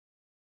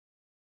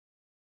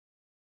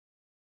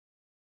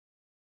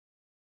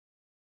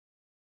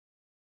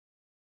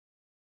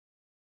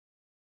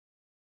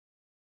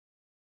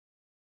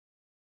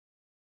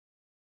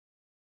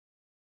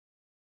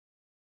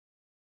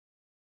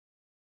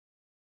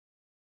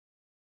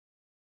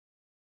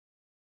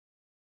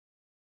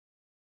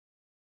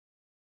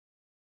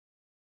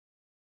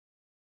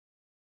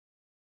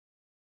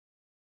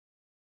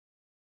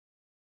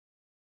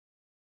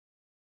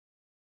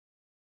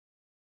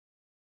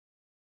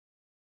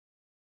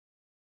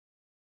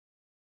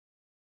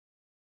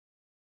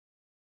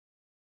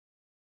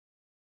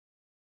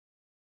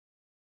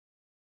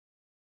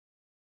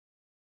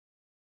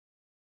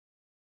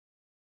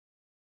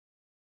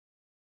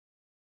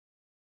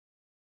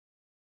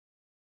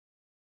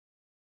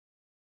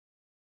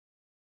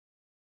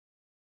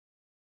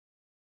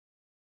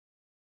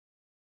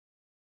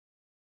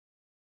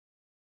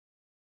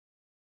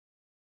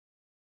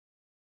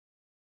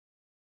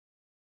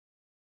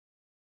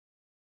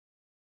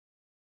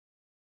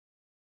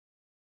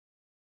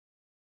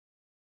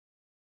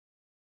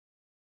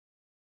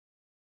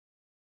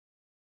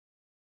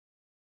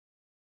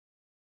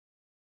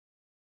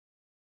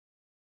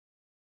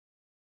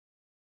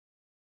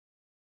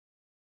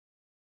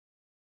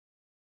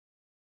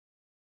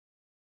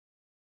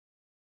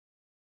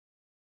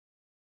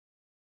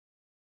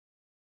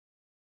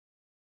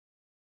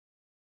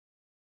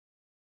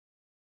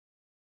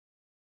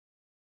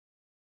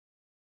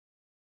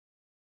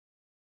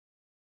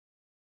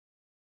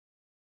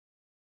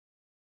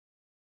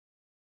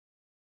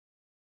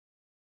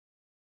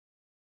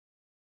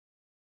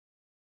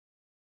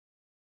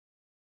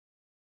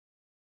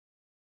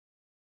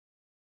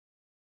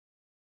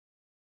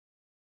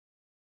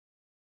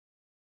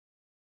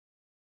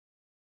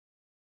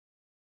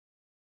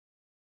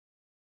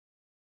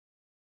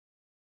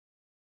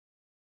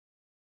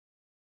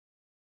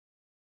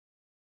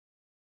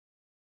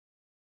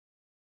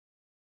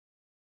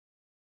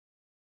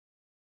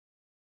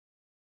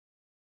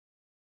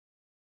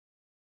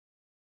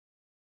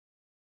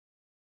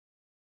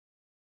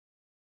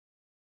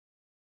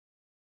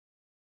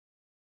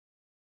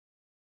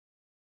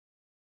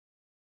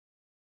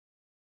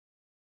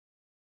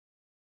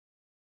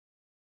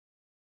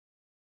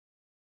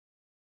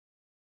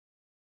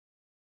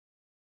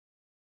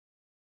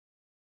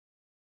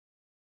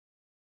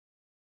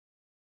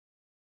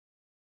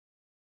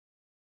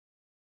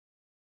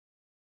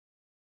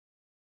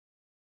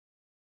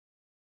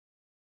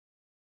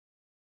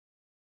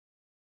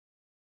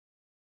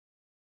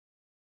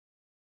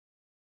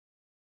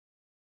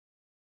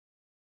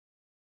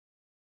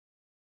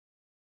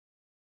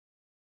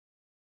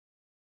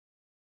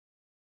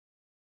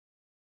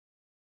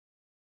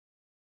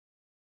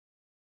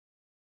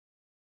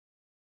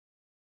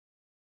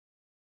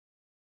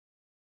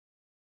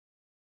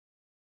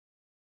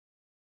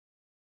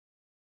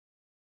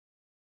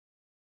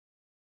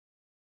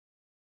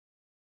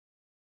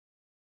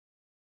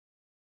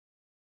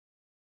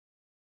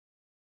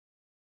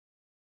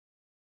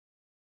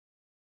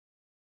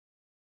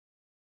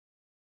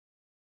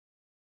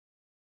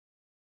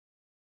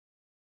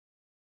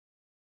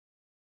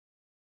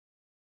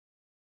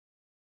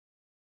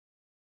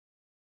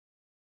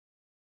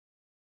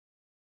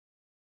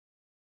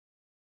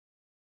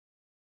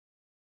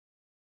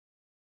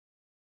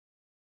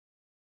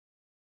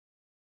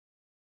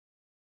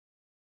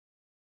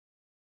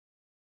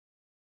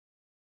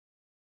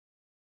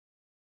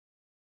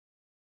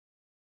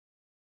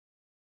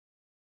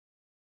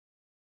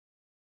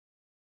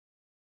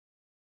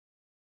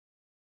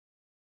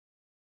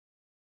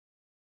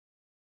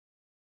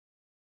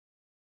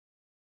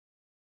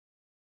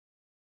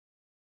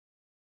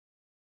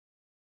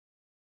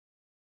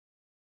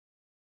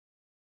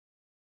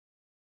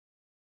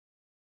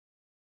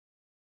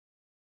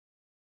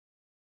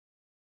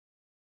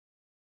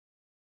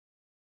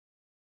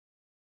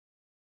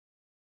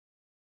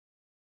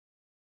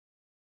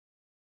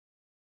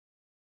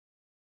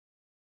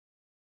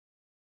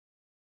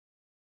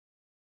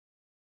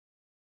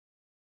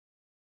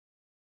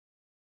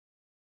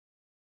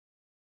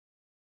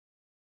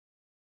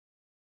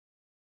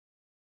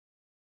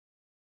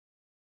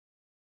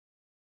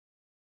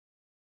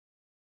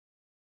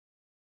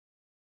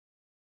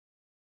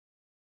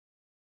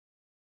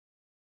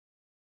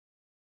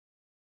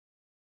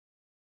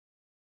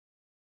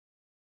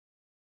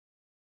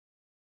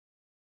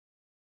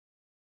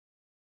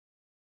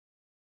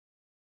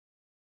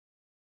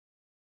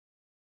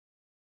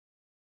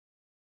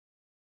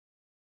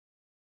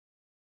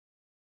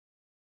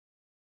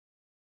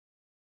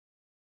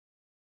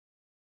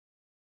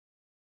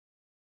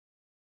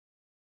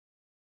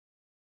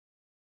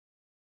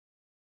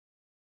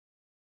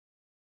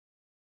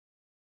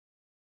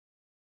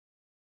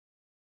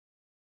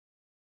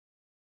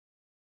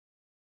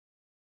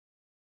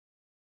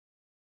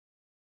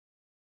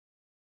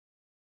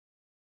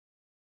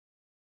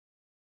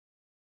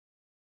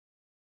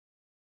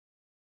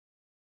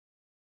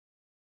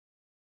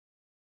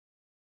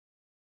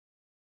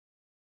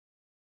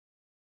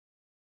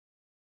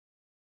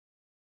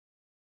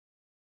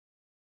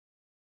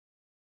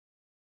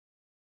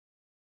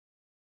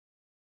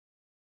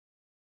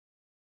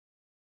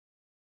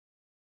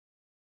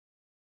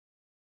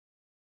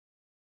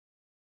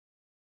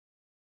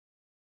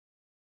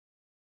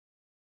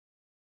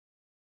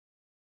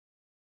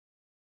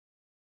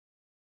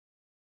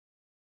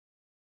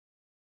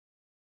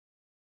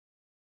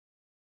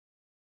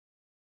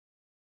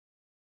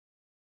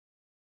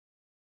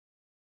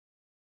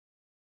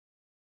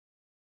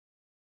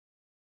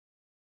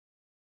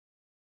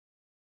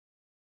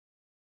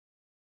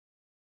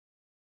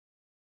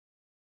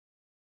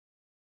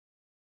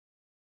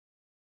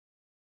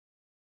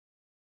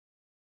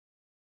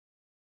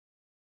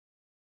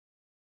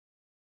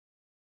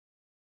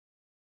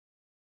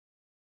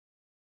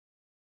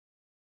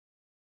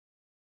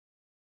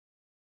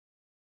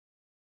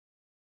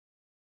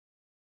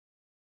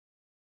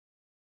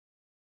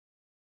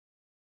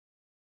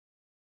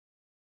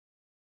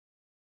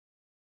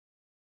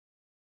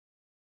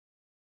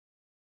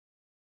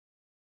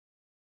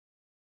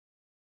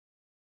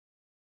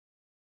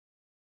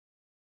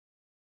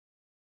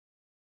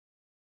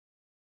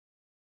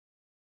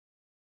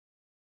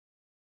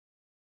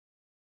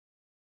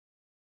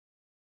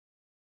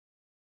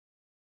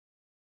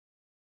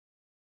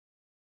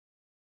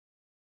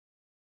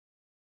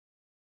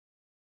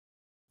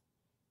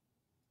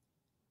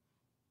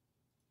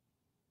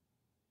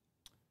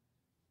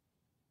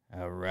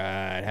All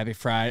right. Happy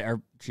Friday.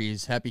 Or,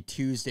 geez, happy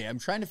Tuesday. I'm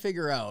trying to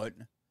figure out,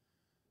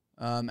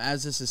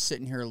 as this is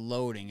sitting here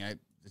loading, the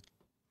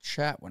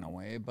chat went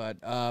away, but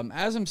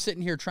as I'm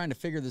sitting here trying to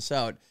figure this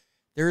out,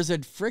 there's a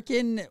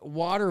freaking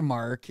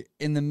watermark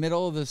in the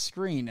middle of the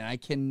screen, and I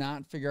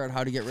cannot figure out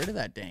how to get rid of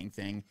that dang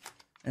thing.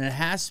 And it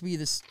has to be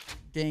this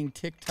dang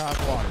TikTok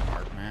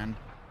watermark, man.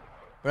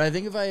 But I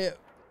think if I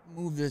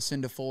move this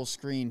into full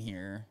screen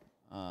here,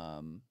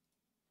 I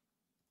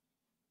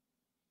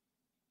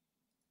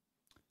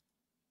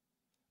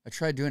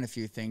tried doing a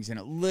few things, and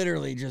it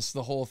literally just,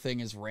 the whole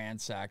thing is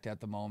ransacked at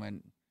the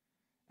moment.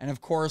 And,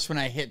 of course, when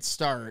I hit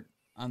start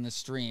on the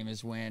stream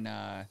is when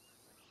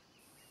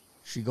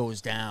she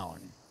goes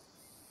down.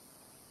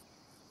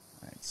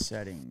 All right,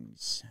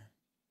 settings.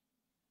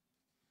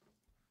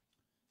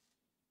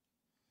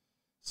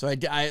 So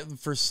I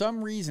for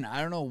some reason,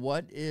 I don't know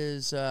what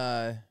is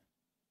going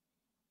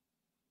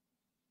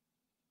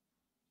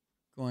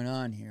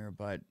on here,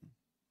 but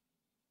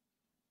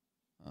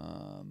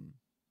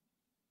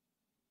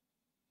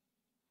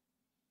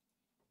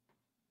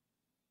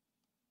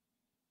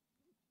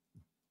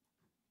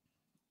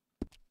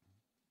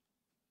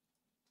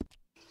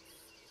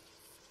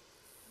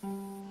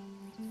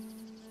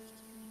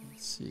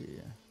let's see.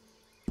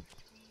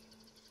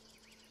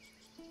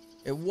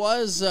 It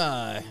was,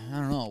 I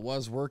don't know, it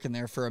was working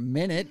there for a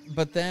minute,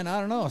 but then, I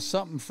don't know,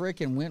 something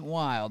freaking went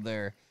wild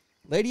there.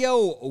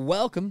 Lady-O,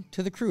 welcome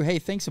to the crew. Hey,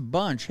 thanks a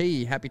bunch.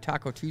 Hey, happy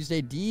Taco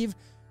Tuesday. Deve,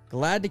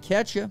 glad to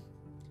catch you.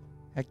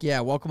 Heck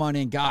yeah, welcome on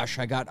in. Gosh,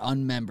 I got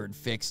unmembered,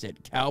 fixed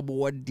it.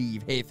 Cowboy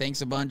Deve. Hey,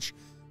 thanks a bunch.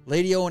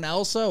 Lady-O and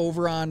Elsa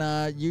over on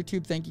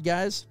YouTube, thank you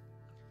guys.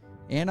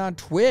 And on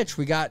Twitch,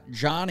 we got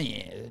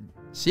Johnny,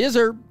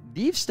 Scissor,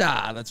 Deve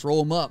Star. Let's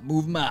roll them up,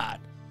 move them out.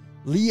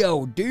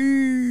 Leo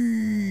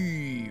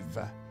Dave.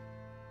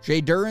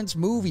 Jay Durrance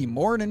movie.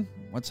 Morning.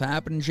 What's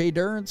happening, Jay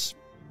Durrance?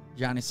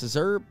 Johnny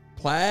Cesar.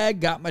 Plague.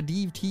 Got my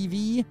Dave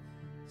TV.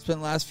 Spent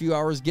the last few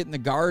hours getting the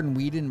garden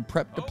weeded and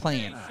prepped to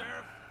plan.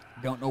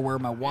 Don't know where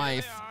my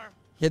wife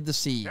hid the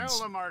seeds. Tell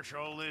the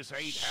marshal this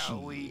ain't how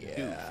we do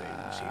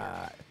things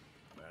here.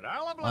 But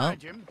I'll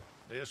oblige him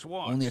this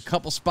once. Only a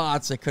couple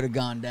spots that could have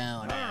gone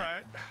down. All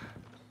right.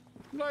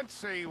 Let's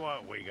see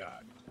what we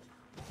got.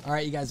 All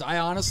right, you guys. I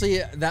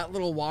honestly, that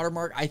little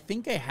watermark, I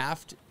think I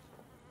have to.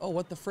 Oh,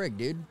 what the frig,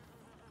 dude?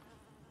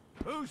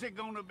 Who's it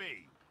gonna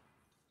be?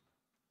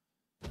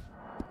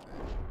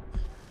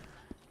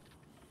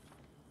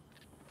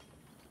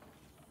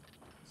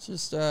 It's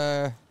just,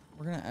 we're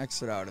gonna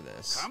exit out of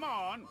this. Come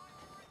on.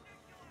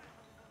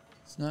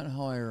 It's not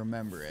how I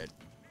remember it.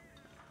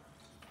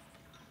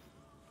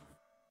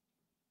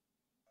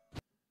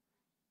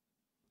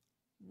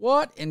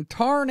 What in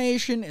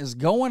tarnation is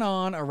going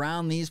on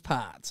around these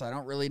pots? I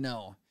don't really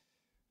know.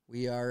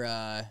 We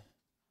are,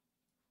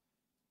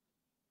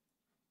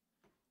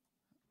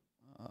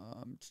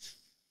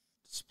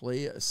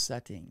 display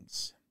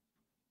settings.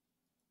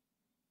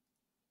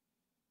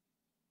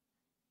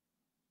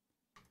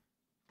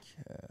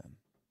 Okay.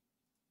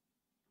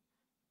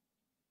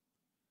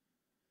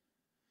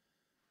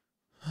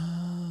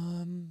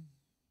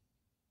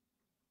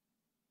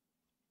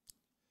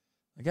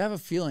 Like I have a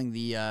feeling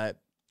the,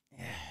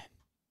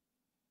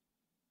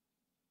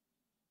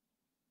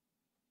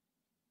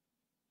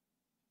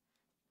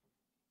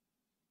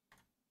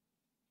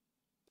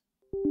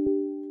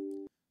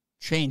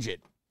 change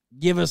it.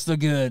 Give us the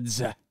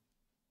goods.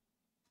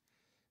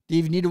 Do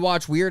you need to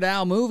watch Weird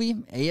Al movie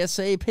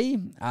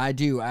ASAP? I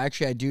do.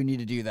 Actually, I do need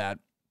to do that.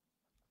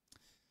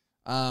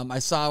 I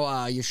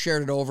saw you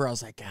shared it over. I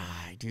was like,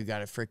 I do got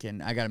to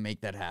freaking, I got to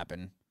make that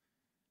happen.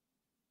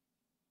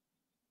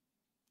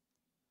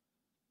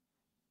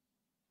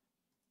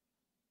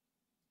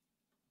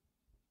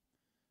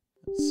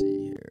 Let's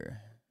see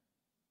here.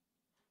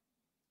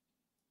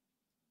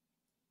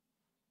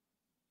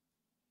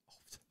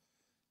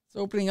 It's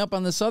opening up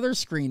on this other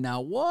screen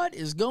now. What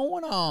is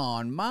going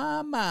on?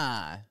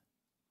 My.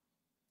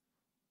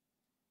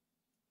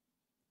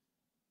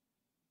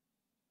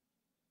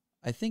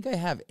 I think I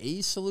have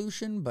a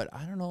solution, but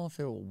I don't know if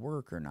it will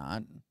work or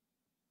not.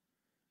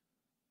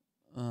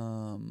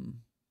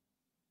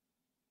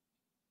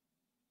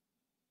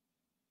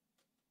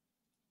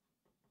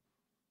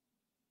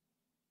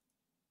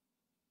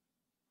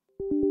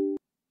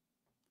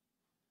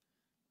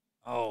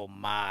 Oh,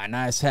 my.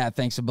 Nice hat.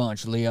 Thanks a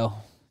bunch, Leo.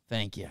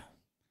 Thank you.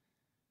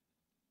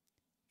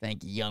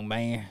 Thank you, young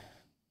man.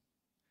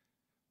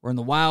 We're in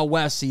the Wild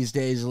West these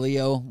days,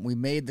 Leo. We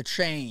made the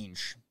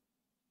change.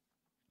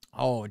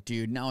 Oh,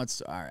 dude. Now it's...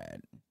 All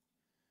right.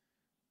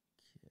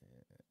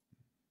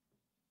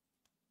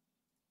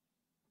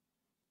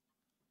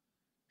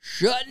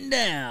 Shutting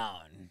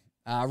down.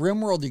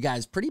 RimWorld, you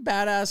guys. Pretty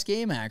badass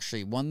game,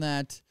 actually. One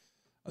that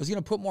I was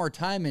going to put more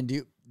time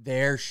into.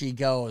 There she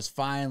goes.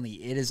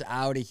 Finally, it is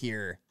out of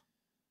here.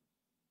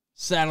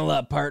 Saddle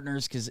up,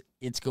 partners, because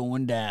it's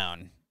going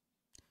down.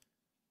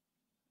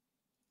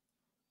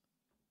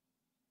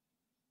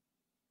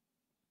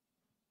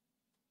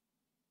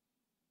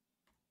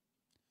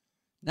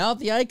 Now that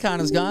the icon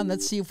is gone,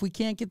 let's see if we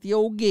can't get the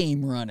old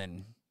game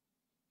running.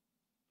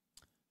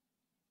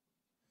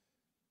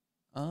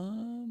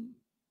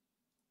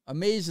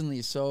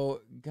 Amazingly,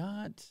 so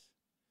I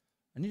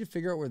need to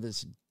figure out where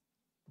this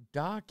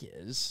dock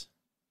is.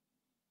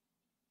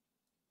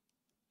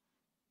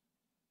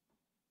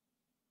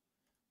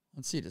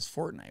 Let's see, does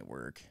Fortnite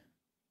work?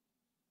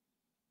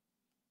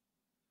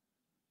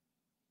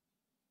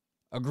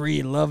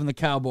 Agreed, loving the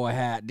cowboy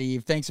hat,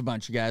 Dave. Thanks a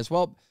bunch, you guys.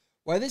 Well,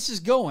 while this is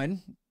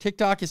going,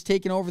 TikTok has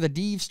taken over the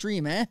Dave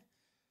stream, eh?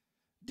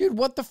 Dude,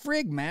 what the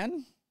frig,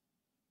 man?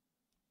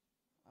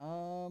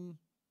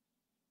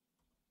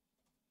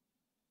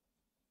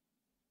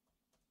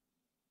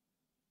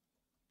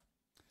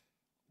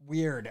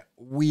 Weird.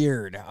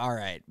 All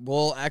right,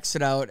 we'll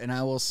exit out, and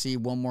I will see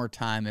one more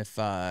time if,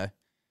 because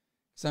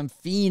I'm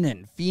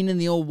fiending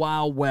the old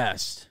Wild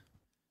West.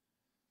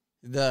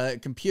 The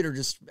computer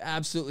just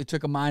absolutely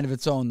took a mind of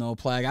its own, though,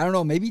 Plague. I don't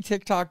know, maybe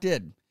TikTok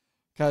did,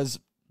 because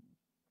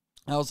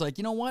I was like,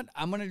 you know what?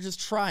 I'm going to just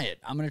try it.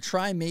 I'm going to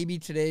try maybe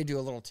today, do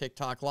a little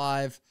TikTok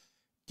live,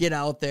 get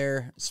out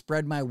there,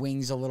 spread my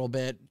wings a little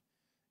bit,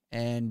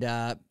 and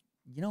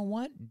you know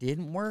what?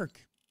 Didn't work.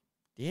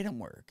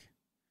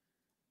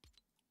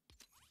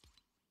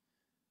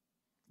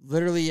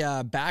 Literally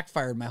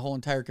backfired my whole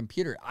entire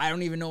computer. I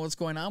don't even know what's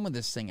going on with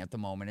this thing at the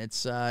moment.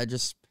 It's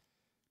just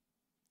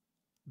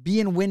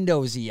being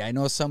Windowsy. I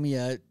know some of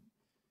you,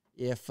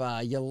 if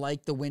you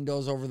like the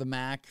Windows over the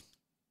Mac,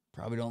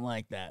 probably don't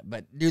like that.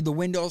 But, dude, the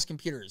Windows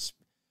computers,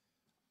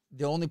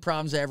 the only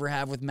problems I ever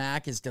have with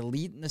Mac is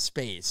deleting the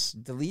space.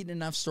 Deleting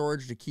enough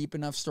storage to keep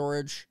enough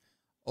storage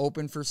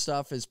open for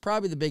stuff is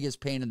probably the biggest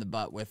pain in the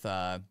butt with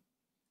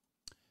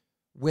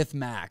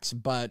Macs.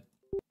 But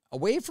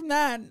away from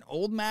that,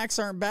 old Macs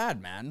aren't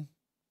bad, man.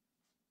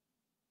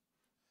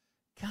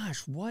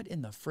 Gosh, what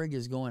in the frig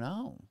is going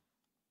on?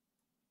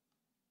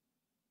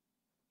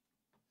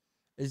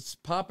 It's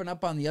popping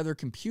up on the other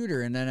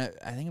computer, and then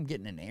I think I'm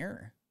getting an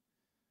error.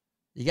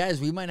 You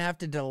guys, we might have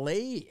to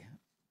delay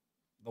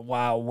the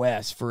Wild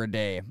West for a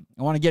day.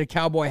 I want to get a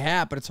cowboy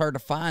hat, but it's hard to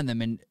find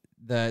them in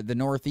the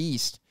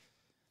Northeast.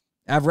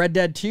 I have Red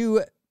Dead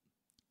 2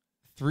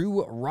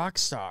 through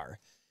Rockstar.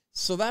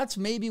 So that's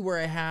maybe where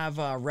I have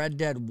Red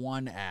Dead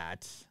 1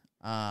 at.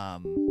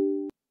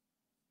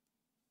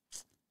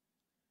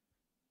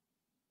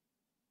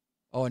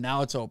 Oh,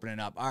 now it's opening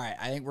up. All right,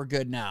 I think we're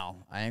good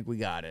now. I think we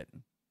got it.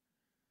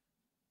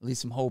 At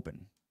least I'm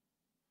hoping.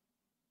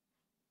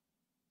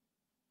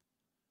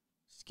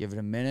 Just give it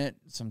a minute.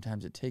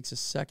 Sometimes it takes a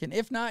second.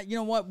 If not, you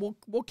know what?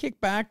 We'll kick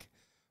back.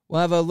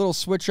 We'll have a little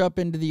switch up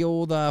into the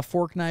old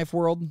fork knife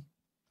world.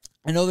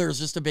 I know there's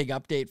just a big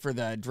update for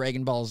the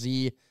Dragon Ball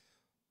Z,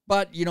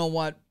 but you know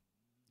what?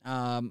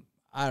 I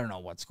don't know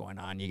what's going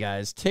on, you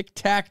guys.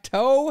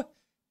 Tic-tac-toe.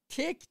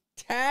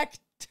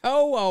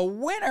 Tic-tac-toe, a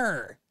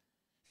winner.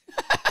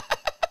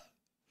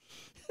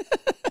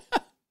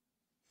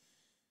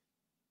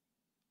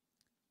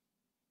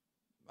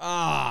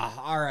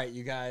 All right,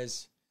 you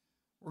guys.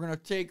 We're going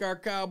to take our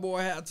cowboy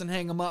hats and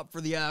hang them up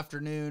for the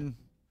afternoon.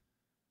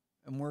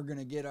 And we're going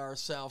to get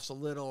ourselves a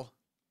little...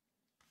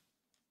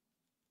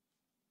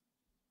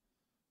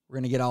 We're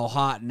going to get all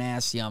hot and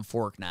nasty on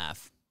Fork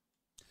Knife.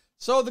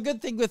 So the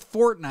good thing with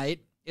Fortnite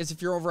is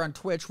if you're over on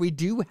Twitch, we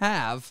do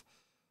have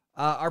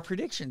our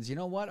predictions. You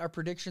know what? Our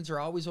predictions are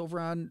always over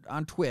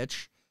on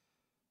Twitch.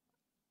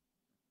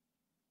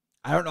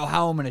 I don't know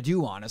how I'm going to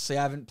do, honestly.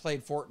 I haven't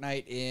played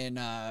Fortnite in,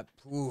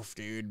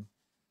 dude,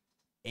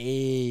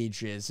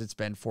 ages. It's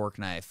been Fork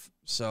Knife.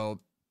 So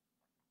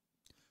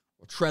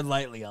we'll tread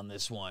lightly on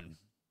this one.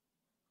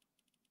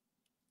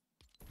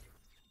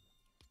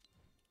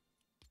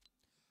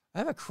 I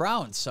have a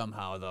crown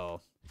somehow,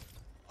 though.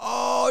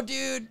 Oh,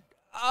 dude.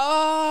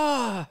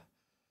 Ah.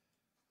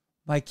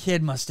 My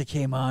kid must have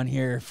came on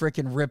here,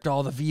 freaking ripped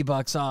all the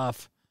V-Bucks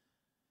off.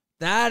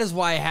 That is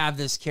why I have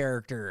this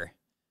character.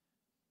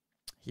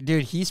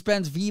 Dude, he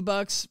spends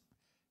V-Bucks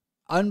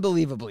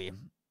unbelievably.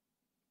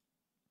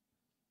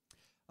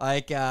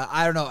 Like,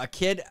 I don't know, a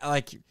kid,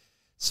 like,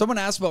 someone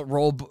asked about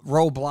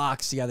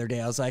Roblox the other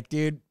day. I was like,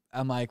 dude,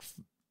 I'm like,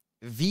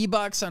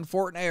 V-Bucks on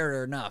Fortnite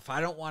are enough.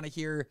 I don't want to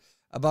hear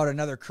about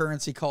another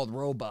currency called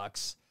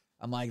Robux.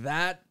 I'm like,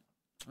 that,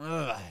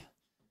 ugh.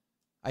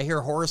 I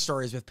hear horror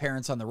stories with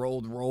parents on the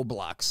road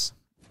Roblox.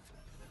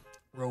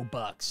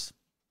 Robux.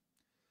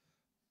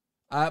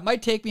 It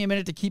might take me a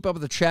minute to keep up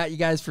with the chat, you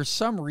guys. For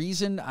some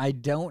reason, I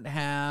don't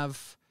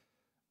have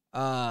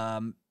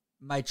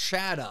my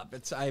chat up.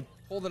 I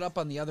pulled it up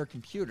on the other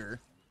computer,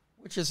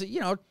 which is,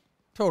 you know,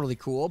 totally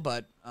cool,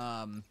 but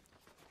I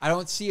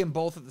don't see them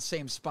both at the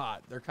same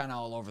spot. They're kind of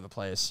all over the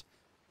place.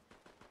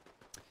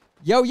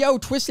 Yo,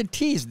 Twisted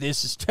Teas.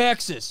 This is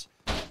Texas.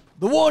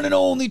 The one and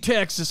only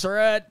Texas, all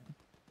right?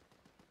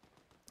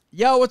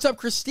 Yo, what's up,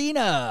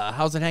 Christina?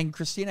 How's it hanging,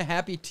 Christina?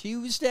 Happy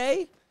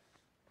Tuesday.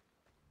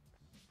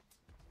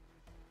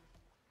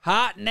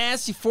 Hot,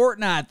 nasty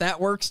Fortnite. That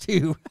works,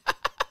 too.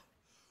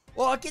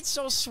 Well, it gets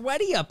so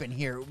sweaty up in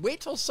here.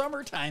 Wait till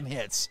summertime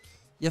hits.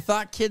 You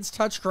thought kids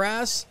touch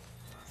grass?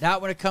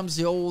 Not when it comes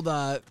to old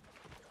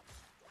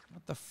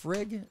What the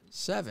frig?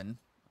 7.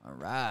 All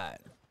right.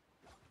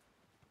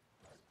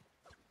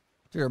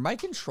 Dude, are my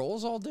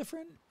controls all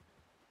different?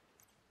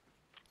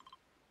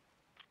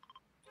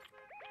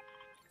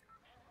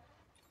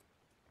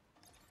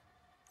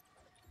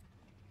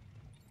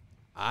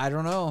 I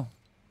don't know.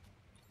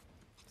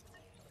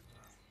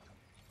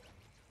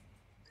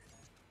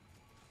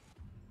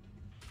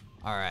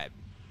 All right.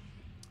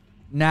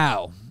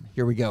 Now,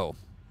 here we go.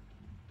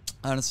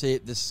 Honestly,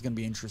 this is going to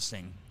be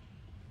interesting.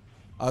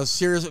 I was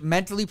seriously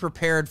mentally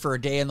prepared for a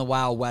day in the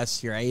Wild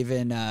West here. I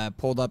even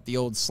pulled up the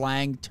old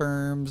slang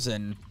terms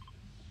and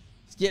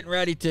was getting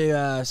ready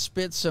to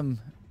spit some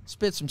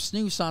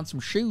snooze on some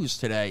shoes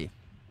today.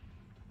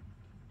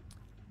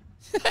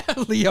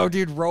 Leo,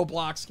 dude,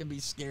 Roblox can be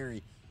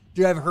scary.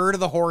 Dude, I've heard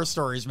of the horror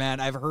stories, man.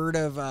 I've heard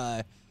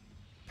of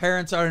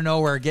parents out of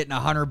nowhere getting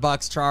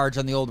 $100 charge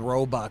on the old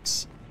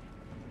Robux.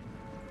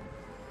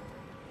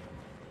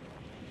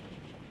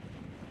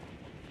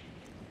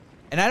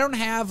 And I don't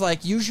have,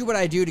 like, usually what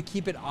I do to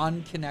keep it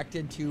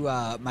unconnected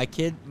to my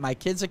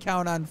kid's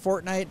account on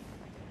Fortnite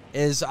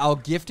is I'll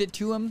gift it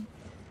to him,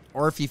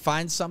 or if he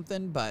finds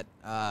something, but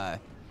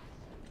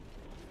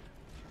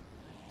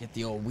get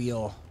the old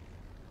wheel.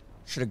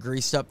 Should have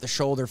greased up the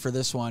shoulder for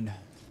this one.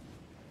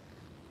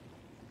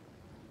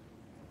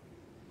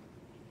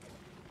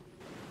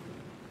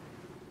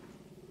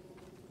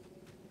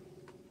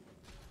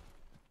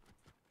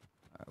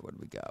 All right, what do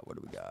we got? What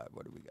do we got?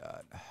 What do we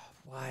got?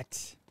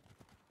 What?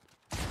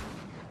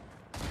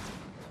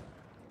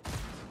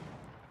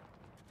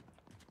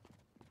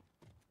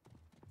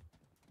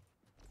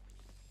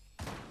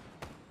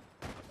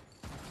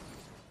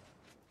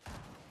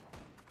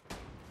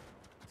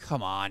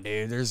 Come on,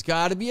 dude. There's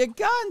got to be a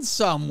gun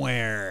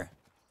somewhere.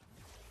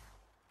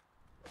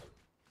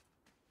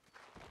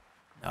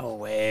 No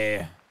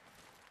way.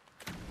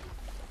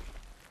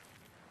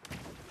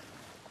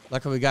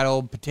 Luckily, we got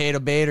old potato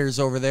baiters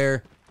over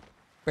there.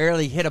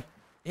 Barely hit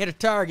a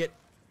target.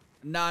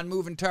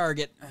 Non-moving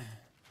target.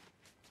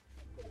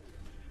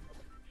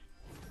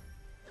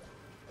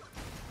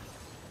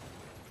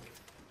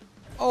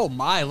 Oh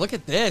my, look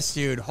at this,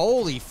 dude.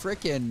 Holy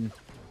frickin'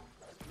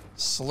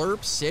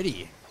 Slurp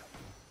City.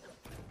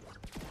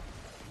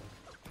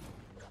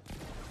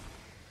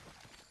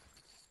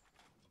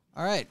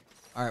 All right.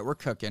 All right, we're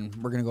cooking.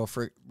 We're going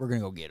to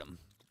go get him.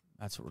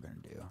 That's what we're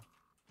going to do.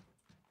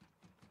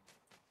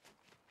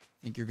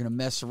 Think you're going to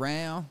mess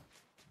around?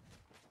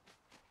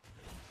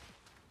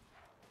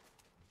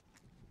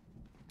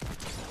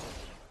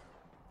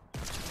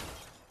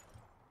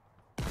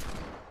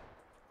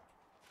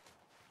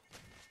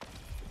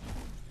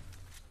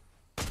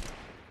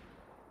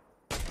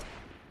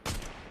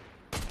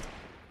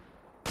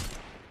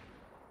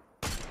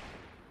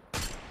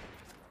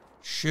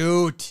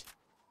 Shoot.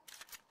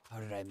 How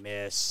did I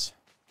miss?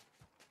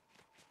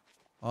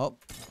 Oh.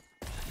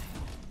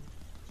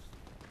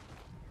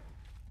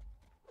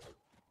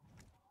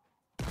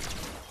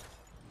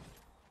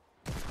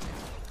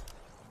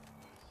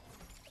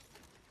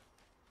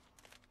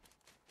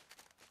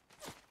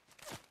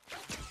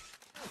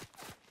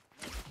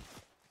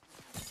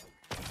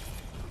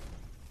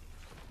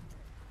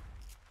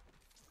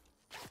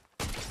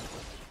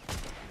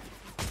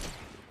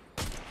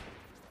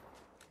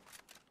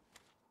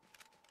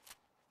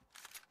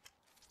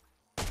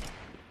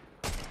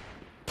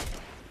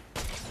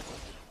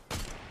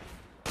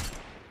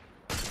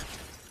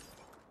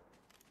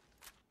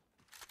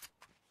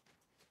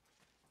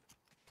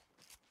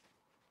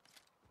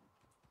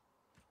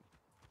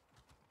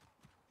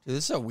 Dude,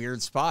 this is a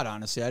weird spot,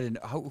 honestly. I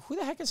didn't. Who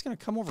the heck is going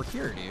to come over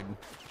here, dude?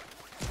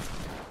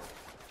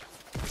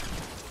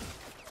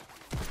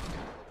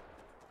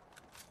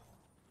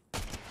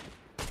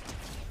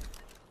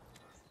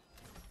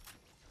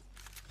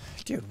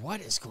 Dude,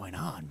 what is going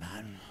on,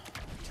 man?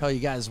 Tell you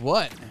guys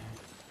what.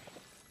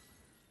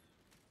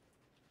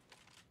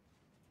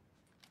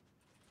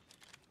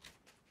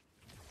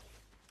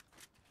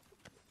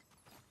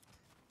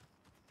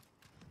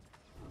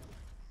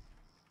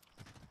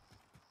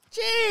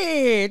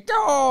 Gee,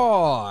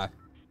 oh.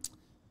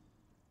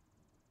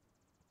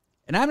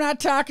 And I'm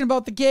not talking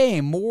about the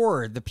game,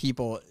 more the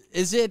people.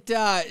 Is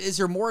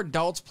there more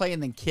adults playing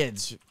than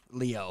kids,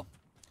 Leo?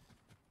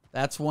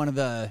 That's one of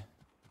the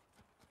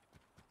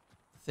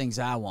things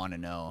I want to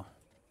know.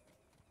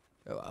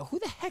 Who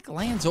the heck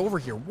lands over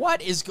here?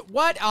 What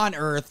on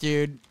earth,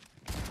 dude?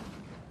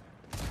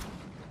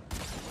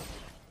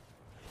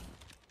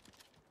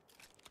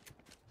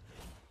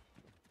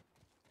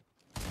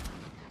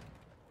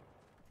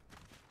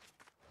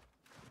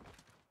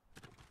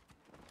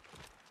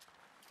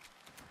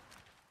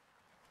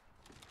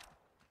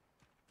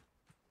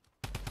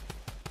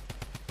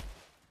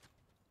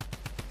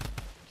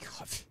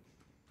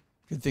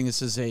 Good thing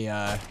this is a,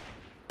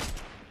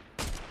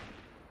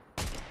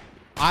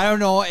 I don't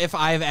know if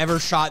I've ever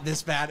shot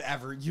this bad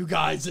ever. You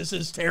guys, this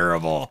is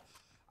terrible.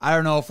 I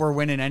don't know if we're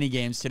winning any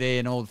games today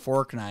in old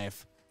fork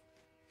knife.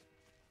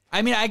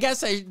 I mean, I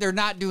guess they're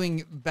not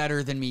doing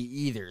better than me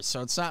either,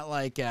 so it's not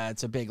like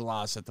it's a big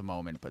loss at the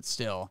moment, but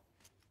still.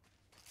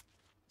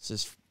 This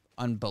is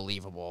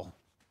unbelievable.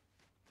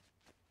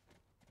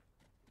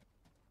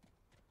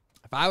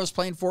 If I was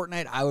playing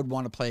Fortnite, I would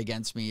want to play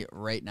against me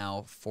right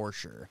now for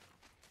sure.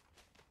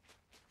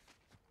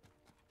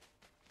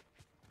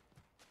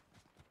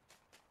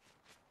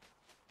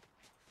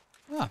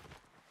 Ah.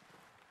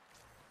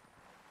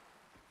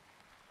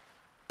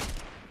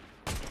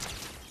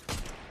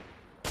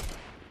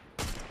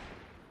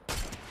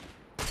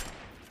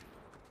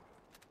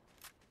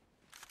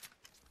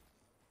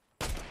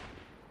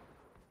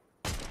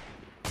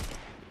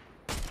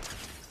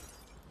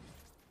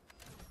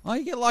 Well,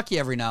 you get lucky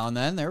every now and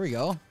then. There we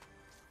go.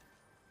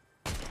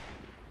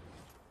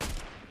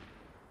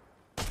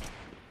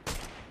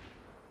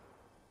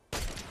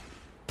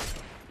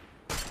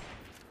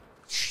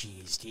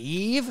 Jeez,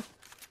 Dave.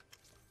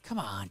 Come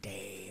on,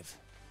 Dave.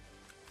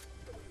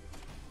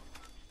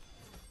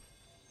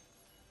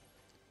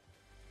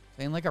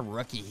 Playing like a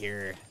rookie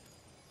here.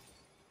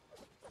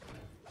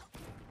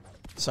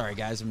 Sorry,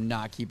 guys. I'm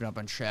not keeping up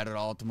on chat at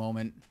all at the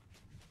moment.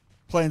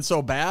 Playing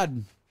so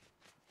bad.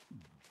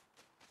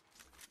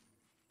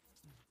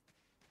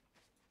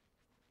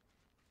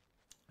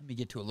 Let me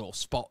get to a little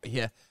spot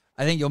here.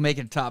 I think you'll make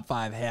it top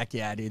 5. Heck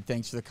yeah, dude.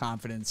 Thanks for the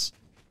confidence.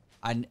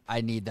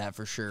 I need that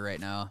for sure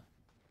right now.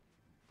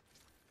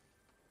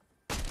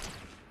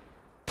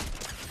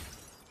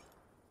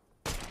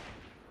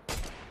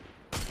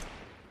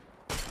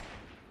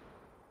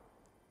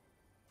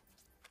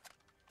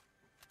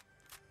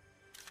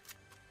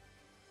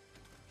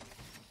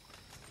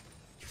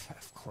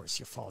 Of course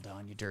you fall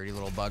down, you dirty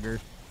little bugger.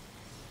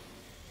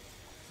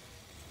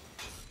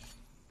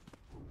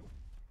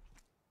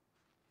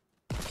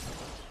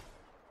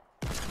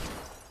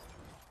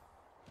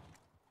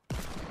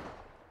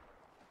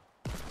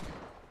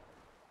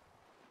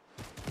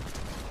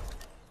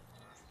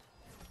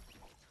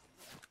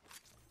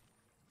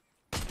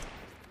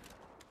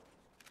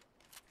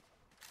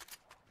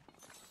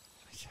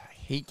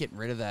 I hate getting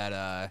rid of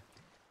that,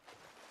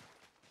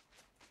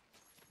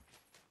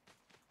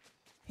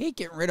 hate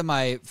getting rid of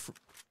my...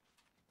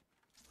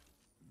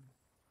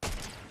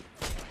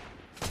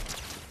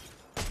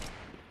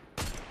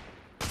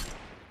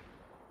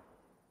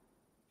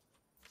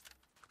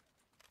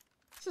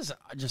 This is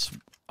just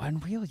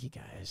unreal, you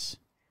guys.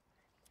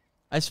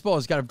 I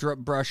suppose got to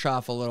brush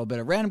off a little bit.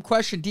 A random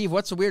question, Dave.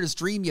 What's the weirdest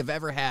dream you've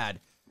ever had?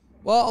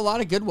 Well, a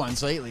lot of good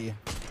ones lately.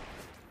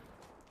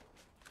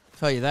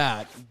 Tell you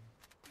that.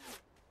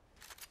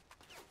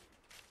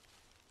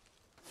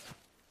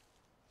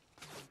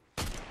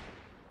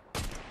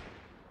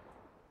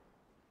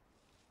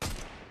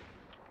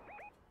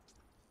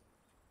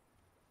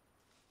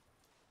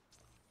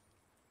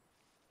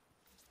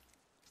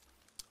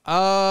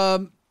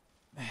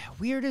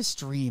 Weirdest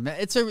dream.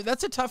 That's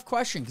a tough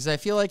question because I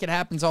feel like it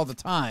happens all the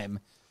time.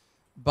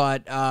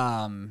 But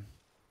to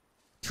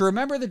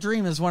remember the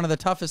dream is one of the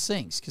toughest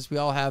things because we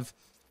all have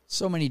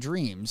so many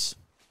dreams.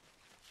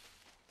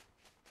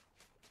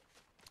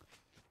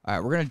 All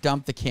right, we're gonna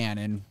dump the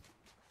cannon,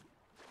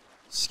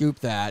 scoop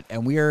that,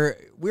 and we're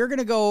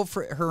gonna go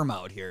for Herm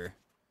out here.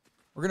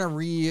 We're gonna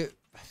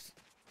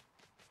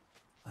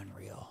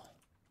Unreal.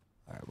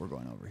 All right, we're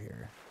going over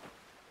here.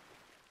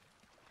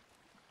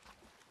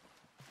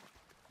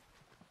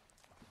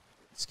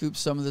 Scoop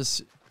some of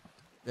this.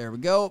 There we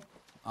go.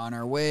 On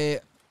our way.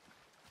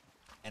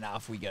 And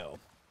off we go.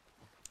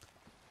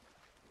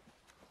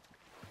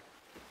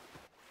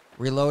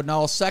 Reloading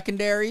all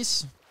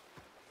secondaries.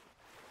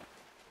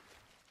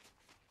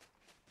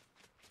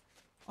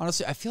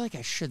 Honestly, I feel like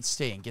I should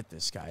stay and get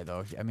this guy,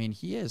 though. I mean,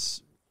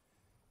 he's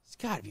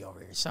got to be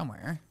over here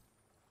somewhere.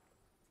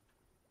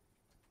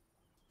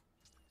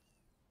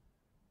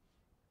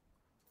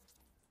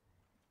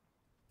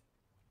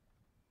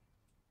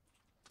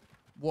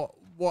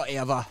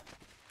 Whatever. All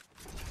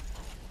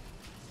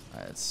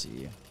right, let's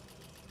see.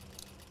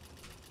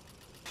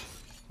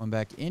 Going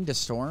back into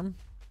Storm.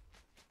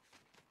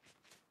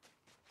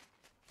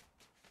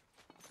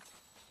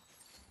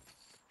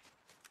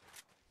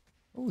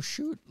 Oh,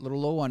 shoot. A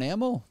little low on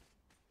ammo.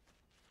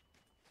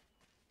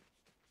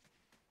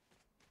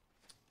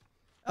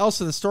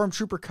 Elsa, the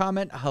Stormtrooper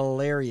comment,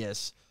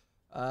 hilarious.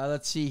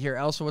 Let's see here.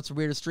 Elsa, what's the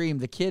weirdest dream?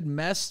 The kid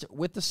messed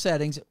with the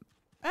settings.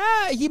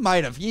 He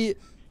might have.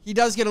 He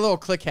does get a little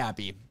click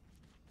happy.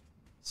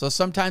 So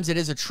sometimes it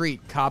is a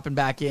treat copping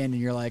back in and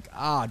you're like,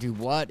 dude,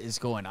 what is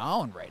going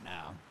on right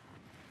now?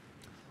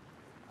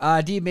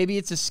 D, maybe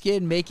it's a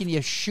skin making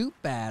you shoot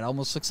bad.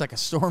 Almost looks like a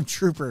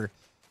Stormtrooper.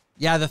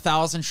 Yeah, the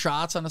 1,000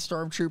 shots on a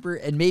Stormtrooper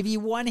and maybe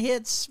 1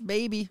 hits,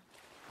 maybe.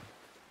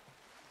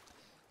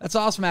 That's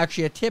awesome,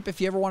 actually. A tip,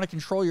 if you ever want to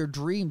control your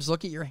dreams,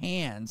 look at your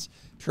hands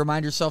to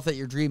remind yourself that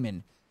you're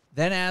dreaming.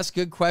 Then ask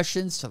good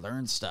questions to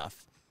learn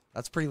stuff.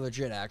 That's pretty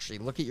legit, actually.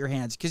 Look at your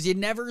hands, because you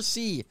never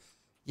see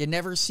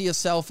a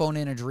cell phone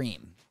in a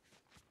dream.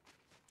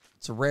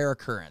 It's a rare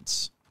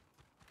occurrence.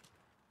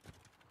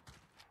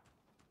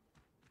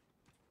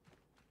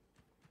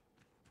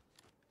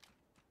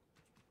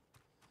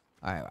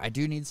 All right, I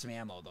do need some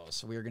ammo, though,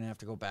 so we're going to have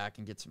to go back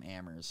and get some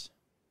hammers.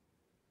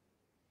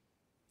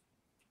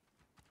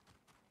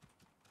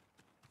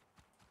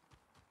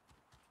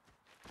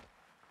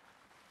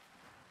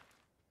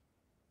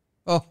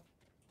 Oh.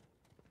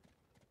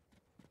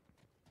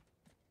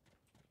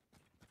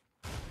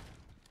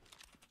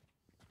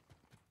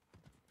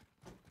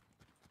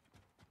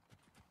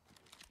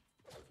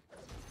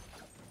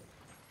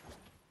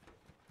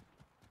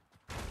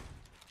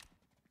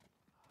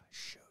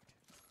 Shoot.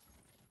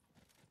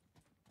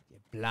 You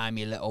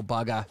blimey little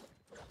bugger.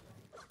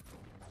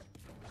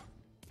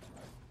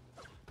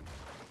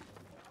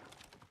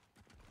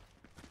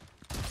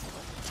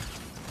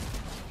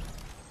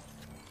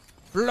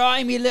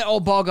 Blimey little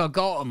bugger,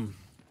 got him.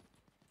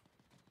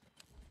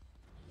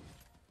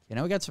 You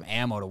know, we got some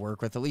ammo to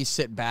work with. At least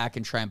sit back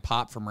and try and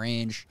pop from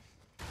range.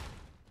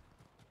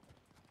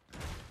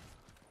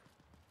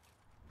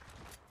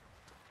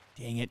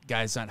 Dang it,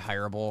 guy's not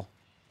hireable.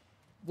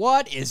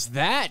 What is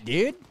that,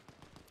 dude?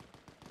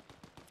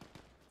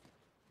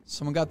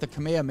 Someone got the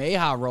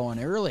Kamehameha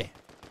rolling early.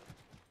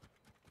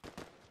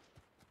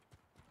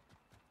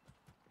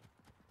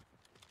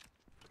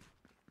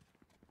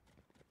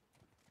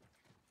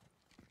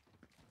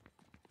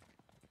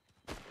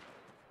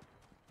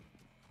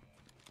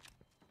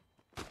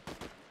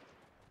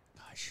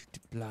 Gosh,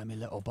 blimey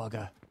little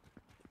bugger.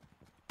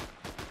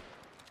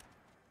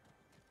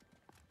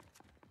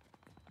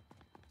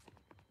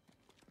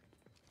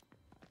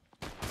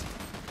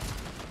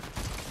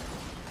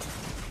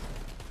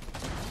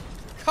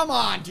 Come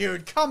on,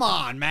 dude. Come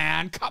on,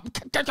 man.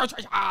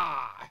 All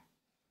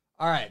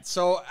right.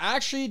 So,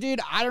 actually, dude,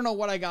 I don't know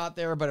what I got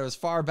there, but it was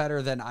far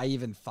better than I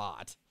even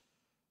thought.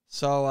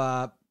 So,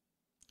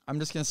 I'm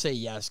just going to say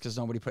yes because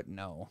nobody put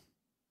no.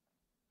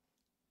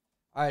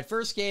 All right.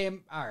 First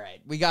game. All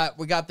right. We got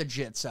the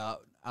jits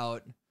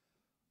out.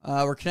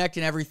 We're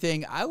connecting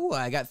everything. Oh,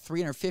 I got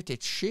 350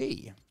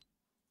 chi.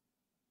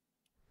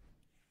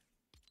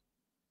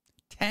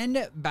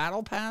 10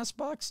 battle pass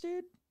bucks,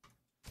 dude.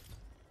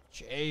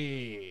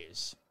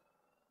 Jeez.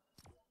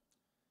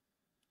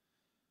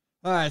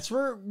 All right, so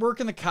we're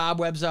working the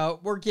cobwebs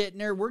out. We're getting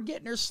there. We're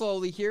getting there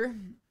slowly here.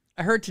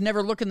 I heard to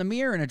never look in the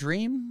mirror in a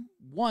dream.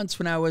 Once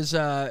when I was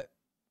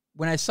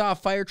when I saw a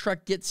fire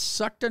truck get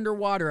sucked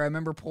underwater, I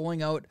remember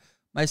pulling out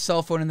my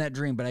cell phone in that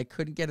dream, but I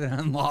couldn't get it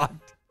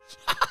unlocked.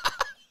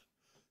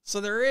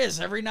 So there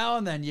is every now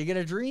and then you get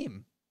a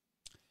dream.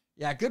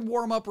 Yeah, good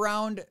warm up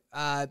round.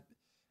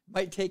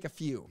 Might take a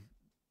few.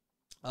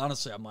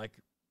 Honestly, I'm like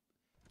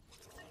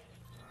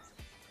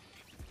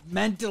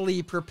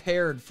mentally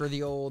prepared for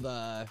the old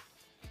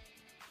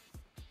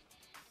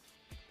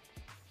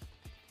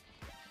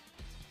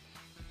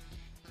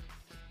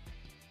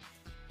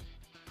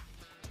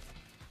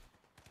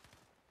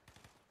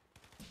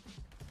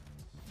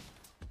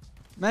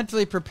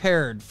mentally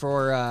prepared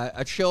for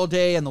a chill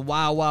day in the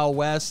Wild Wild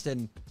West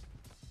and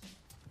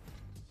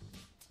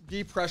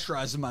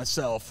depressurizing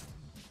myself.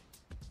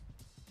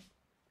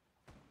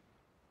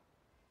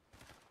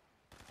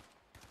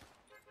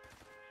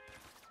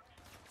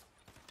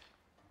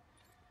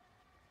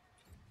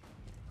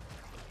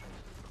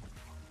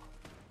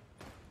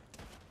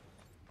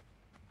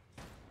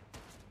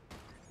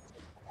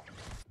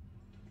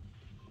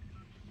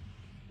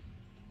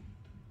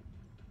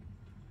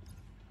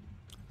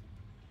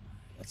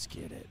 Let's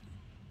get it.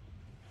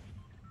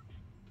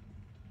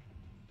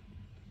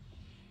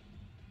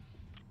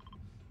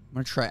 I'm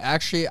going to try.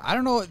 Actually, I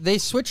don't know. They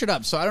switch it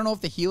up, so I don't know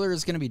if the healer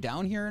is going to be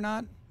down here or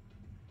not.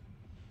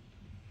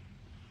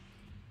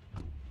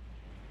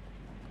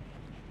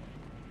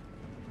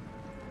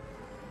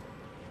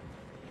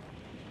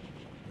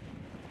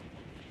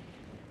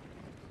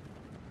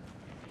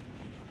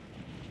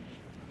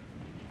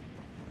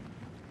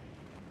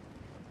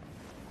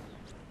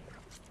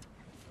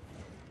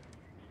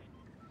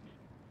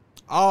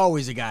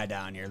 Always a guy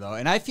down here, though.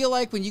 And I feel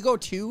like when you go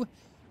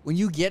when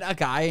you get a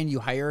guy and you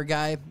hire a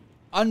guy,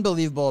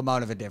 unbelievable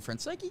amount of a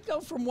difference. Like, you go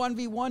from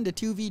 1v1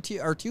 to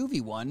 2v2 or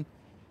 2v1.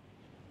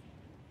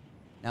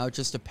 Now it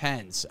just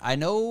depends. I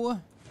know.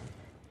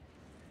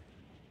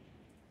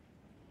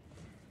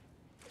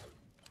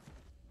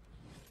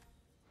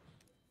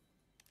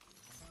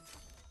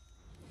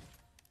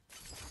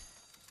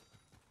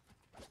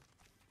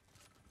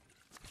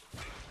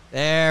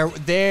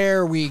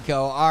 There we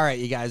go. All right,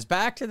 you guys,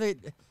 back to the...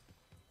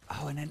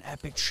 Oh, and an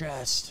epic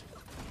chest.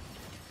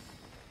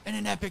 And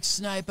an epic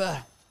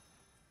sniper.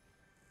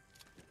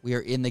 We are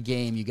in the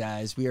game, you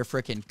guys. We are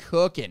freaking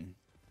cooking.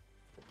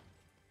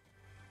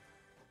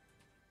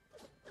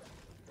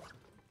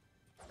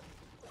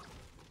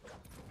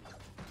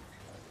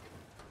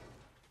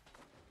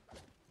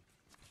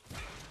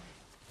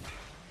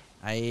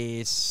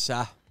 Nice.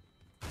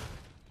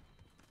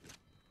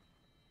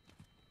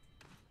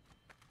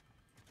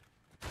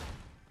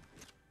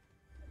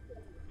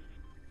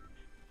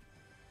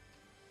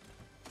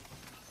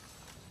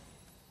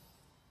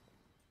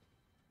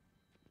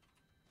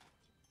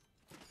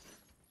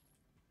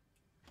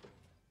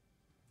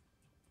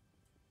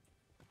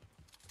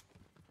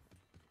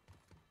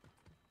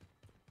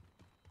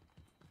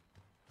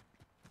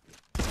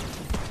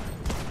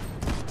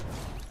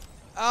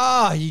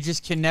 Oh, you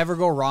just can never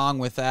go wrong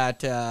with that,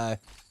 the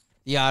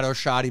auto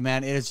shotty,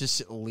 man. It is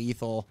just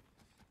lethal.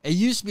 It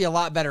used to be a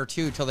lot better,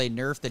 too, till they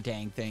nerfed the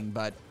dang thing,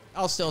 but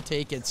I'll still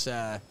take its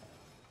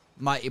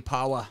mighty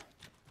power.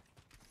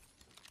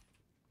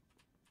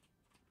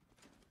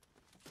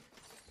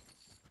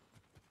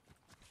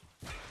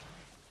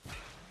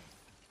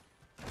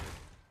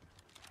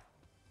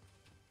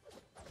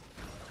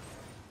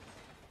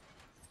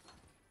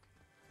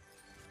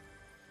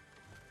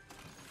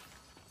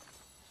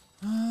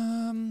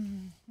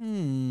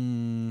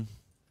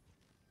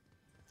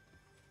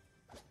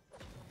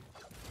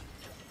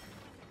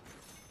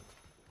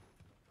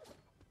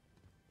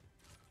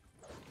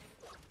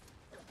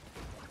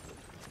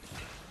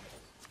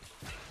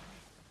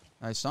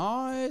 Nice,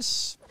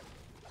 nice.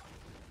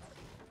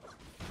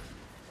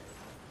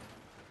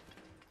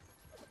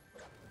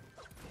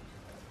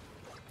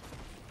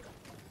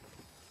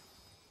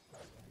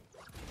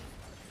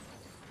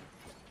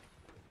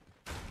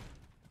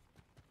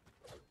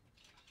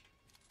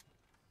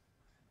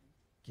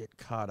 Get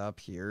caught up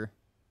here.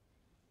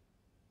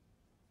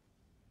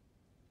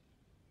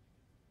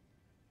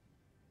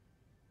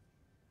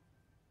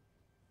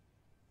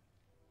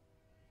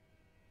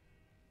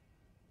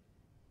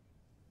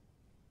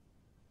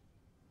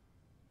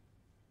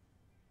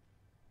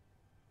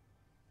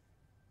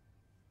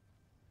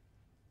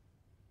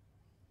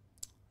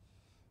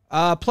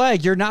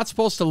 Plague, you're not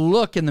supposed to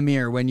look in the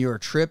mirror when you're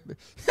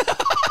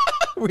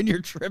when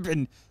you're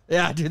tripping.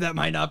 Yeah, dude, that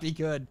might not be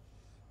good.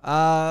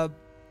 I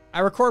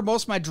record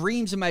most of my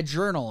dreams in my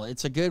journal.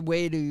 It's a good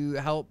way to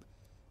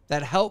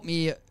help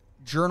me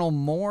journal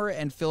more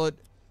and fill it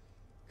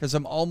because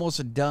I'm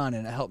almost done,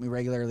 and it helped me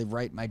regularly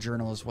write my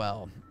journal as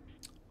well.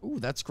 Ooh,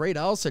 that's great.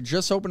 I also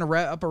just opened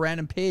up a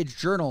random page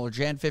journal,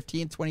 Jan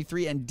 15th,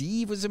 23, and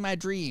Dave was in my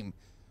dream.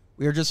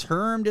 We were just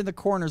hermed in the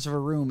corners of a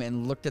room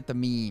and looked at the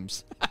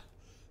memes.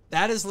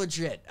 That is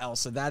legit,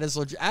 Elsa. That is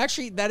legit.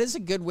 Actually, that is a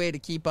good way to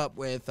keep up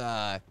with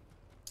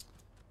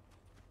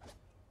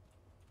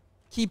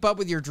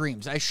your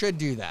dreams. I should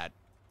do that.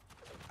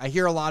 I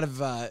hear a lot of,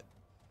 I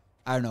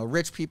don't know,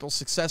 rich people,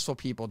 successful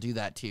people do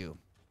that too.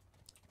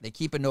 They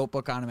keep a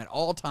notebook on them at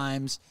all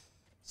times.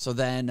 So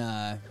then,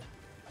 hell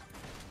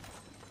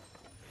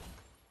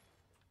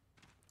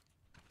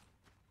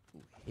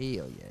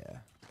yeah.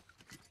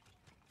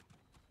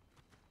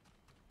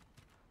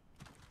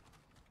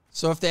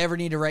 So if they ever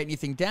need to write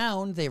anything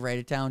down, they write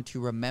it down to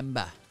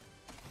remember.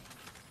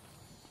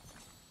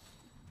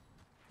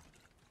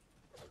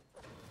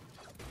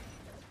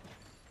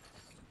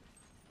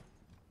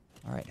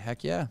 All right,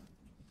 heck yeah.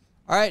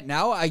 All right,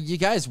 now, you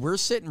guys, we're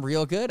sitting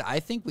real good. I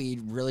think we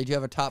really do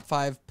have a top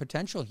 5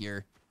 potential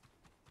here.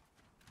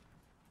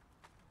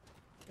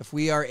 If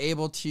we are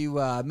able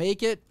to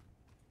make it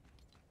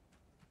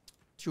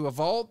to a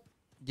vault,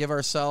 give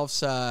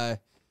ourselves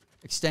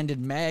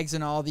extended mags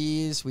in all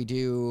these, we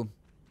do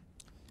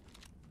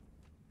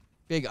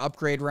big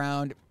upgrade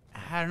round.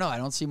 I don't know. I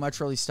don't see much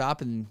really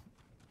stopping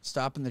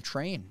the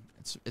train.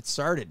 It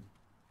started.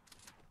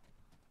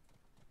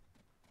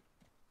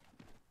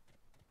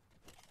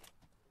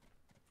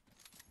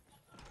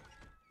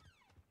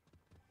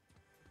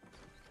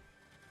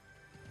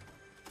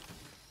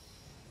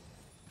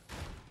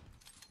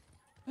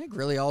 I think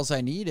really all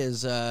I need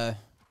is some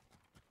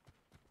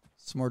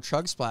more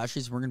chug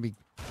splashes. We're going to be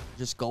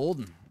just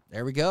golden.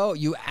 There we go.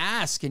 You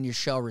ask and you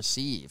shall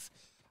receive.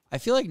 I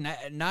feel like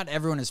not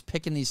everyone is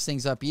picking these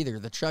things up either,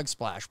 the chug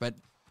splash. But,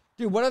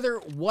 dude,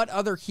 what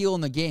other heal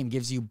in the game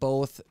gives you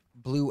both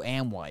blue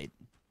and white?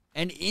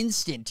 And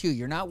instant, too.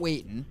 You're not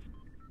waiting.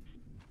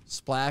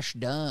 Splash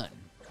done.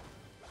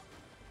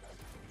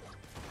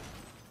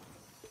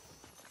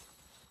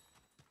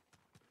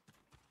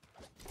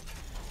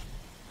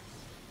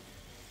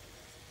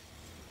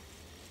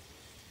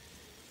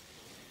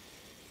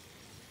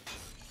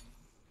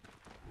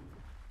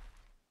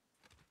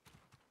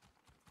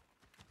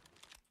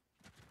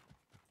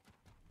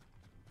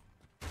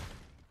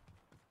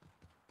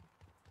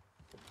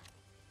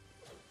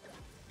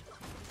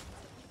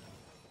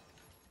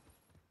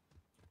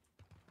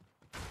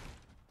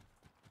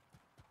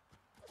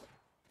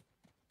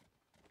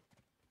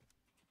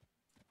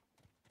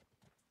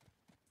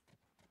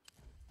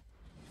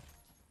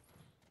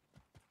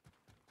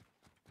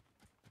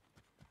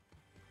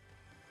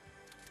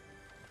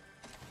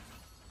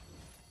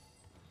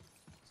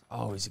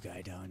 Always a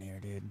guy down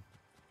here, dude.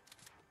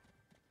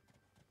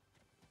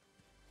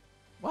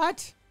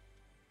 What?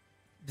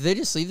 Did they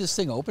just leave this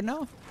thing open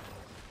now?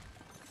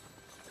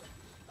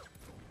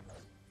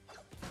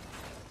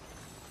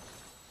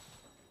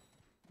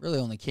 Really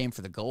only came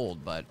for the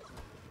gold, but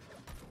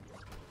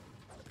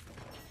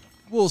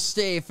we'll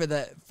stay for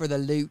the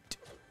loot.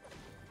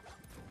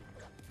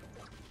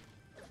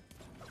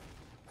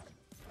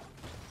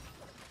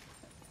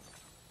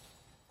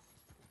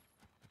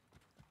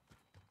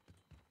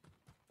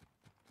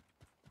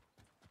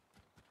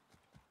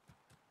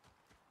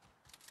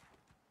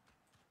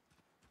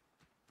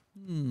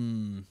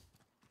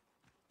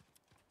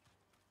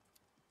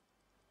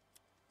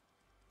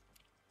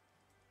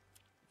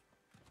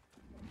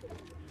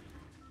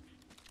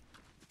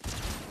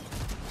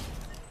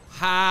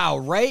 How?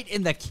 Right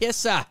in the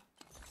kisser.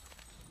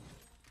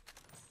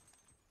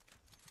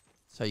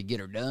 how you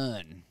get her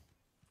done.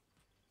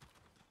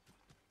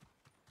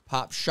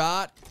 Pop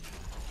shot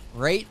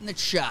right in the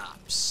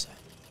chops.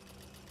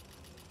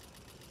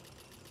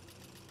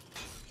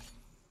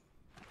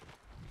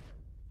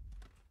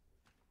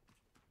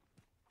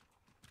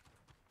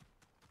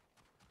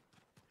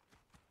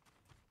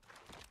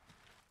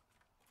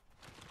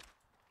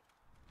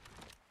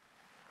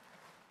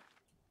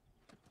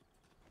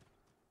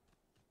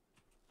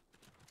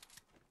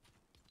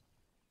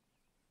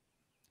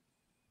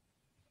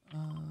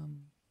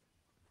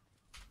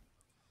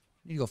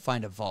 Need to go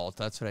find a vault.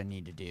 That's what I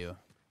need to do.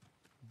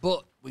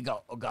 But we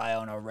got a guy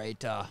on our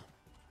right.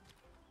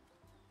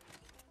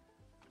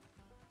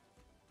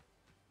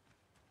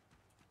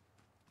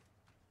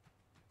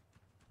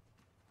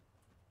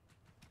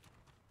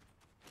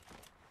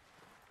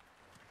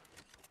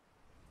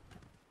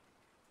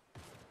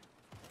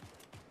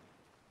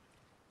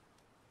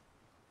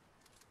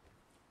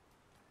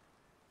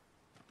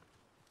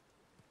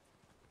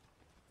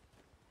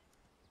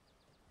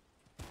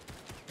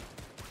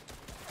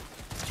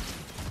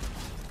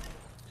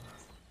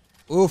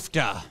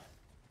 Oofda.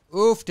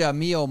 Oofda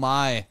me oh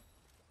my.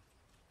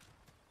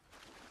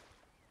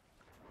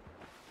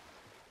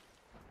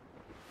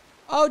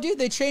 Oh, dude,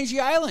 they changed the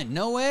island.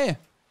 No way.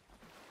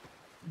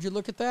 Would you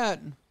look at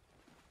that?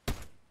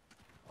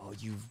 Oh,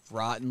 you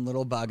rotten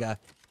little bugger.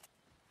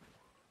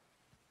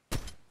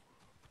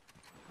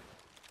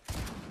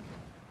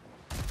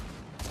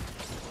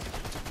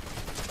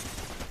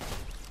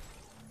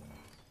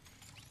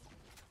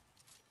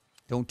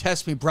 Don't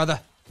test me, brother.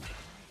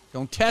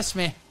 Don't test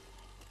me.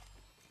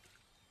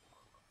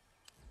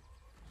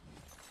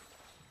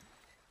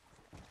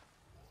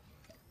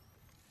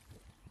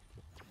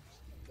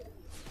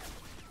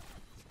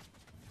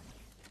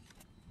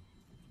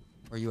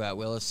 Where you at,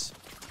 Willis?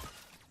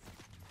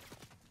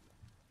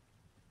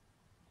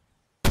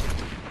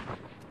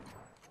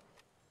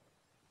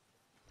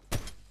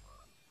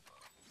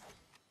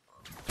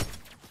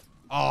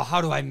 Oh, how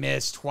do I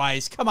miss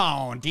twice? Come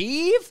on,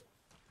 Dave.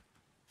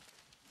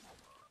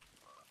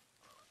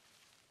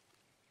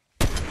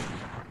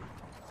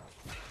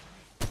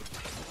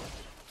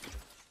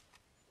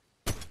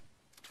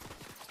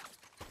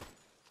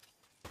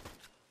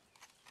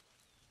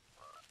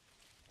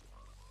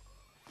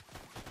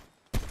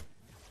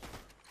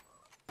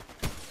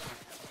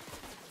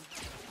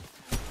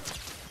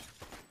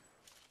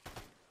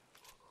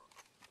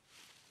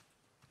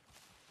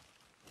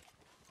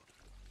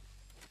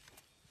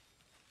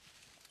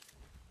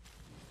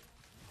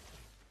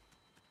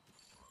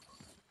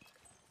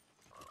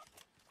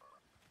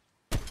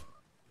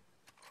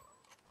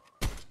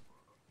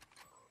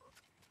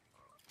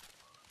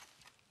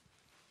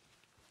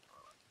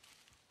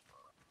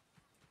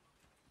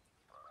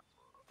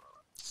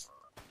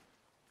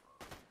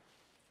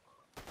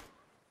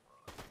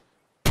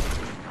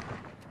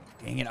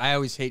 Dang it, I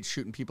always hate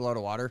shooting people out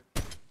of water.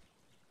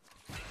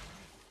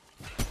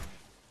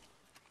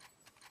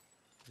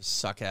 Just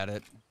suck at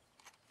it.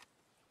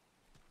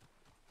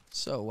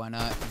 So, why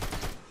not?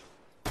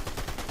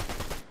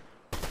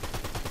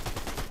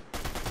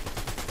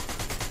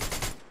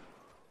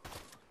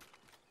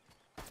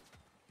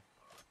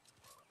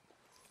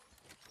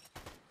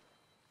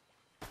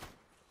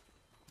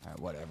 Alright,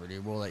 whatever,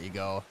 dude. We'll let you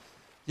go.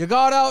 You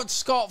got out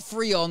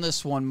scot-free on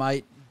this one,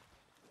 mate.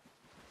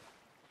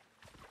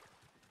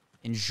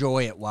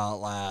 Enjoy it while it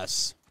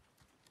lasts.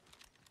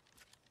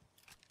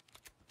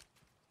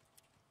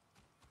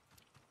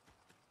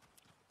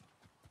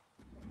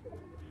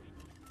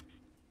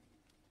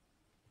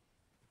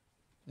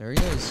 There he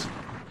is.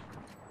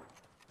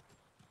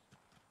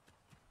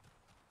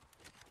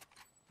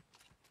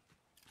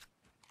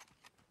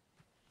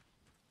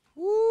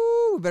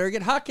 Woo! Better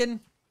get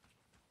hucking.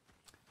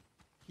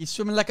 He's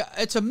swimming like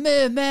it's a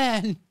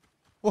man.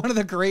 One of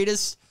the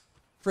greatest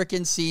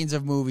freaking scenes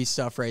of movie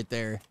stuff right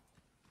there.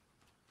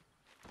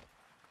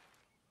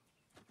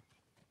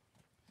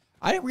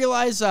 I didn't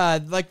realize,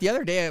 like, the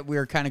other day we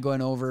were kind of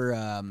going over,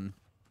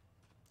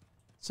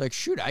 it's like,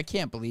 shoot, I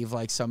can't believe,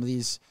 like, some of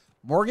these.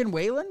 Morgan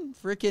Whalen?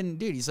 Freaking,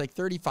 dude, he's like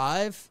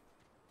 35.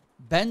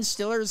 Ben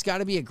Stiller's got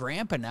to be a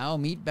grandpa now.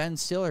 Meet Ben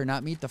Stiller,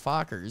 not meet the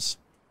Fockers.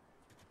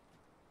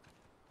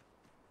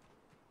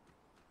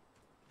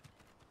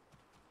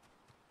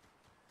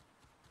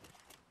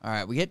 All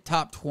right, we hit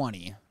top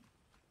 20.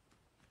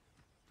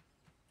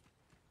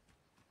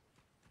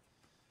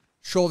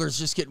 Shoulders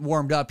just getting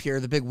warmed up here,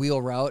 the big wheel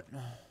route.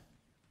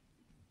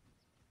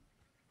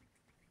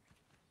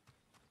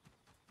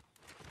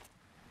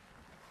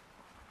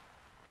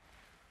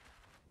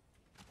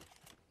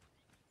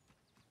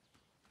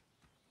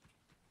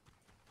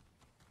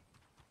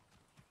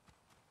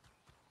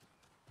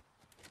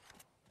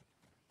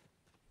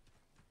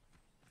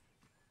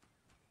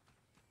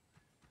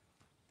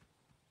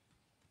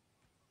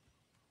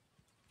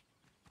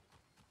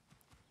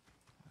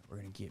 We're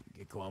going to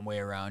get going way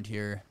around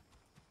here.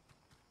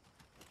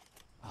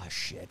 Oh,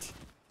 shit.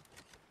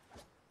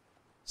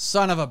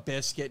 Son of a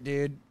biscuit,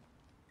 dude.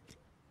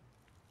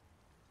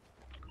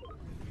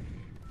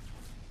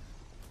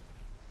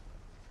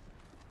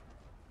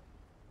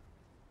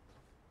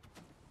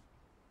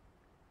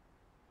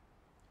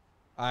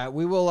 All right,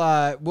 we will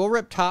we'll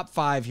rip top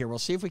 5 here. We'll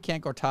see if we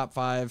can't go top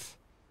 5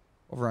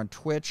 over on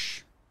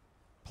Twitch.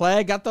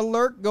 Play, got the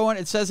alert going.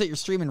 It says that you're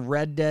streaming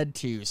Red Dead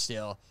 2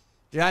 still.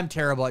 Dude, I'm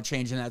terrible at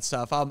changing that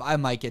stuff. I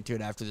might get to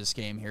it after this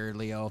game here,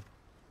 Leo.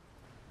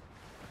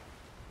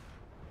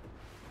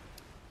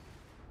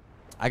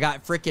 I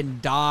got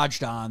freaking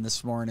dodged on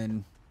this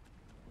morning.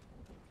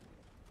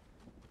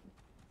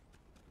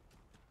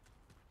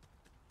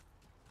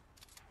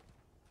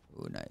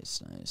 Ooh,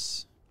 nice,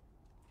 nice.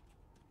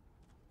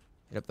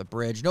 Hit up the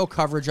bridge. No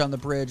coverage on the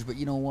bridge, but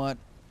you know what?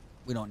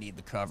 We don't need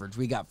the coverage.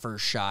 We got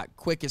first shot.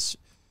 Quickest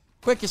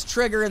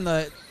trigger in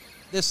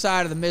this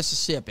side of the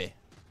Mississippi.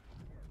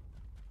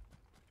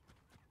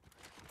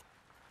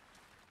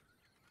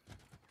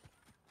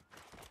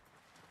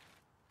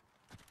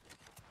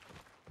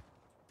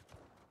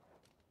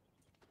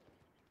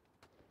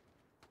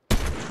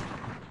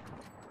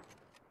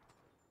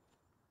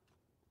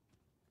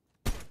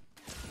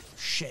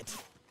 Shit.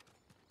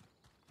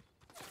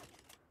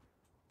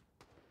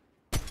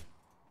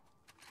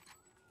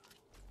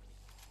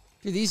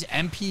 Dude, these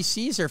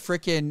NPCs are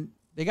freaking...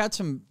 They got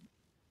some...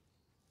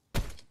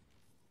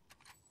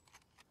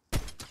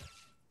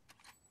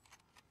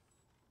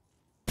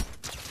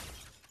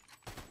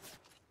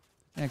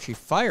 Actually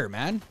fire,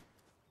 man.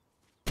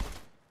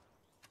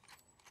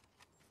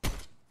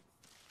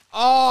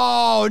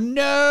 Oh,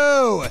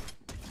 no!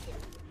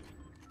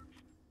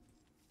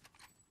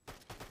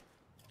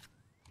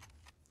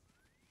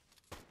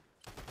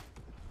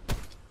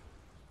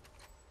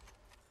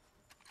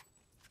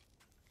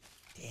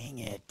 Dang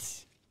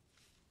it.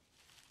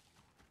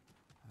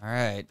 All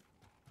right.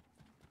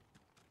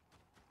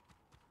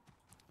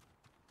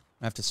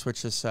 I have to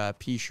switch this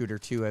pea shooter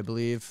too, I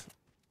believe.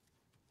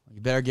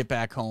 You better get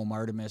back home,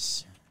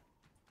 Artemis.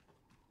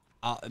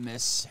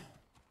 Artemis.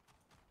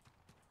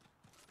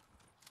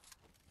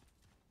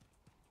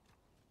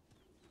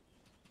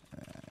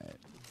 All right.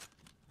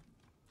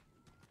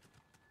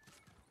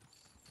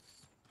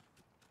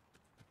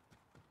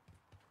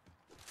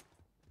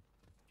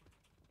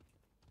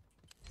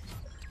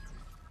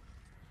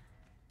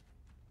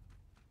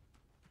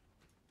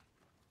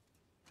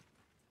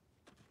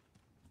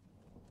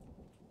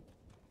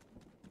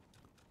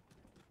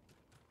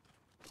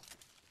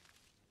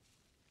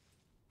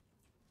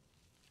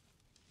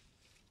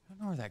 I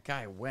don't know where that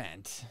guy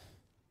went.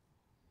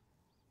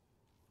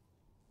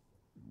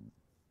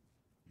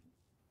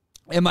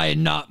 Am I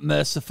not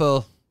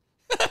merciful?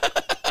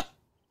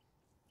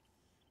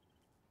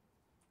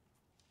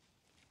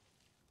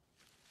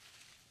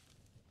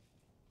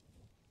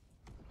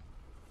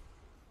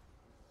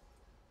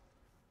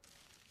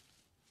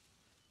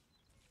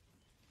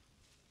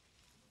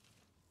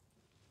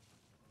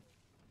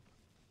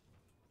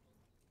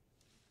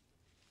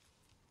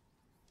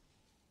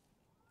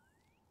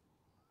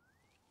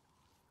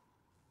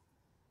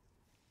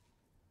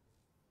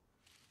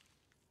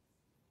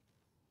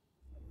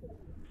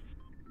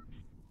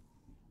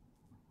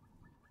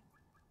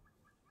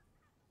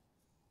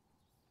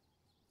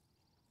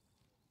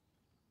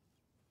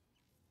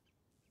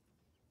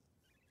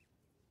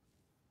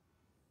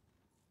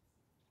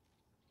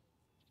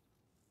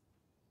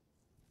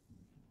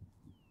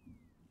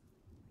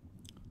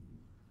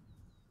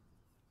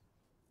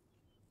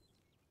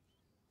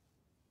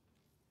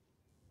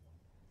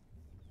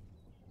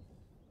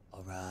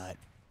 All right.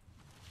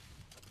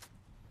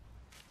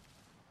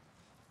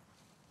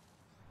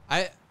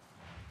 I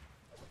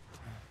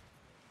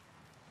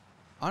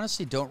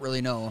honestly don't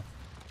really know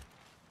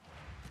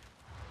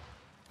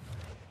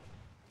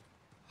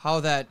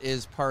how that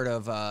is part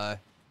of I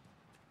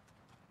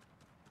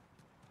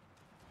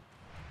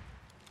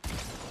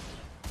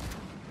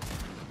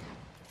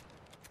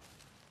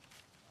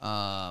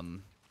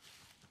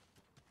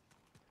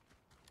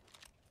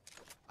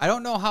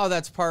don't know how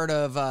that's part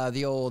of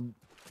the old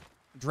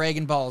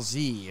Dragon Ball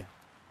Z.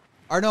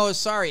 Or no,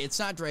 sorry, it's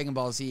not Dragon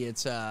Ball Z.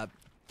 It's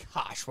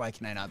gosh, why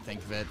can I not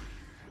think of it?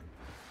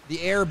 The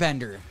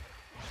Airbender.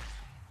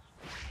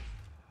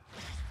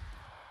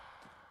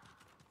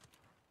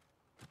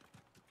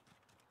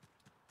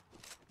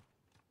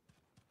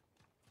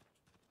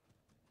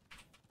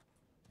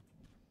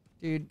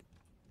 Dude,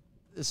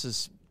 this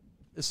is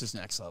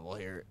next level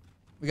here.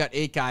 We got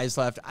 8 guys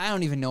left. I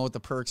don't even know what the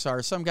perks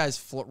are. Some guys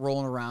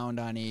rolling around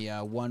on a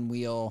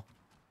one-wheel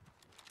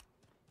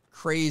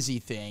crazy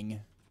thing.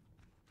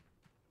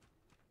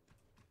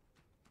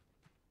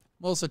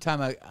 Most of the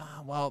time,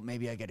 well,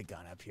 maybe I get a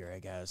gun up here, I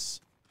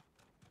guess.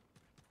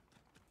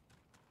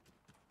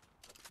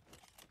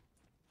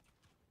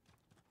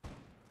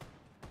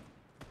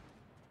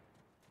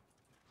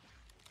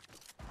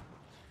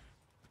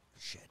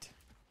 Shit.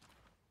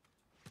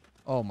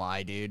 Oh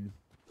my, dude.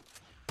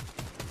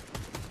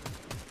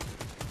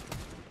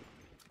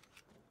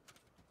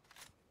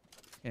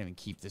 Can't even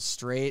keep this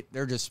straight.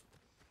 They're just...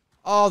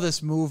 all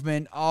this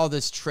movement, all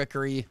this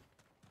trickery.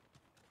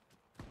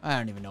 I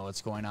don't even know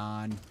what's going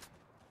on.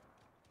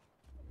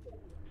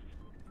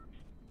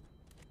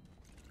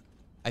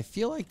 I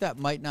feel like that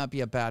might not be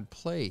a bad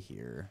play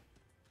here.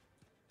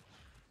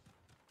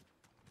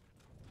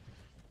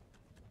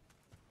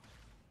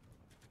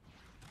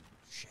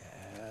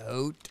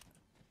 boot.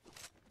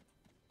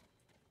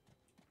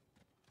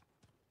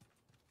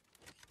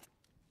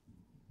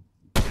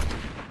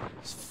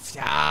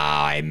 Oh,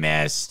 I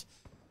missed.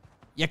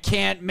 You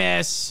can't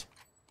miss.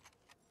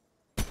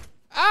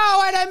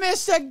 Oh, and I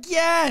missed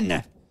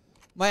again.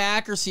 My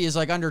accuracy is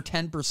like under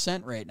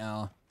 10% right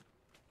now.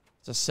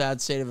 It's a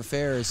sad state of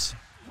affairs.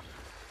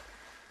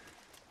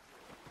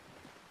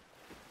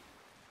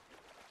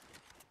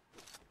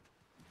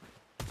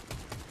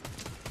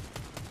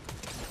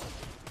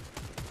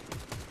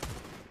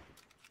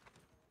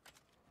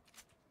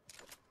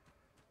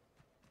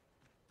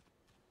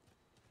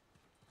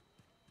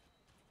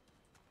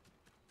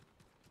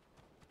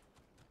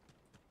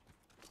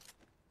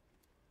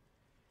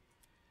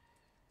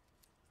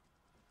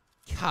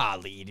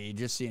 Golly, dude,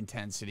 just the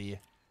intensity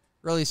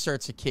really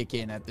starts to kick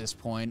in at this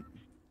point.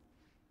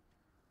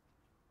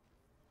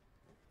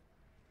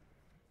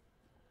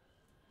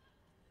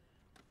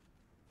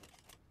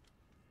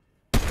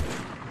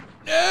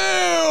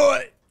 No!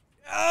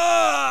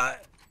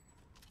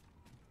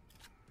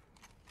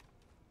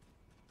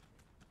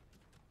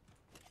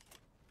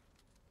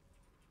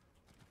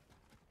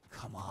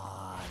 Come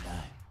on.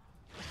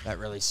 That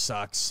really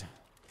sucks.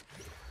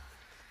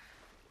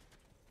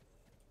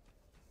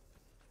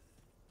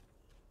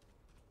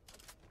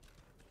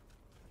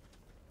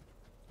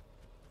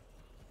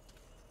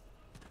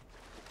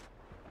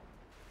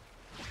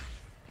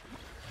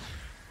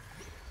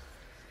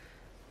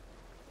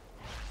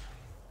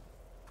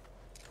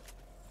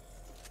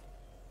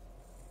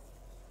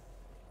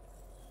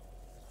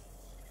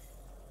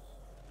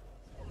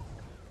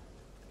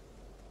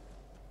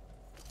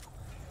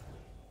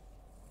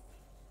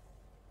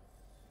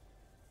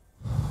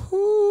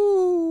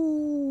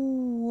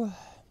 Ooh.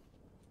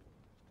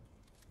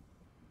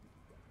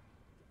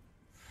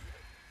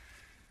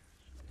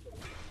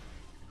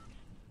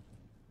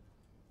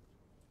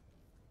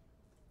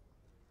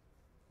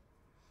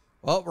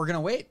 Well, we're going to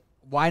wait.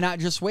 Why not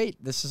just wait?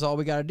 This is all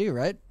we got to do,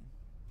 right?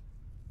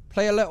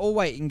 Play a little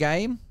waiting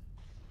game.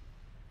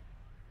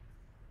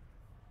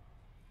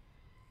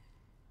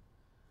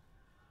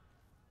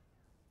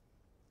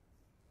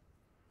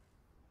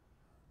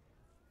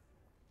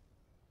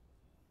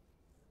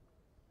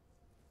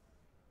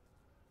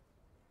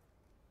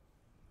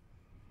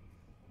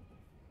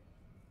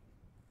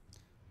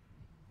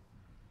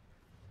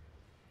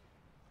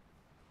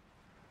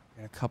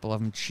 Got a couple of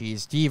them.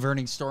 Cheese.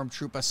 Diverting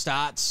Stormtrooper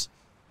stats.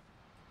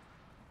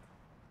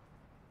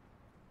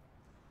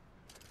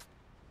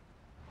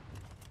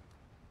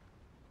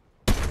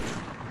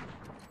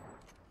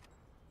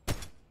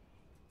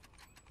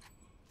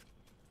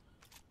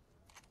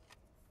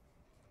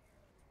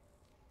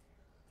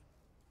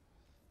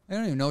 I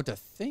don't even know what to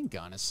think,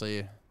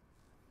 honestly.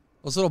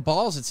 Those little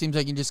balls, it seems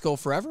like you can just go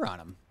forever on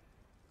them.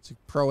 It's like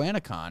pro and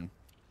a con.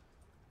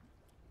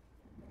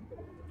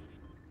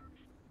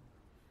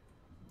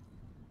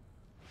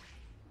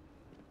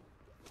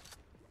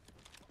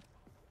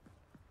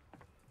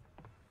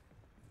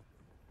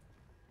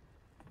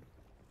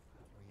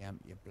 Yeah,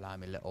 you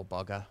blimey little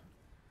bugger.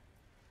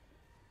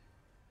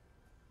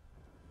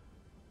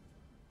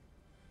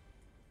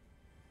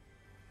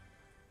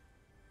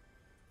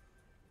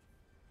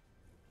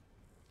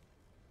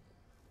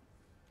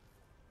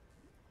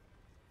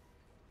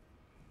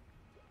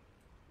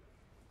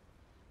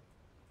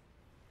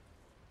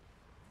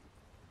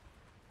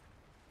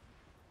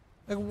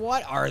 Like,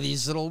 what are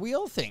these little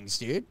wheel things,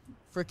 dude?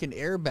 Freaking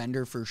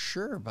airbender for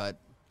sure, but...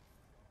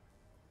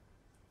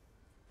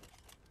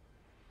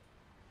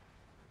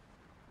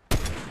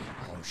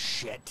 Oh,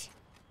 shit.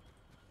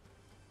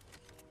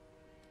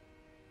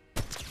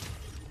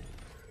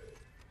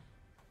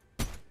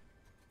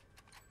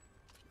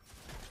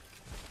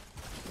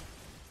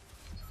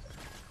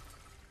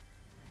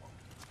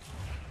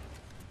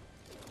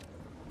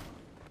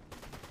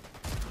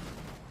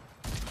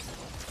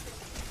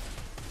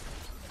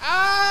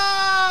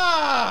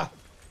 Ah!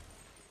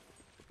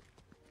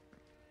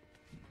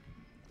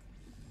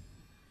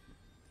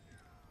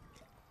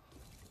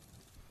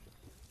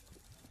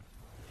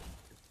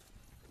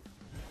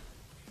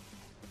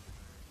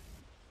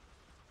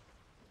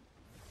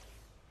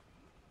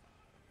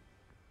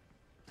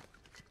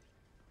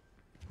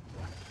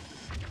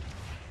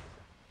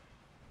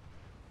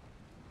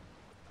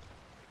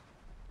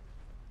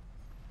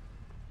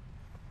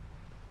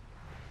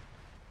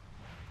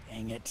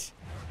 Dang it.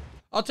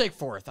 I'll take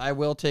fourth. I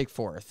will take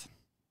fourth.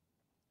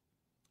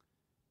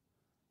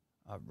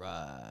 All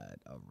right.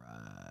 All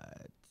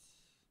right.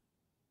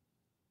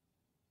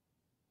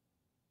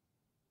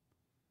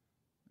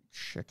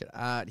 Check it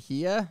out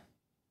here.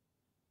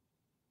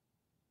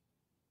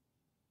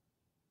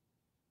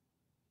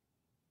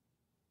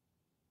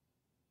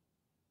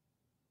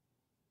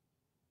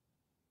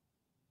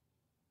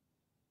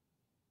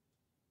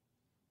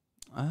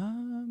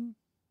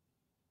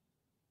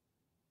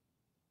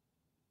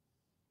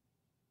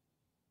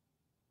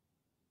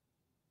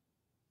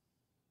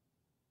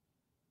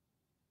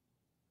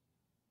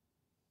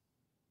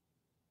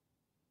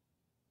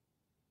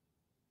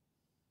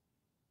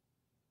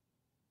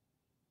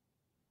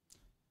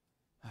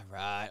 All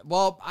right.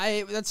 Well,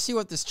 let's see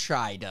what this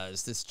chai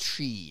does. This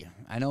chi.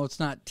 I know it's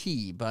not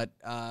tea, but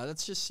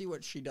let's just see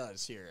what she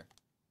does here.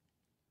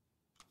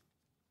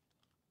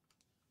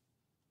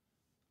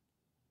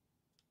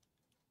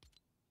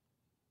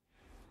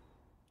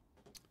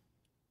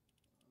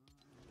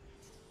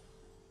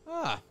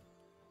 Ah.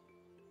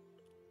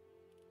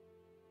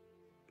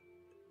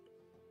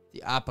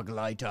 The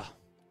Apogleiter.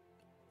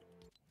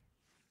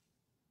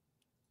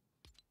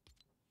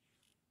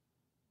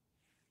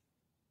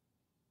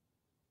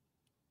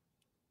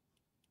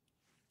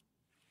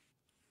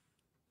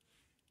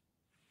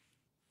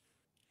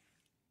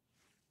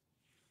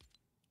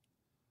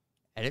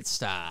 Edit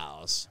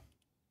styles.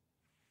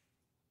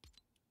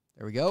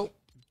 There we go.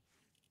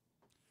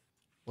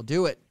 We'll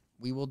do it.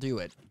 We will do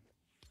it.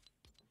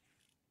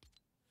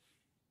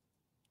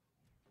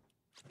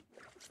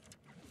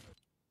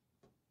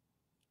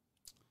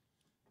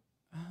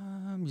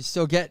 You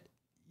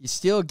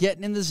still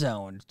getting in the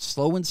zone.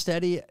 Slow and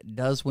steady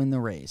does win the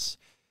race.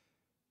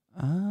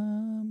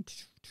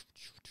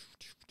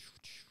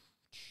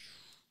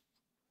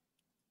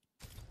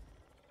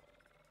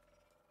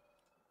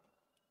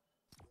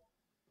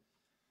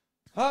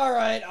 All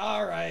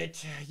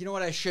right. You know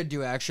what I should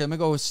do, actually? I'm going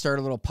to go start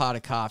a little pot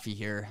of coffee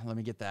here. Let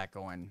me get that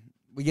going.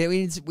 We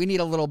need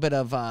a little bit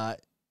of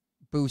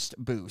boost.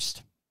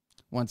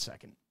 1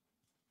 second.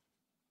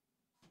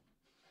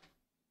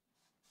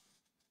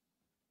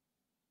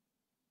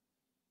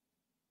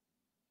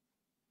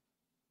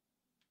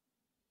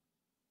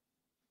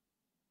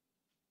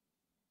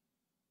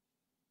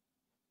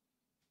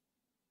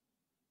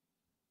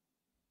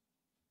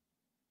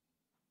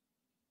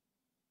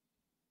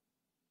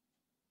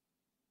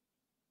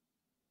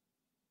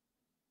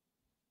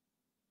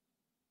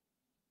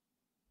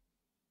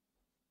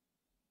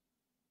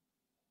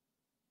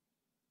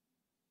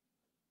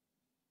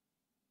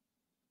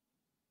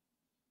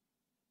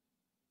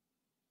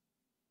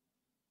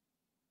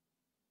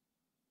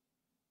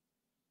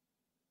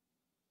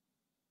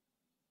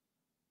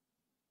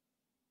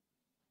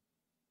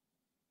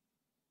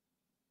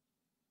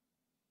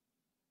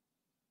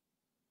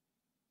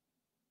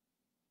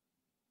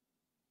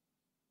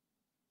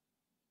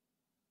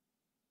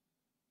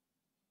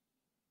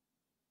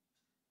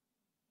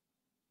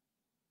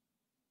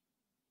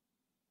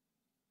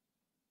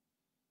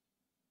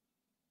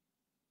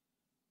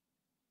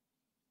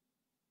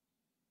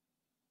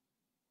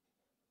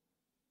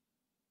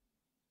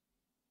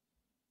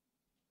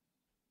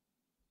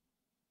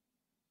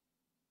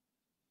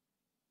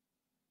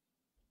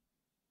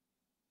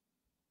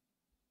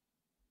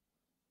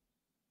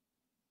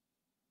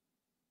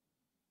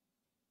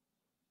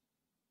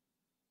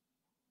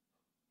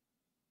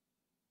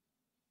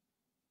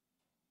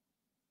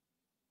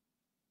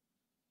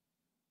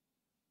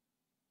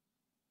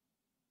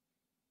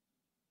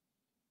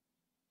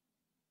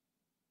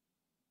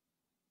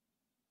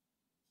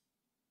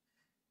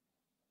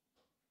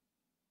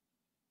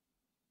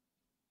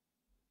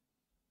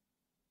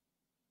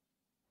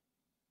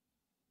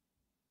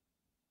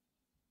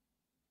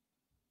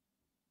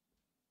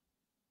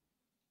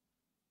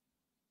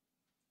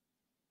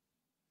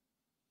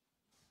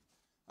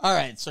 All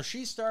right, so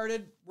she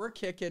started. We're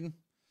kicking.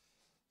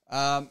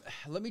 Let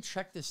me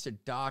check this to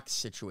Doc's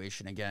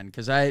situation again,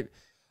 because I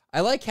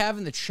like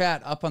having the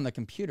chat up on the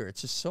computer.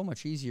 It's just so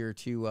much easier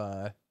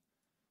to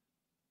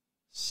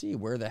see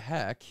where the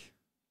heck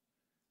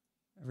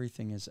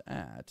everything is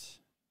at.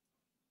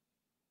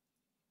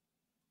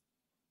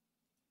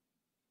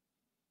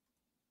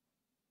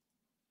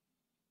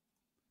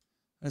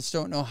 I just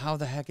don't know how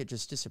the heck it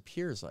just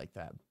disappears like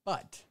that.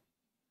 But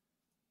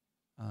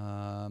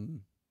I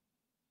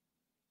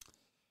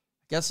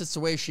guess it's the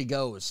way she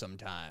goes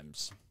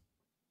sometimes.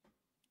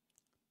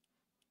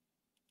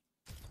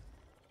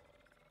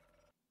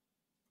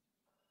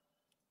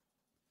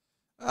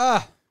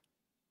 All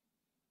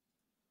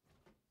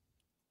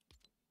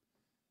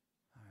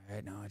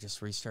right, now I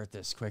just restart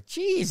this quick.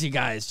 Jeez, you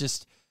guys,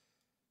 just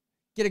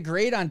get a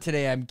grade on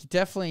today. I'm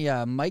definitely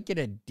might get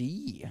a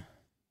D.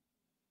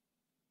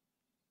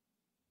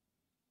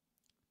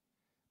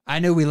 I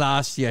knew we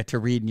lost you to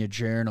reading your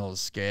journals,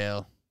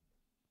 Scale.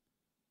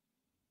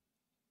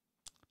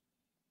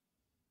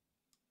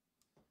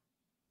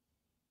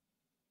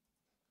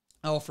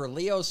 Oh, for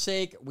Leo's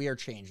sake, we are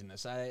changing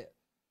this. I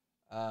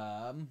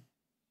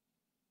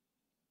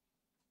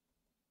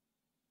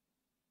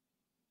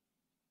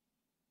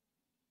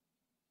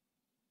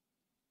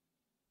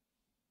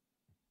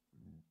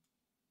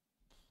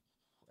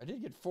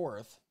did get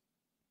fourth.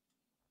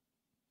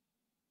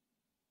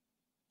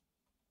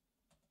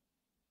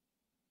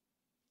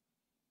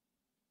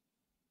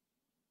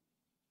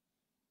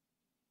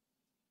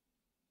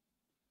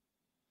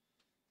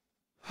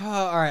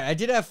 All right, I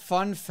did have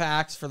fun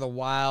facts for the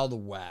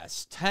Wild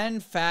West. 10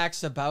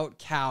 facts about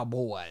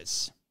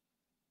cowboys.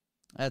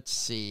 Let's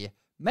see.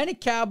 Many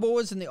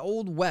cowboys in the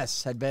Old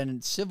West had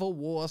been Civil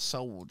War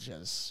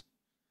soldiers.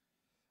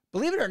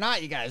 Believe it or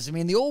not, you guys, I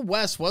mean, the Old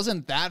West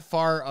wasn't that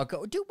far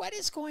ago. Dude, what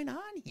is going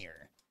on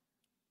here?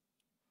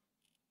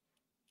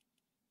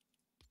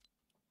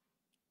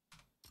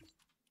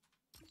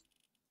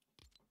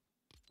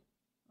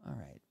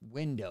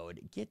 windowed.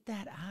 Get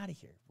that out of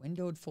here.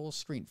 Windowed full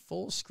screen.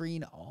 Full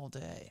screen all day.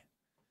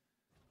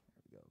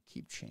 There we go.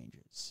 Keep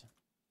changes.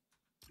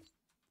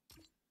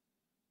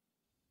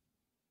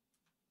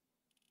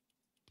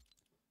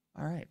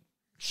 All right.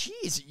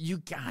 Jeez, you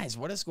guys,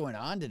 what is going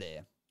on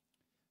today?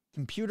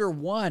 Computer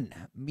 1,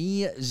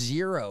 me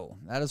 0.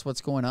 That is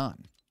what's going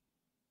on.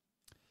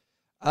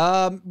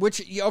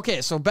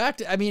 Okay, so back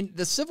to, I mean,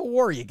 the Civil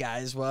War, you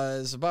guys,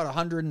 was about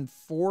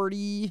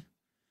 140,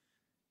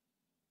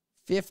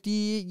 50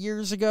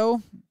 years ago,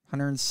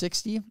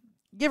 160,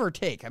 give or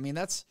take. I mean,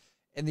 that's,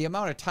 in the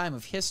amount of time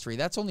of history,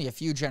 that's only a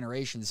few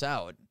generations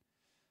out.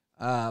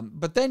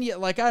 But then,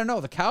 like, I don't know,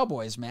 the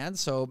Cowboys, man,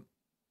 so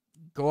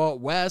go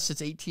out west,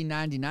 it's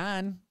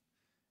 1899.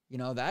 You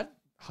know, that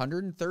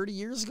 130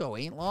 years ago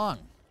ain't long.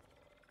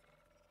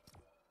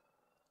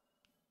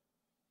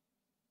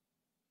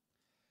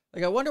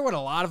 Like, I wonder what a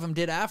lot of them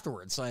did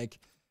afterwards. Like,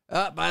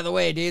 by the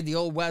way, dude, the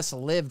Old West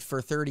lived for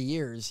 30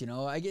 years. You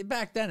know, I get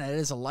back then, it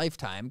is a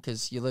lifetime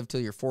because you live till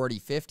you're 40,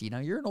 50. Now,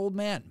 you're an old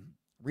man,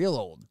 real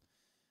old.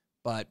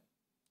 But,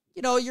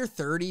 you know, you're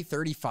 30,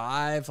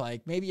 35.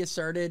 Like, maybe you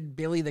started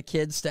Billy the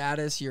Kid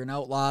status. You're an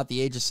outlaw at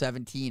the age of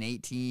 17,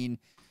 18.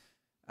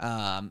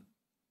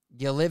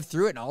 You live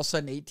through it, and all of a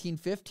sudden,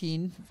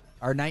 1815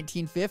 or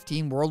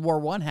 1915, World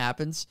War I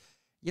happens.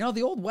 You know,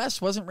 the Old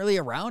West wasn't really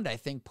around, I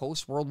think,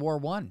 post-World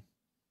War I.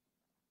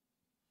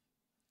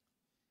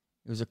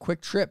 It was a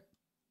quick trip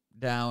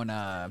down,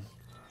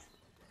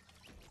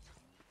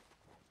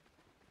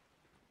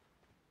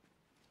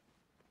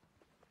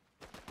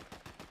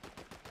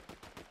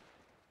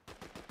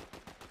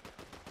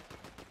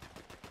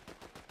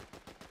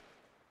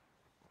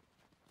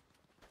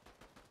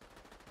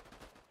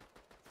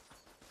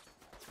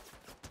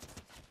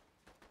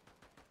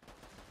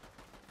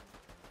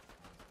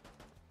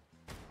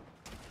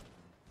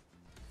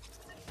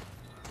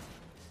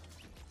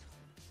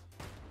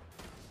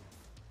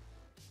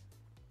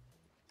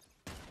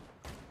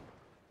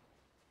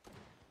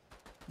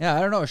 yeah, I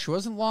don't know. She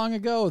wasn't long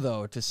ago,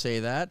 though, to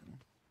say that.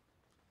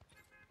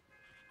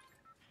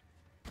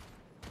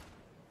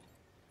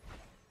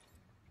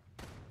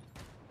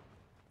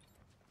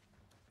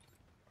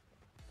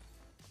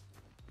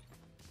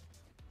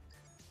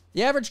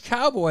 The average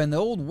cowboy in the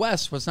Old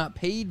West was not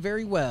paid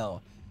very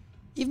well.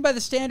 Even by the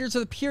standards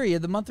of the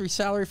period, the monthly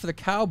salary for the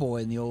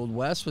cowboy in the Old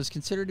West was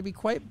considered to be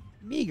quite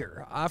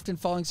meager, often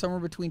falling somewhere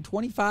between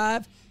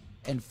 $25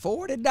 and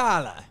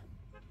 $40.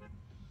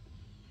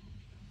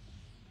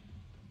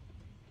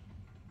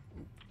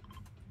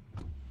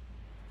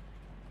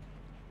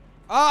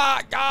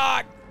 Ah,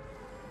 God!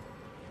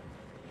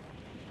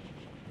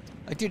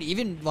 Like, dude,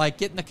 even, like,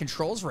 getting the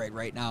controls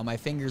right now, my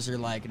fingers are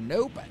like,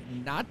 nope,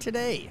 not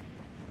today.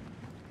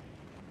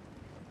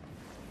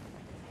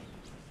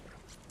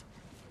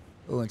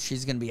 Oh, and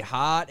she's going to be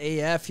hot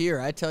AF here.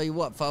 I tell you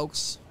what,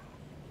 folks.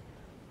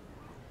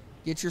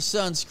 Get your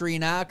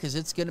sunscreen out, because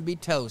it's going to be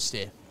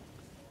toasty. You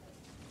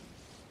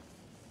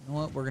know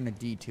what? We're going to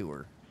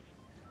detour.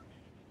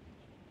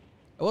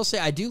 I will say,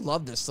 I do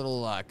love this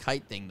little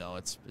kite thing, though.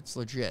 It's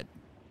legit.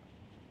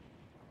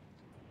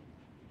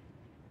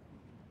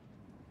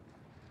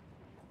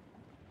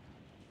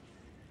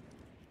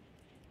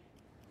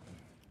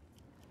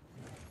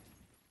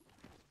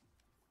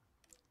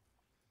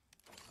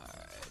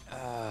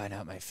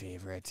 Not my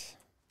favorite.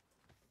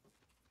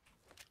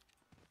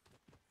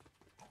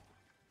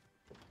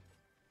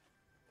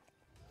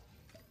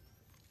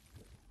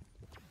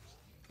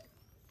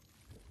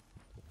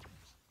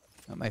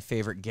 Not my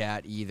favorite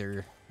GAT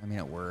either. I mean,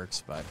 it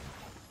works, but...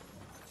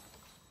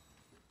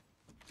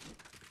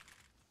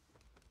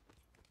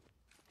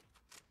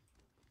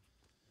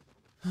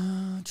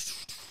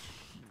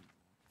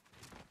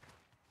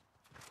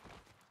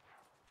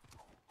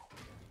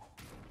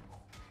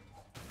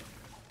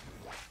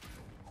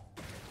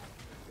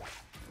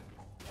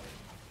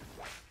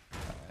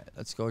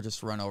 Let's go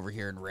just run over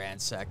here and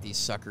ransack these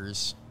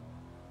suckers.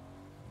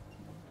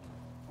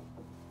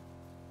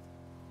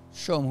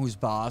 Show them who's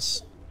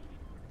boss.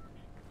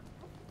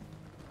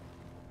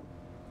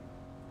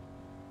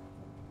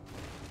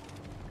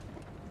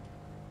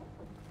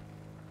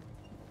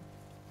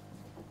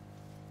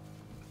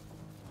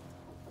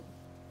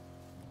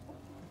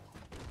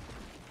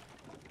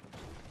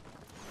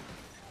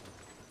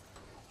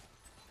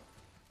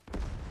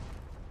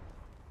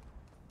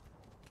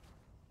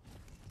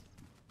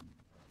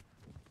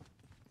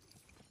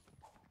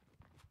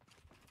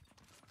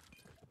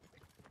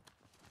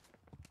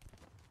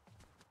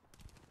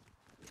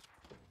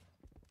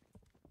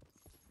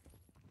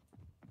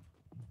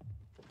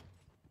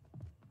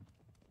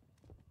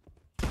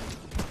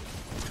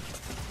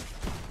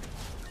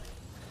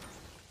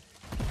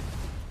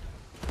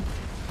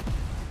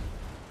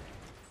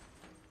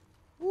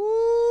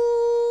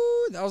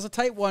 That was a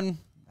tight one.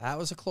 That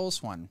was a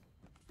close one.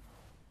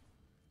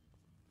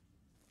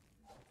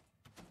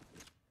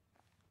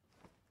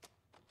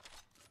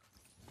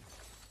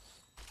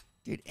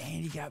 Dude,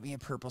 Andy got me a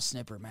purple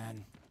snipper,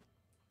 man.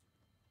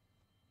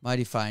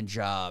 Mighty fine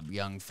job,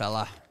 young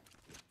fella.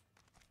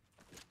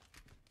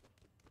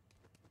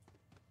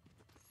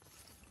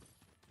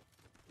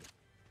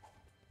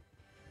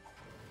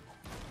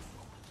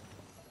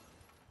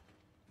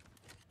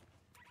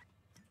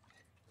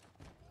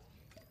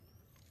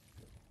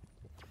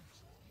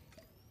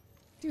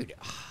 Dude,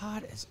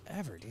 hot as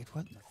ever, dude.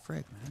 What in the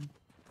frick, man?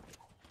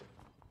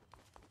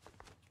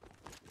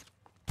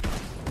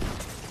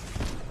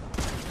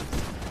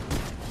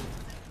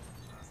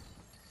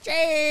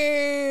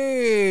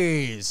 Jeez!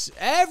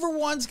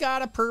 Everyone's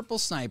got a purple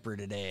sniper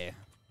today.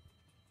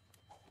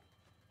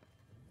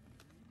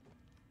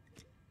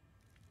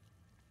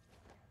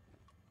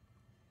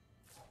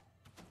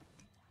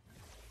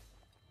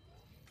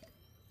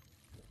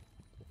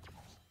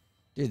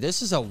 Dude,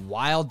 this is a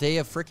wild day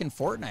of freaking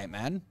Fortnite,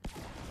 man.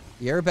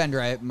 The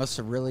Airbender must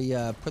have really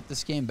put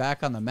this game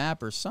back on the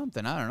map or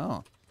something. I don't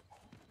know.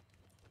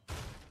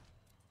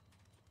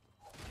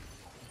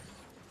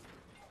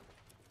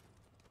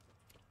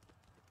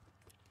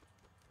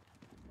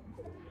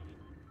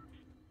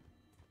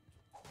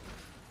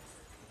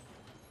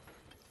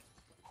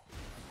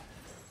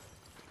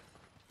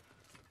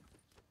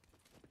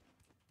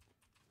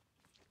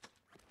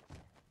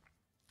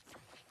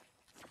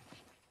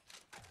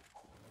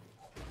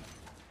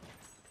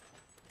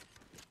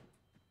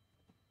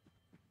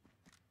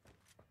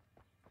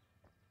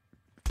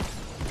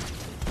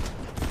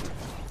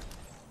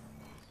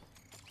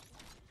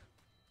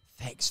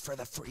 Thanks for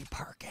the free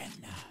parking.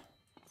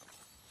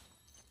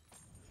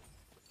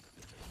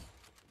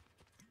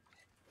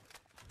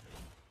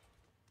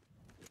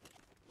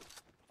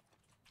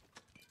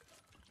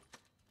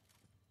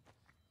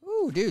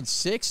 Ooh, dude,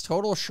 6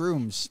 total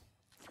shrooms.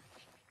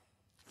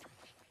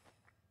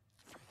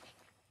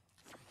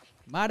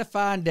 Mighty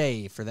fine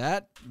day for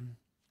that.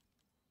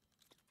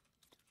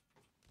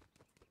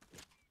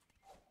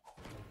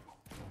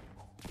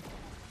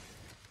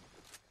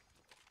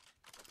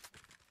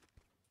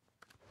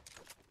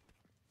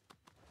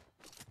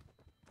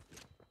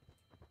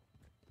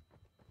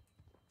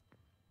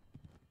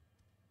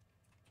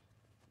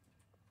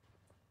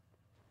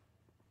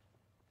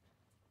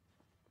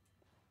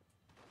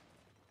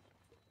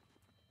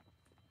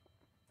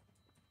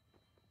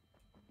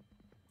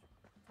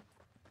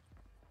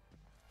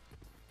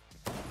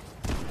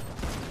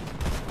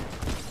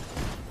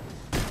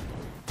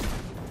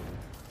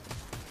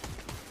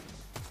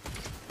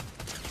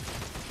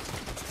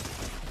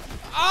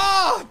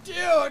 Oh,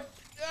 dude!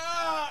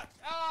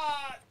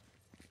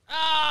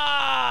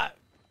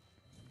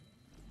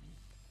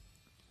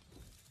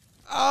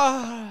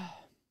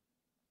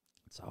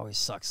 It always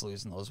sucks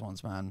losing those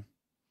ones, man.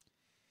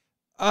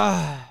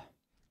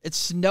 It's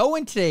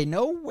snowing today.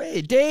 No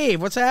way.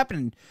 Dave, what's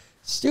happening?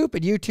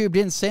 Stupid YouTube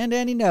didn't send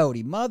any note.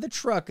 Mother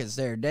truckers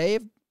there,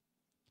 Dave.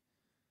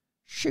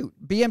 Shoot.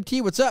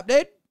 BMT, what's up,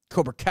 dude?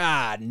 Cobra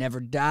Kai, never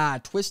die.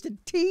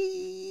 Twisted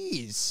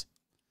Tees.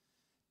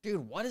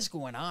 Dude, what is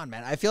going on,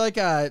 man? I feel like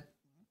the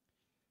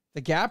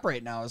gap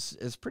right now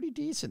is pretty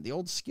decent. The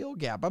old skill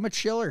gap. I'm a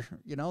chiller.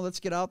 You know, let's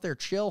get out there,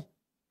 chill,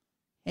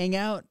 hang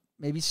out,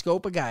 maybe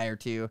scope a guy or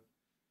two.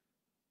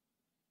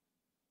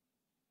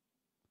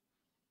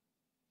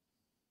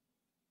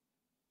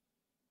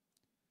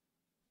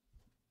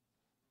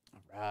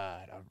 All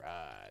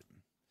right.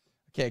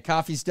 Okay,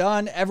 coffee's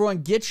done.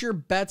 Everyone get your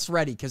bets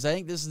ready because I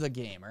think this is the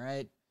game, all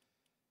right?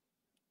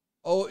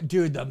 Oh,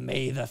 dude, the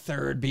May the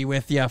 3rd be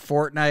with you,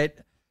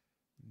 Fortnite.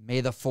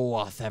 May the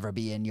 4th ever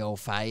be in your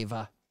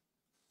favor.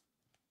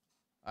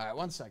 All right,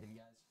 1 second,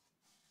 guys.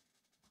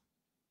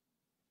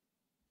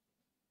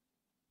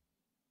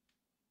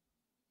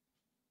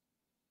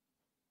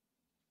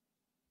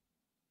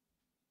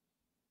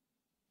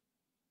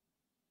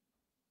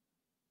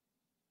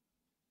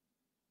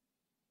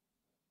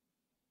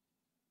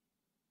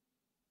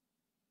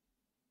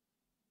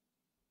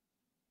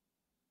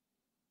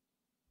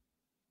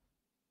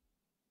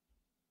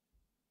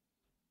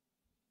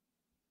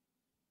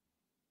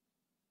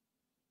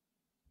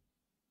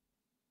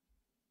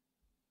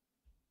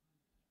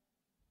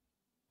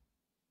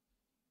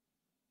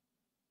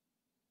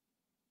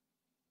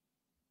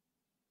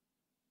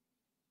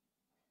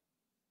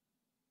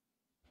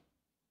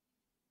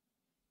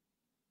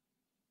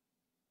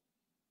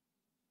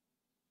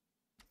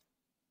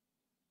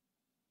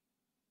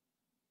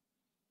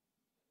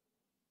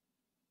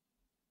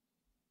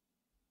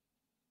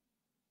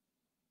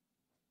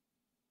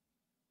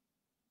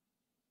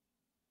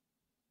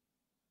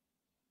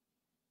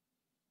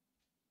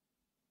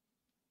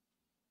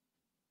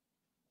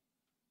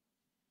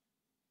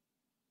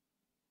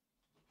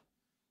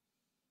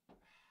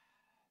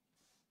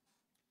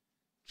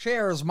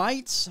 Cheers,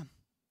 mates.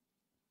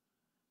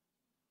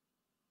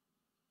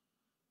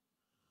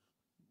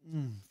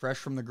 Fresh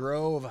from the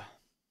Grove. All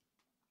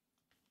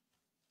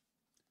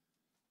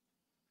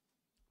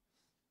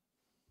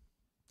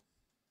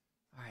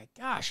right,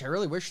 gosh, I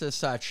really wish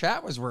this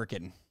chat was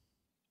working.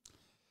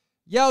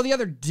 Yo, the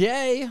other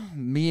day,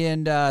 me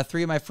and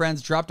 3 of my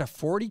friends dropped a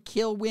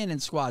 40-kill win in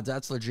squads.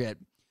 That's legit.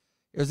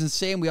 It was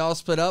insane. We all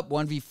split up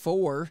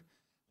 1v4,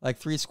 like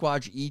 3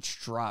 squads each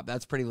drop.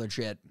 That's pretty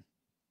legit.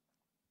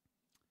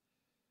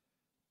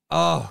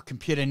 Oh,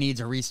 computer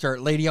needs a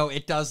restart. Lady, oh,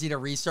 it does need a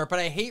restart, but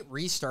I hate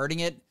restarting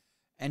it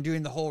and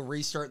doing the whole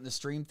restart in the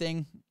stream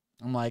thing.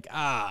 I'm like,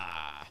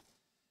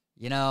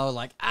 you know,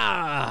 like,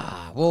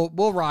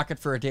 we'll rock it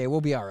for a day. We'll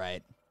be all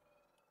right.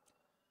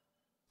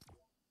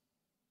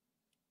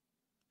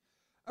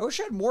 I wish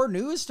I had more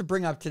news to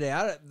bring up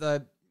today.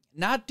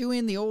 Not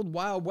doing the old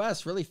Wild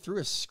West really threw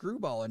a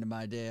screwball into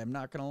my day. I'm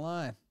not going to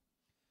lie.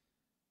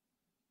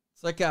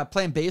 It's like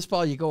playing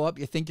baseball. You go up,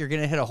 you think you're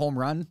going to hit a home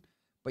run,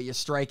 but you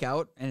strike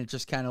out, and it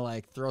just kind of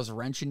like throws a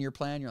wrench in your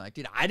plan. You're like,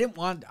 dude, I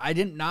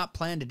did not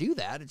plan to do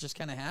that. It just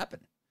kind of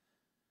happened.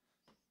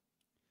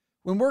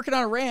 When working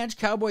on a ranch,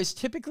 cowboys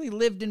typically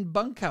lived in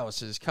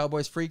bunkhouses.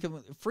 Cowboys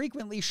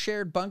frequently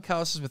shared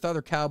bunkhouses with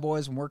other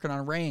cowboys when working on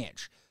a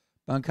ranch.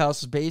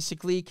 Bunkhouse is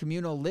basically a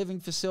communal living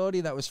facility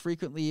that was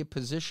frequently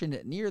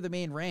positioned near the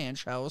main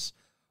ranch house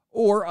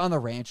or on the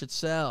ranch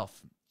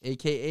itself,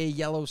 a.k.a.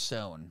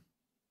 Yellowstone.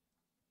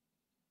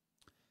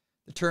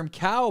 The term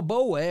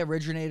cowboy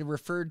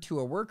referred to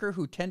a worker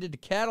who tended to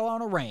cattle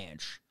on a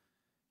ranch.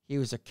 He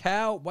was a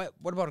cow. What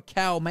about a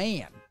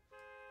cowman?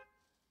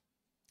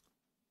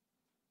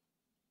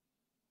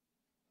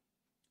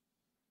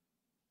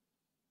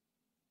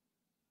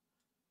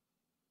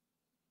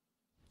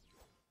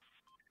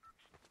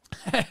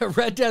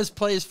 Red Dead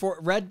plays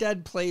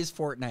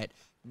Fortnite.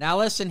 Now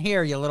listen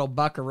here, you little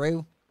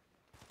buckaroo.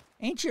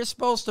 Ain't you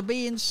supposed to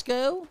be in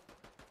school?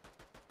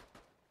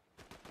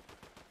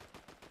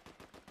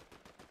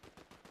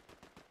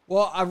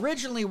 Well,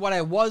 originally what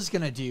I was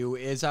going to do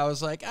is I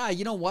was like,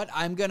 you know what?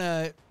 I'm going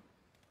to,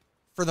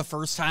 for the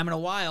first time in a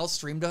while,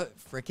 stream to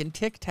frickin'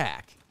 Tic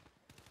Tac.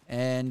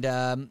 And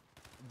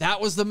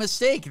that was the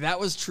mistake. That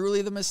was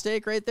truly the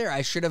mistake right there.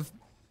 I should have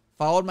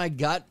followed my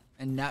gut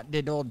and not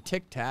did old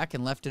Tic Tac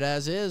and left it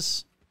as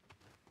is.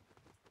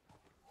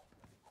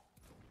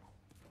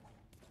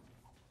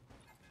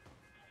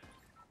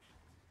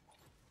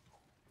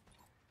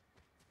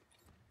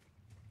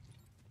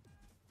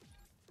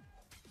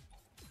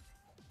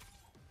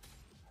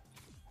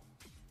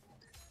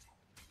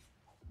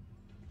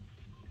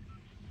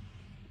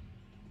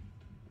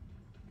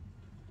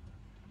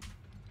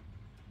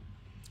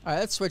 All right,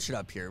 let's switch it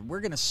up here.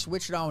 We're going to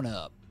switch it on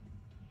up.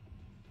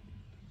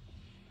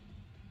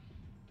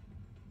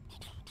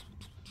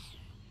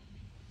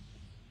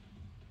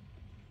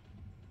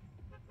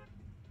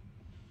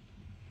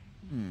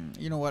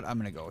 You know what? I'm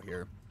going to go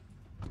here.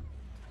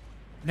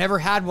 Never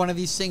had one of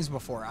these things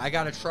before. I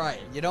got to try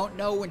it. You don't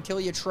know until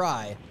you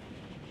try.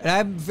 And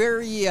I'm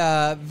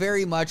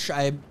very much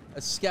I'm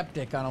a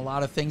skeptic on a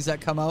lot of things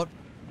that come out.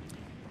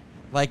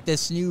 Like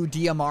this new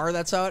DMR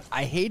that's out.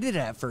 I hated it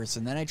at first,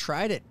 and then I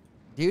tried it.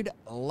 Dude,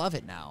 I love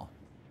it now.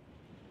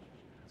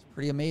 It's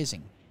pretty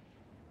amazing.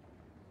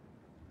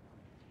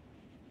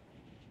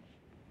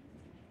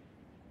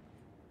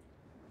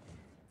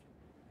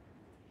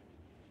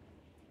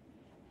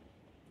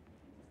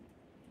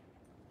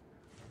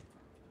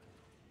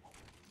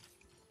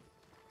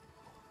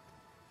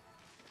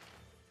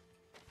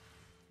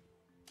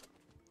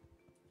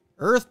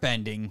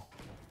 Earthbending.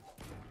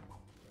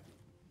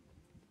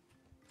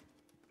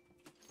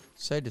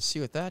 Excited to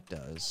see what that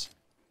does.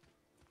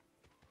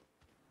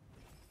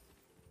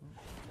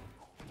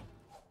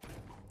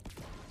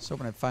 Just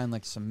hoping I'd find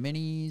like some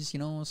minis, you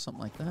know,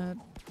 something like that.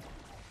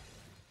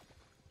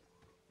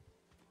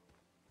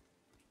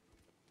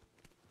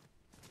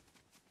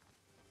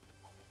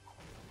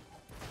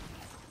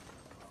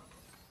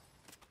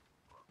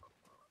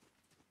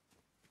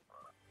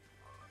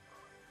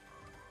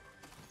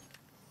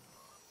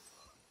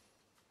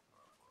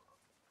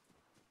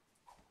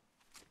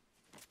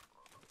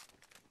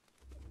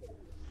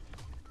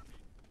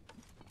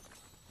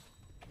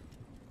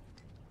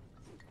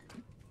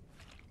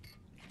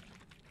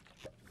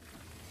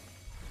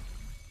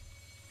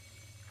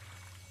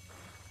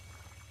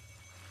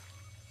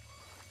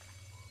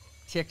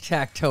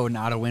 Tic-tac-toe,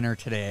 not a winner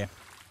today.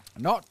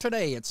 Not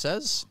today, it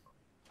says.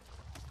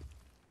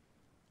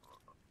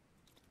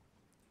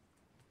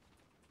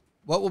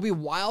 What will be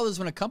wild is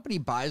when a company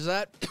buys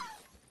that.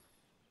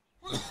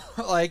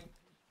 Like,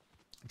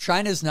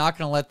 China's not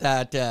going to let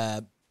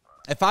that...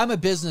 if I'm a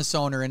business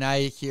owner and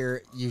I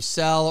hear you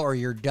sell or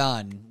you're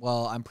done,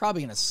 well, I'm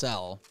probably going to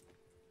sell.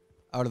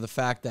 Out of the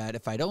fact that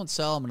if I don't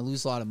sell, I'm going to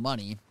lose a lot of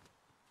money.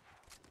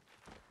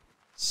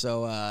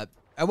 So,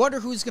 I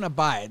wonder who's going to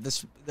buy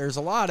it. There's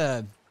a lot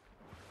of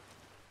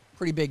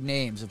pretty big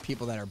names of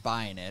people that are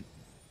buying it.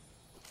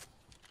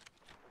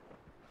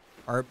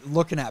 Or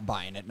looking at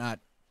buying it, not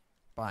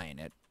buying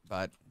it,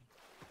 but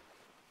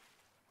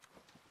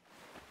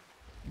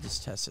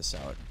just test this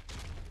out.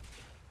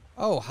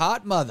 Oh,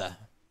 hot mother.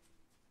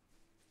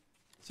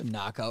 It's a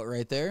knockout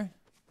right there.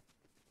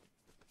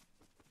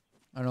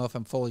 I don't know if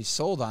I'm fully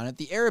sold on it.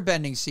 The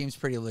airbending seems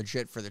pretty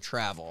legit for the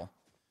travel.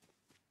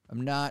 I'm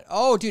not...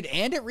 Oh, dude,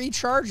 and it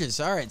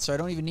recharges. All right, so I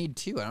don't even need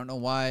two. I don't know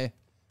why.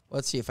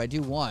 Let's see if I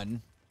do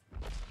one.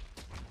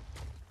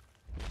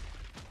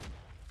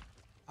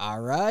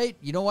 All right.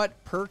 You know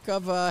what? Perk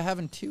of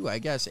having two, I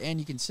guess. And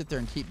you can sit there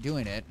and keep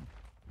doing it.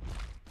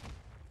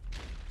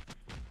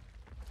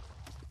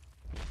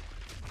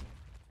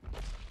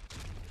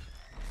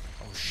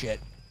 Oh,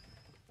 shit.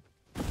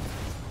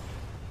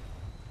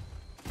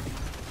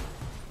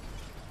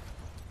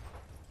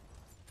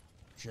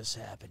 Just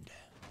happened.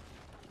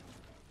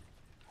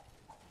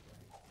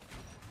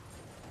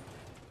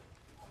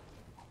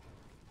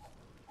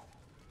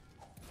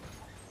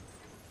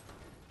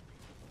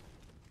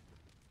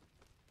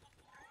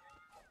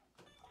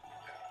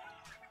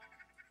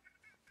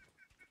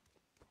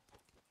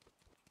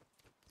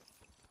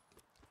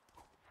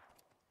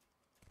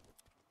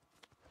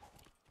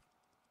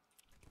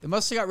 They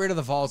must have got rid of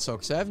the vaults, though,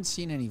 because I haven't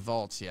seen any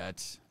vaults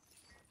yet.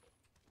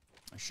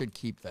 I should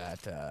keep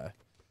that.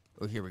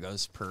 Oh, here we go.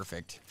 This is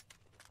perfect.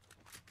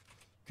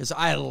 Because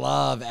I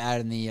love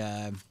adding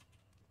the...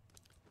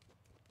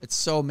 it's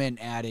so mint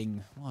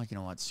adding... Well, you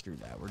know what? Screw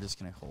that. We're just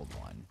going to hold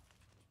one.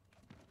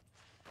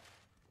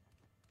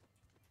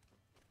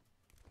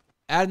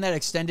 Adding that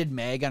extended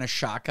mag on a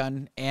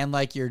shotgun, and,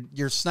 like,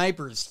 your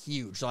sniper is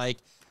huge. Like,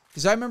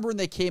 because I remember when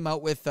they came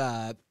out with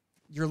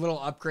your little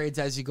upgrades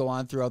as you go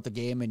on throughout the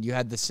game, and you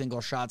had the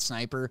single-shot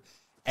sniper,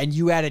 and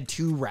you added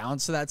 2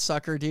 rounds to that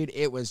sucker, dude.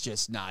 It was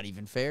just not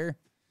even fair.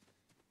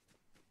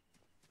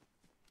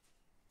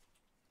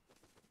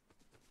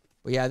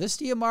 But yeah, this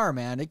DMR,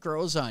 man, it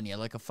grows on you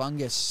like a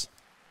fungus.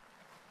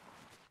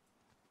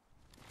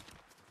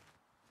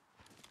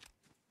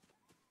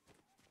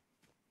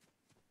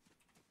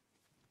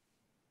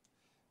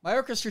 My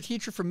orchestra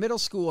teacher from middle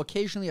school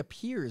occasionally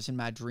appears in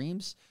my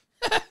dreams.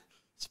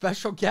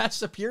 Special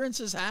guest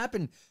appearances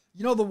happen.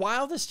 You know, the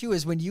wildest, too,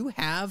 is when you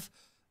have,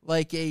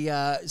 like,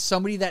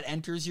 somebody that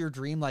enters your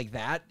dream like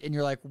that, and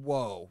you're like,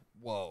 whoa,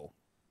 whoa.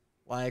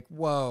 Like,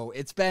 whoa.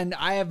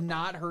 I have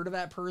not heard of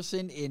that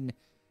person in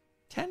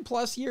 10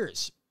 plus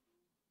years.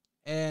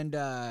 And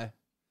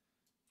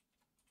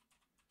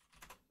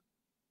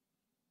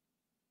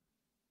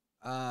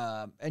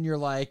you're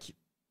like,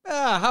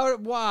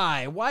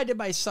 why did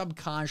my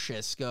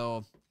subconscious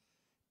go,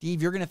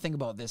 Steve, you're going to think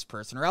about this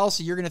person, or else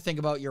you're going to think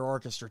about your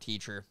orchestra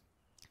teacher.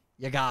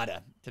 You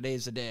gotta.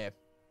 Today's the day.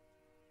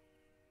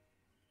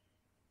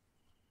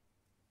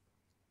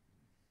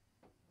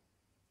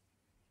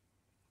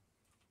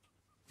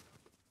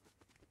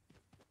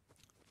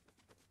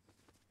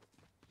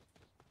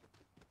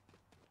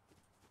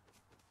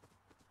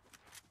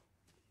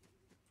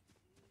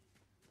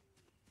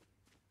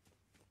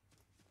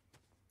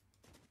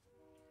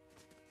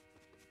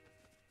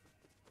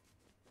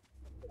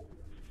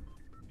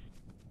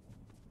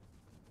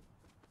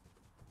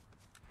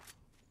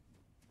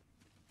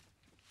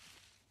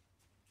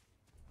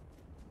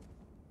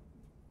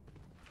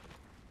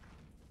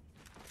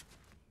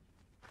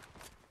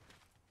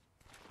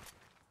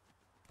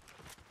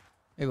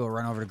 Maybe we'll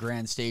run over to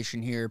Grand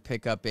Station here,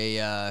 pick up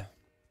a,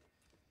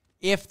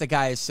 if the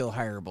guy is still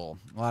hireable.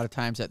 A lot of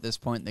times at this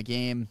point in the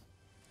game,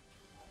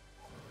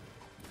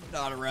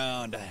 not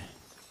around.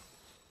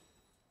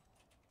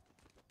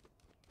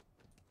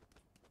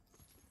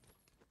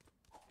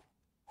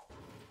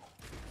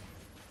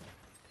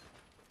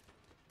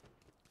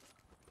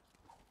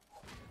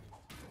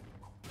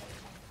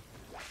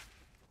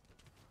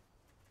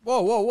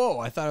 Whoa, whoa, whoa.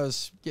 I thought I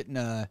was getting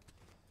the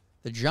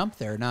jump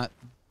there, not...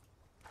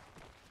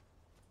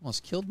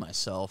 Almost killed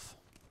myself.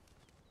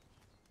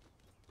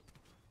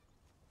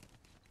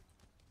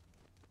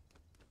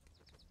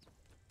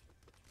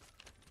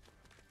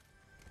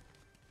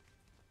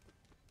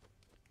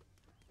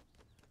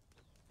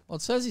 Well,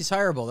 it says he's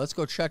hireable. Let's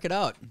go check it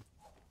out.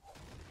 Oh,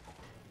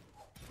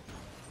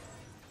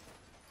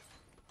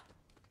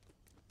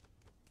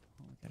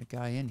 we got a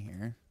guy in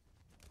here.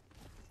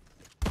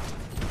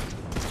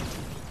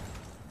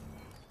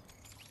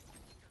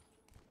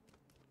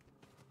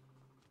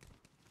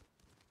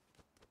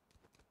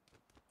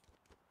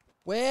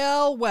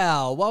 Well,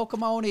 well,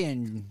 welcome on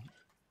in.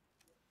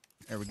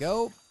 There we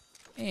go.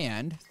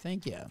 And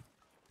thank you.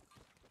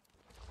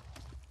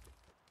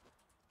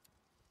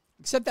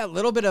 Except that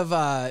little bit of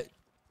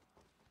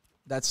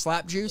that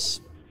slap juice.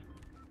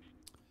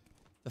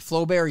 The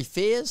Flowberry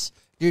Fizz.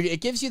 Dude,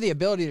 it gives you the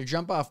ability to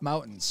jump off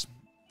mountains.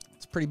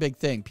 It's a pretty big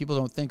thing. People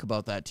don't think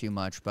about that too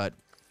much, but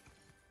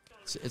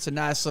it's a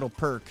nice little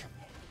perk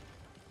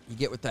you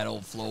get with that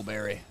old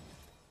Flowberry.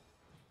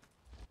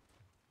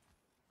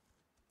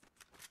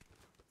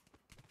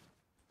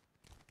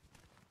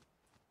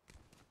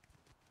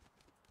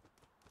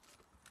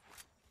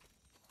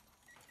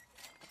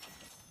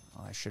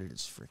 I should have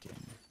just freaking...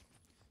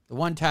 The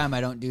one time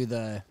I don't do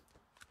the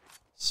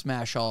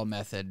smash all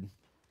method.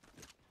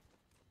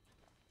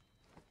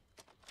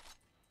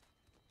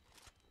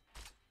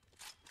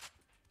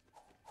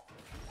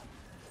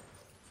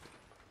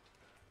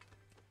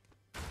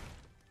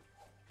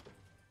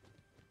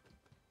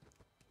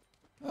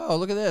 Oh,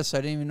 look at this. I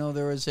didn't even know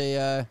there was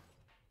a...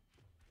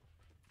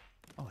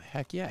 Oh,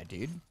 heck yeah,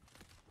 dude.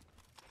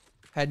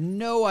 Had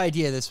no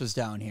idea this was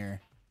down here.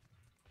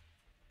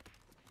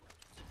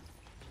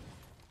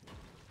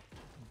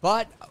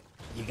 But,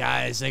 you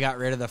guys, they got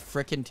rid of the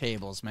frickin'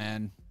 tables,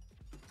 man.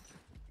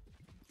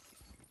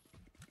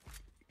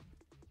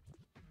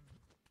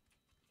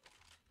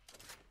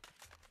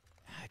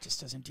 It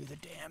just doesn't do the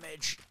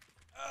damage.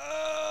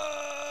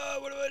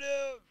 What do I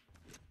do?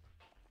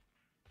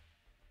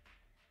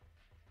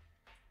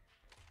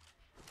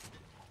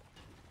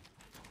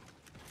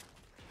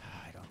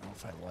 I don't know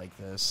if I like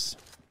this.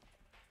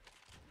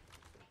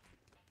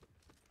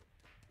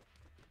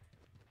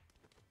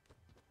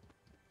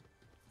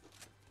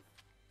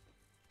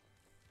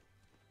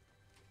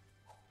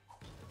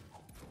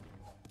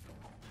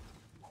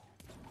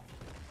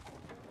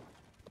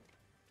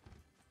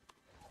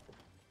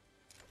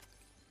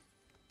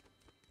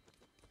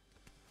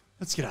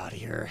 Let's get out of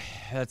here.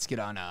 Let's get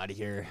on out of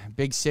here.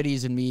 Big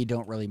cities and me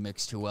don't really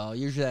mix too well.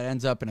 Usually that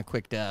ends up in a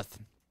quick death.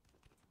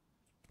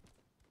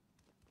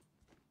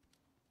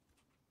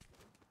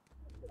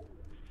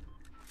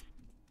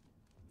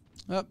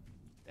 Oh,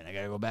 then I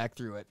gotta go back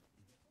through it.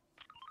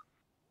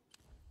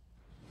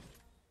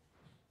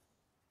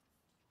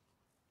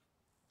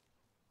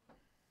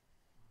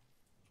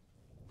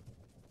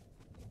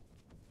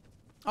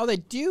 Oh, they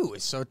do.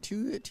 So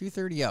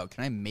 2:30 out.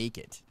 Can I make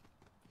it?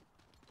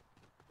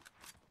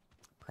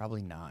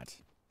 Probably not.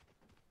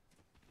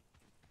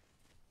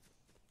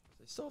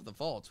 They still have the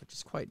vaults, which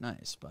is quite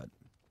nice, but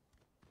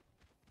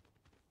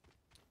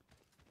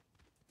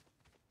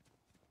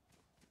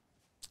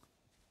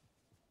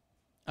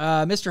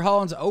Mr.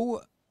 Holland's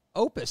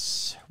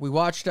Opus. We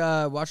watched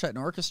that in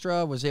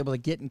orchestra. Was able to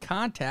get in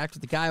contact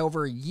with the guy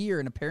over a year,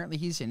 and apparently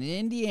he's in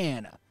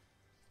Indiana.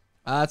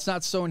 It's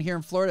not so in here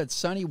in Florida. It's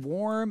sunny,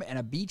 warm, and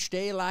a beach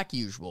day like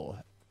usual.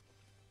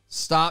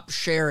 Stop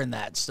sharing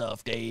that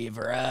stuff, Dave,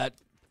 all right?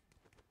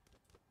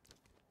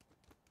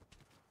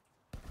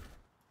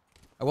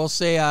 I will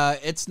say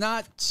it's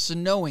not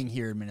snowing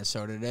here in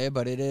Minnesota today,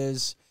 but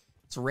it's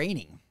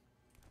raining.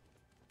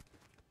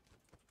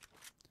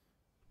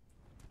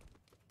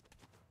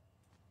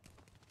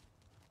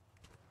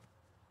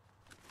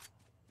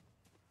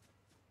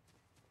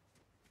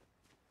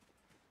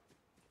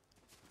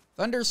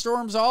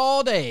 Thunderstorms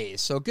all day,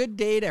 so good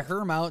day to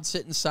herm out,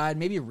 sit inside,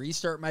 maybe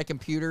restart my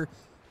computer.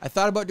 I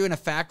thought about doing a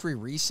factory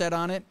reset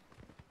on it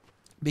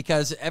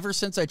because ever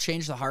since I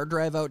changed the hard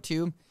drive out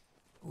too,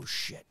 oh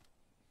shit.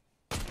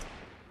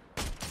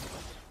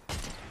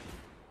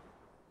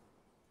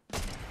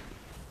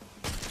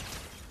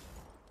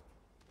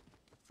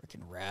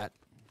 Freaking rat.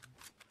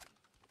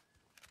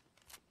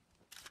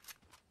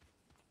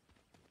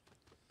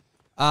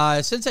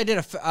 Since I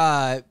did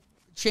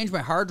change my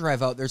hard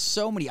drive out, there's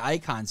so many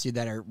icons here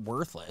that are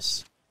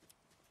worthless.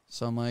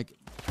 So I'm like,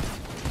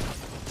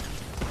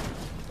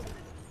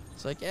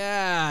 it's like,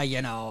 yeah,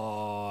 you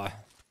know.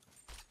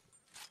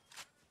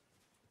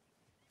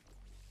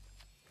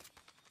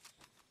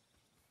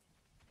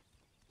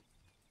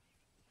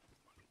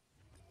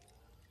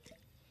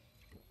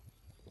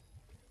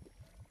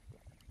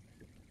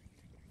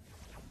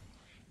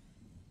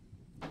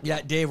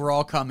 Yeah, Dave, we're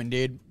all coming,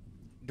 dude.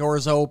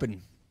 Doors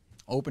open.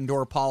 Open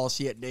door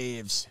policy at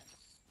Dave's.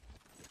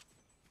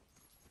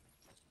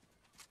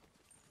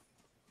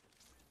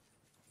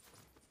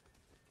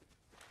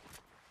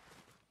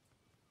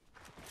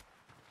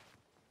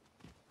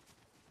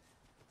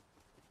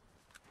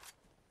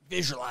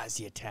 Visualize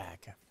the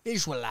attack.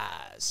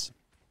 Visualize.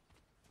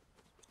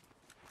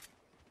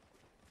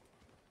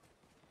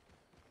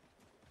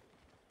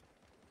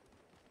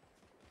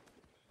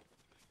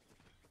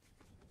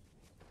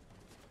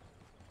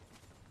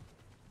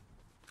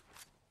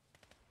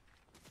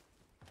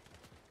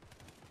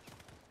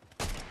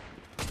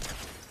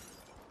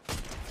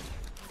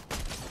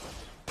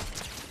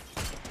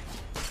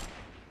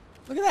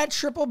 Look at that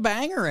triple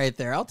banger right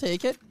there. I'll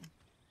take it.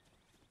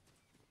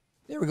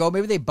 There we go.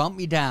 Maybe they bump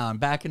me down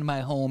back into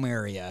my home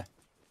area.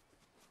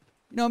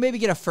 You know, maybe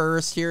get a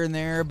first here and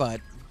there,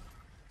 but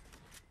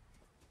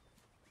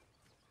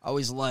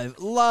always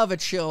love a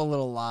chill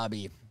little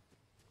lobby.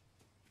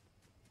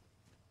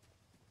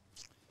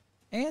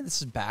 And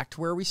this is back to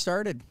where we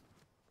started.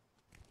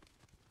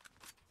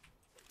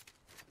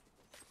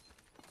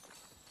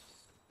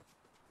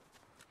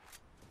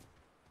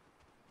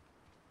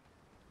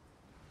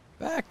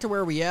 Back to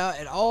where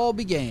it all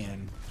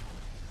began.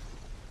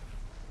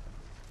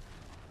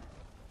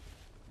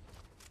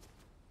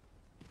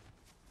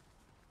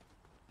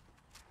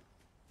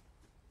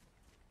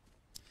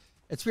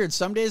 It's weird.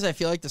 Some days I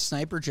feel like the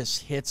sniper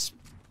just hits,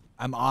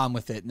 I'm on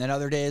with it. And then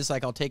other days,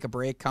 like I'll take a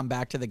break, come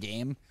back to the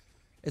game.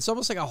 It's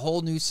almost like a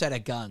whole new set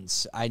of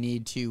guns I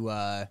need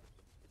to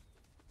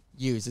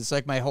use. It's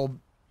like I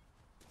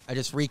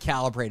just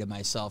recalibrated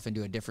myself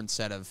into a different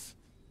set of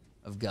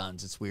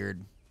guns. It's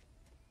weird.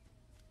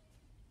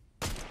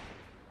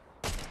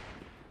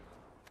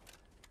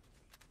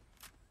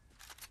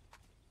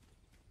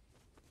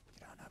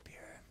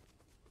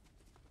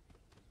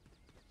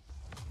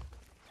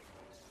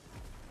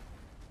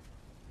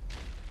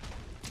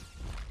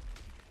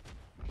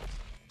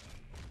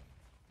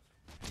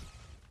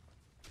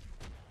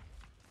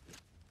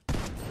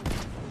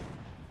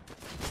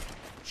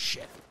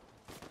 Shit.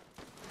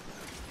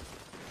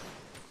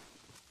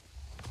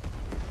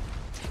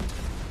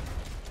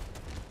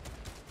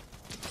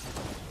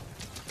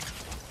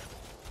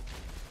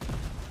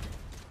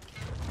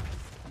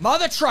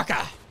 Mother trucker!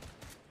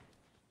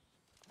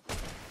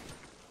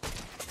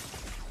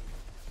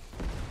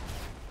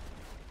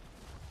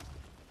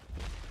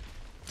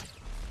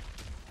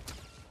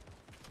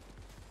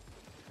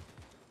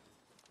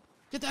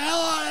 Get the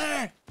hell out of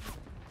here!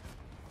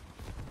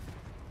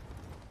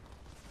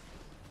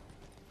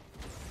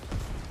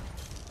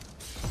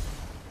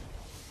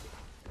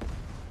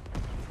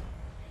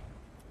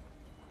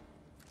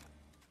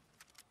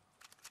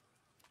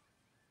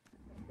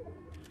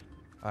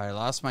 All right, I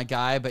lost my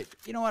guy, but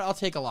you know what? I'll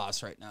take a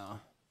loss right now.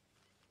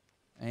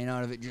 ain't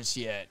out of it just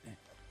yet.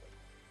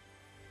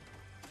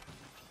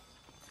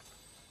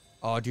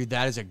 Oh, dude,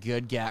 that is a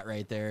good gat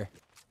right there.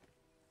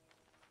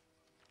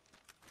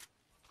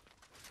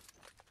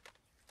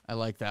 I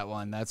like that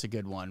one. That's a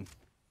good one.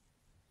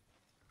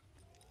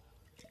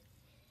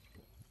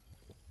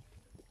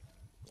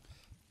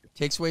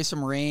 Takes away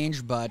some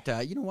range, but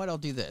you know what? I'll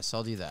do this.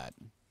 I'll do that.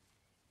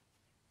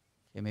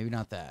 Okay, maybe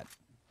not that.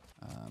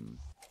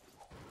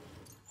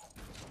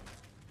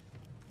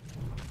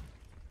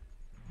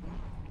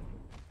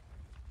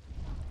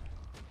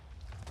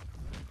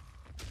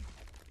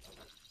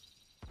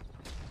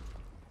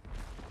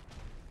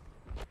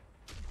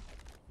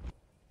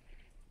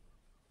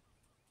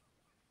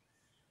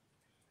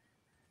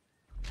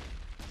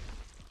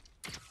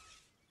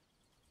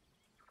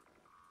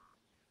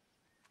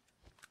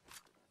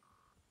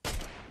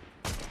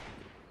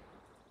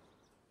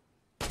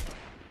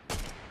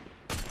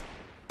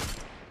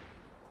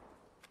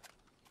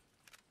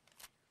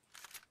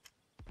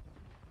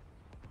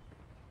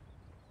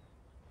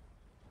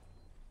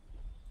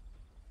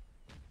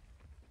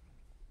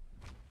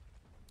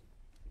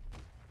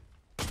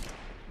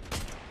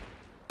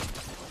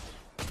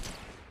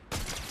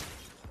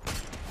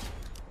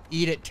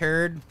 Eat it,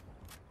 turd.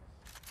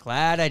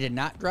 Glad I did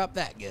not drop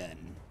that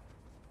gun.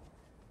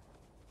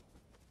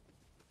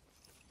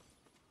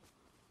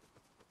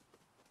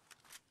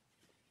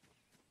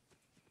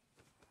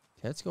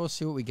 Okay, let's go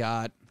see what we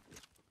got.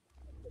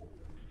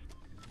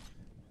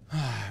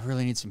 I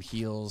really need some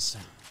heals.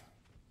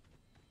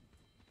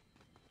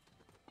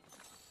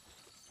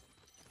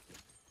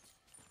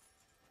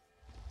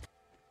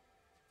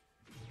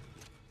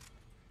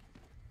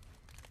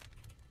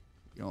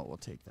 You know what? We'll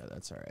take that.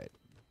 That's all right.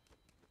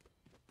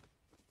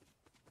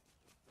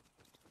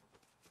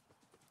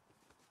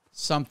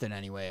 Something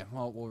anyway.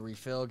 Well, we'll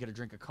refill, get a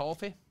drink of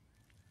coffee.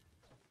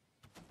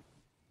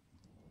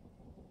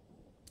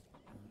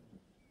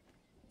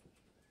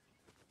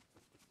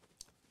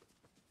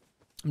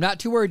 I'm not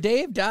too worried,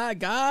 Dave.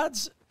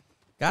 God's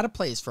got a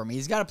place for me.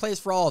 He's got a place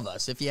for all of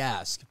us, if you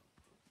ask.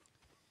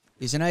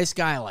 He's a nice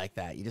guy like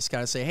that. You just got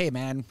to say, hey,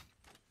 man,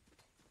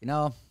 you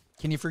know,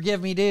 can you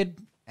forgive me, dude?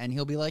 And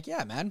he'll be like,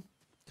 yeah, man,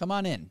 come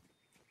on in.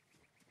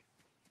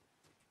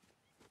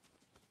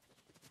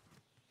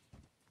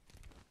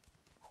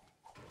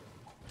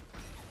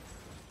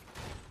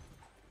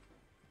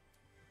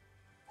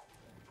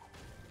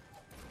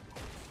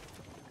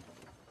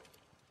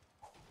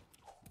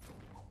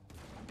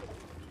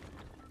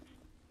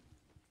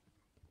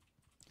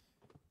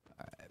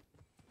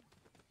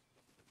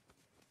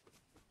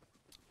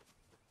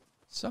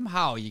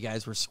 Somehow you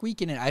guys were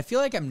squeaking it. I feel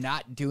like I'm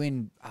not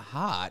doing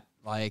hot.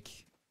 Like,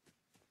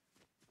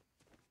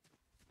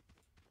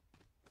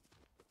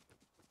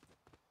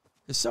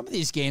 because some of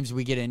these games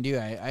we get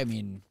into, I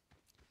mean,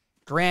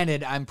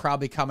 granted, I'm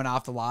probably coming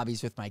off the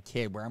lobbies with my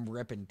kid where I'm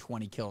ripping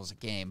 20 kills a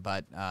game,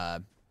 but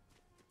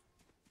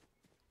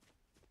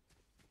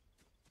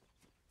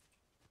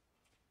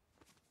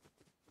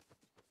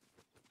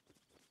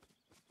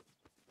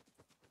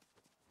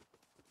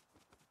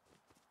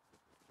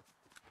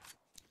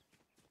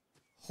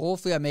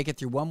hopefully I make it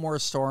through one more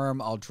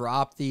storm. I'll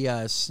drop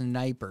the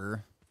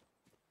sniper.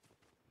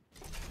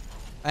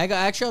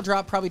 Actually,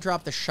 I'll probably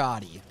drop the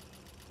shotty.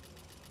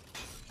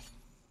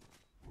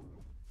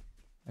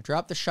 I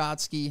dropped the shot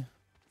ski.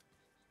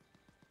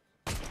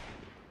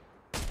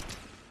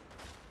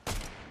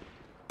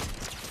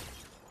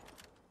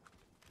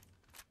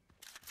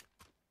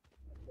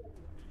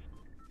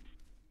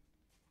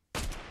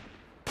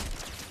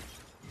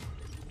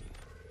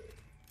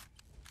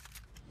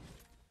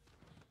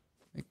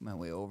 Make my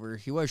way over.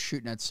 He was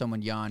shooting at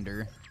someone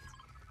yonder.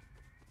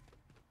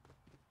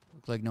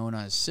 Look like no one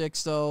on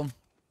 6 though.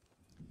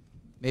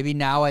 Maybe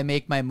now I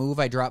make my move.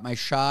 I drop my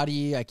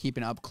shotty. I keep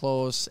it up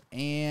close.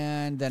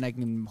 And then I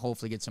can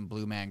hopefully get some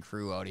blue man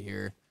crew out of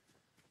here.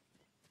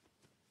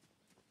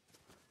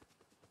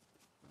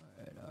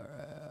 All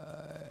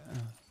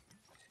right.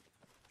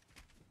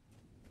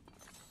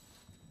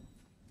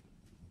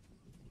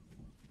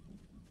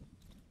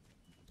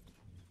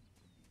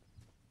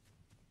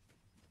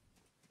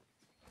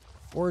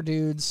 4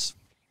 dudes.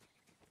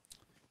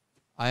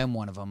 I am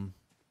one of them.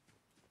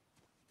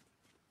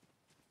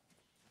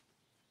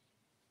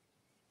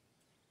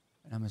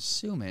 And I'm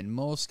assuming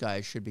most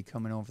guys should be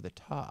coming over the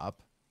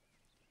top.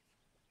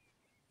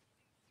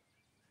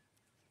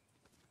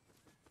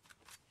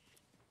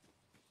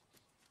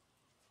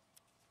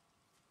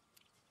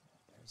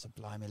 There's a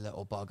blimey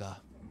little bugger.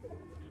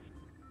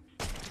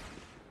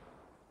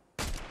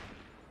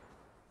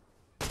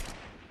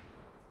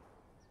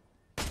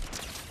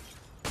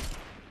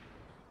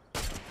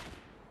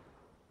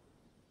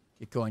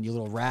 Get going, you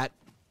little rat.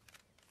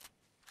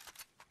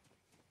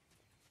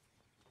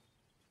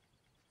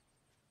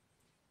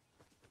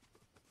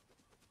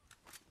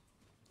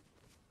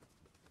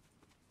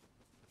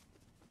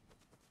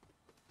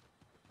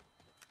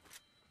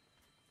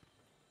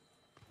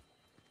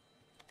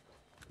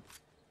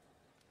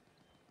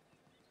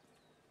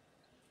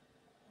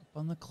 Up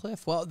on the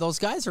cliff. Well, those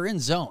guys are in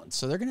zone,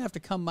 so they're going to have to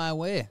come my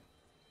way.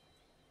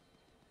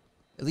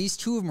 At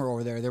least 2 of them are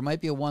over there. There might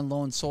be a one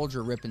lone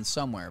soldier ripping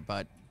somewhere,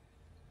 but...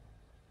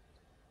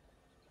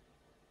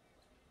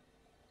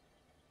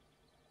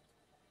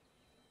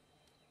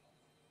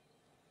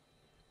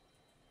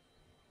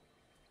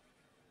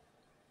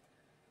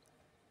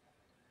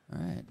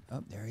 All right.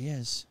 Oh, there he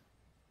is.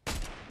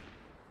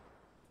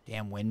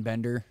 Damn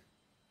windbender.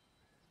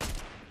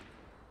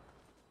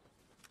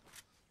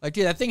 Like,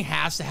 dude, that thing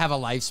has to have a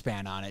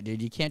lifespan on it,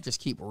 dude. You can't just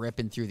keep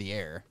ripping through the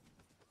air.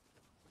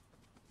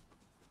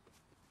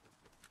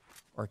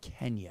 Or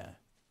can ya?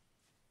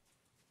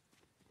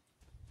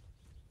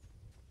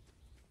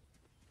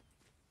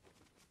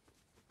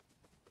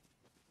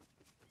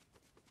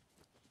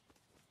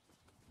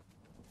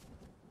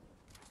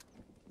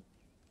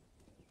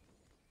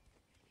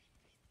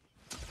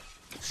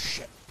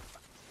 Shit.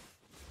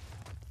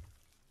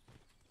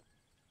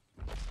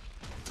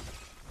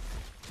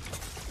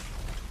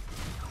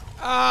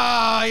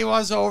 Ah, he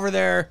was over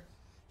there.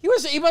 He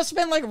must have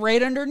been like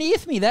right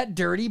underneath me. That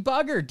dirty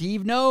bugger.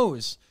 Dave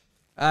knows.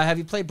 Have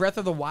you played Breath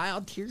of the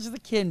Wild? Tears of the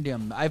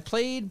Kingdom. I've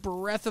played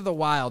Breath of the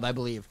Wild, I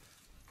believe.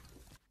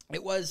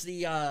 It was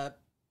it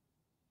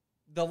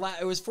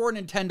was for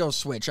Nintendo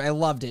Switch. I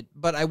loved it,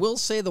 but I will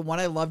say the one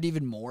I loved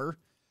even more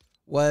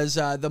was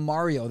the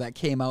Mario that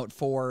came out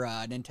for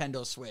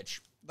Nintendo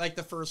Switch. Like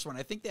the first one.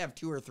 I think they have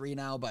 2 or 3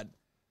 now, but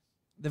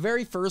the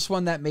very first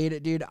one that made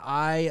it, dude,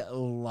 I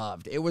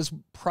loved. It was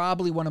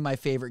probably one of my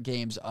favorite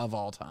games of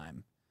all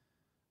time.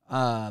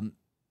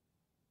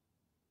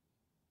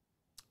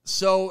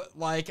 So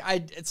like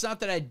it's not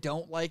that I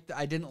didn't like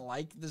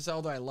the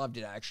Zelda. I loved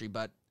it actually,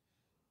 but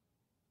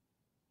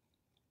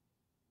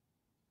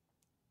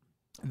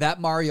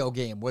that Mario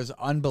game was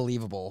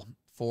unbelievable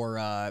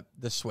for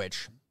the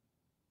Switch.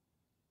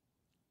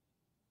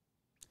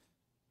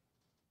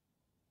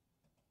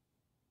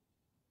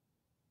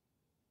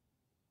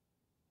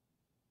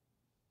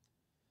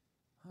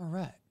 All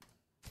right.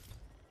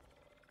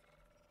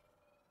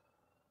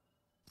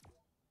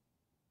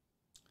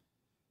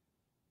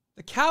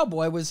 The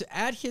cowboy was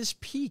at his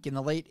peak in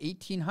the late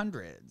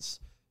 1800s.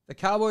 The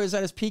cowboy was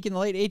at his peak in the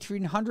late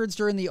 1800s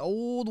during the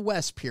Old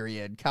West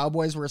period.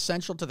 Cowboys were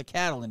essential to the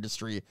cattle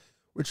industry,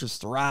 which was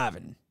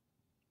thriving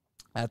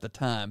at the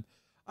time.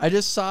 I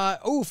just saw,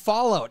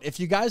 Fallout. If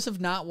you guys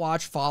have not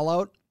watched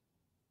Fallout,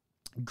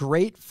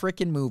 great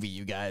freaking movie,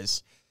 you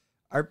guys.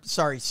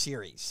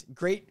 Series.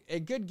 A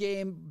good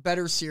game,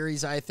 better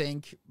series, I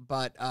think.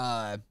 But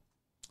I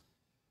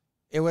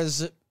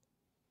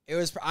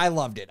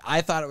loved it.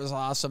 I thought it was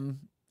awesome.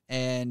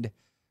 And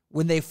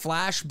when they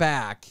flash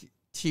back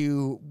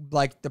to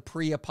like the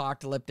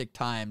pre-apocalyptic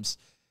times,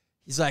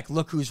 he's like,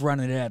 look who's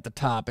running it at the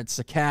top. It's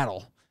the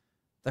cattle.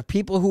 The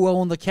people who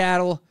own the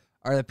cattle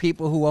are the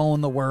people who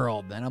own the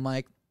world. And I'm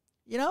like,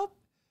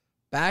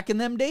 back in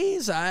them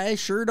days, I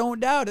sure don't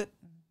doubt it.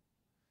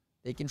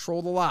 They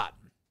controlled a lot.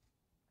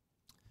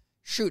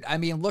 Shoot, I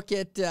mean, look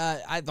at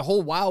the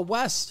whole Wild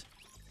West.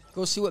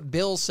 Go see what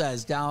Bill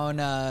says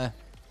down...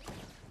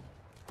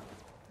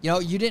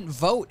 you didn't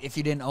vote if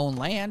you didn't own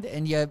land,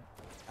 and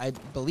I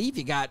believe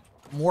you got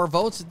more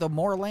votes the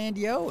more land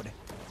you owed,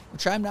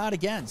 which I'm not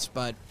against,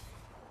 but...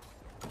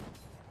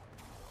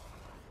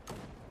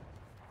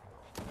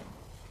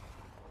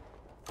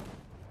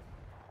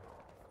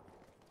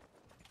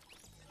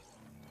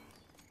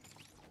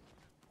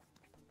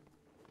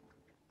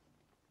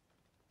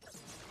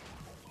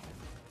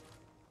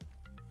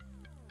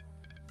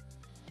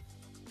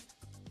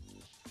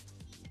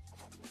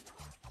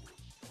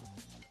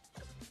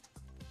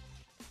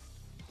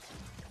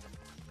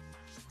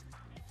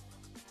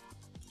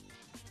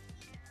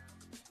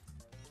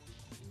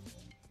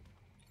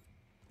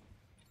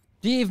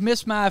 Steve,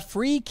 missed my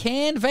free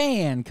canned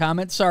van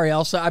comment. Sorry,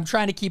 Elsa. I'm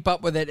trying to keep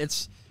up with it.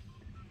 It's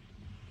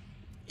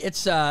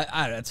I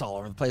don't know, it's all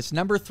over the place.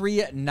 Number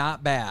 3,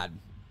 not bad.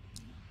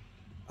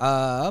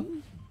 I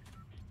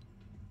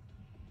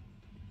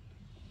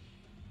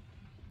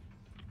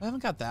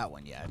haven't got that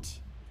one yet.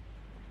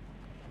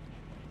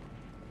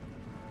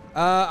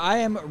 I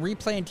am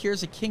replaying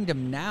Tears of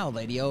Kingdom now,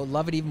 Lady O.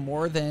 Love it even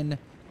more than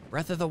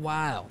Breath of the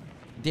Wild.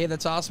 Dave,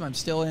 that's awesome. I'm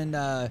still in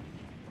The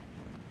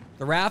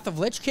Wrath of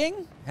Lich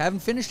King.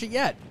 Haven't finished it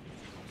yet.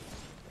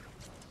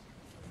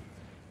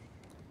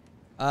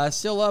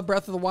 Still love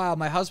Breath of the Wild.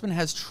 My husband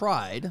has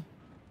tried.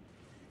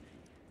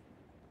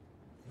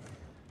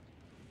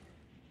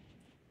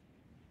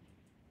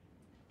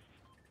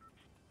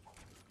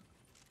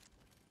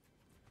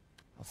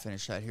 I'll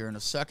finish that here in a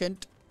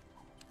second.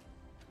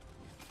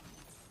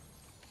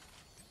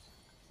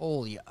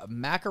 Holy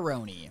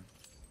macaroni.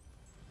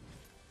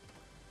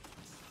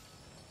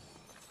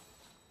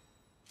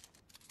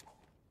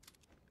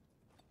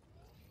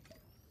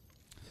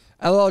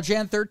 LOL,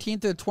 Jan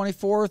 13th to the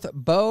 24th,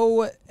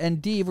 Bo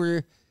and Dee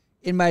were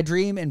in my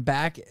dream and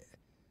back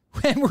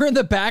when we're in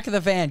the back of the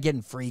van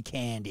getting free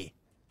candy.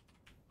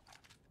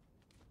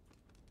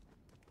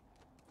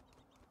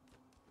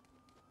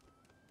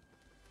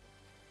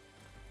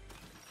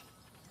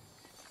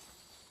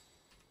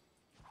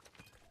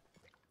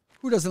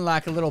 Who doesn't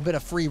like a little bit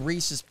of free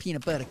Reese's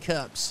peanut butter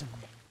cups?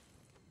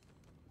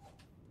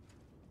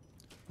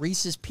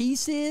 Reese's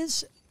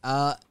Pieces.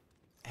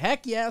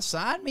 Heck yeah,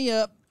 sign me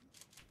up.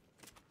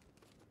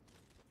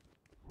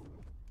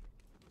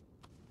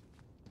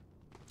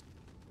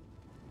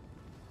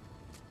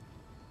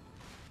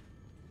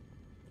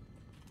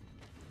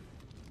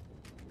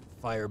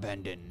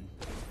 Firebending.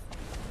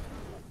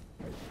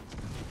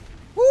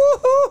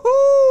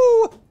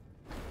 Woo-hoo-hoo!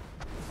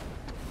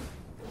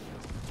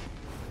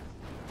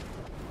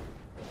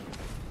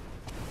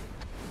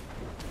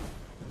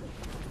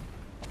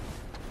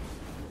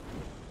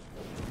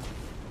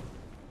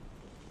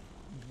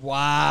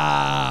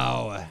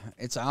 Wow.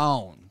 It's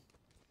on.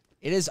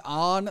 It is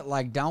on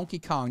like Donkey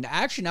Kong.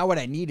 Actually, now what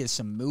I need is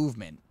some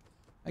movement.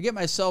 I get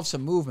myself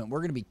some movement. We're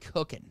going to be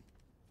cooking.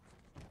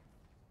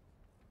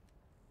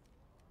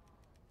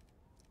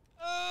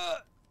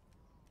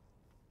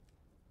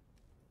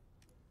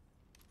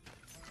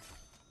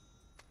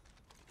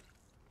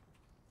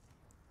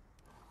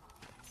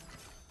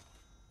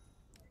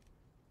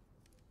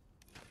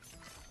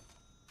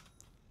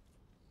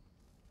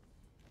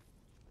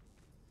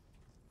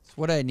 That's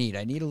what I need.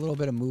 I need a little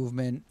bit of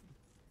movement.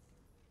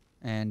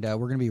 And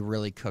we're going to be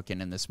really cooking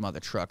in this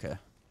mother trucker.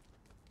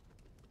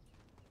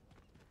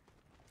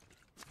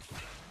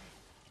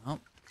 Oh,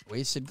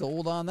 wasted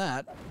gold on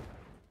that.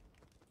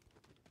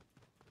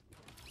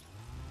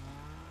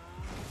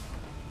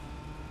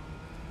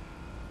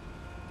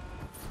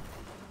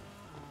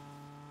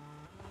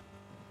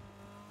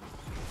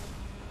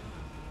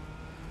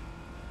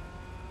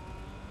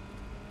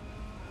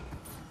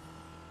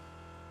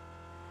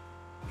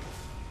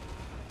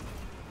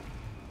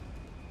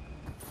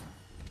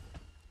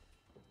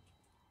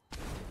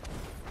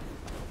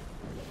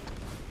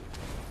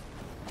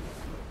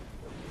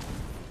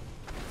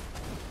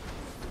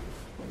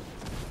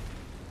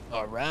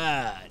 All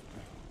right.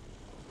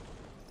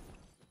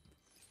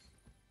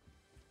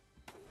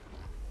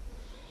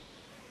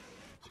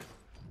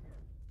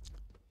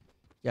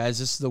 Guys,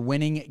 this is the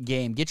winning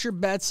game. Get your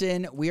bets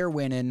in. We are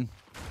winning.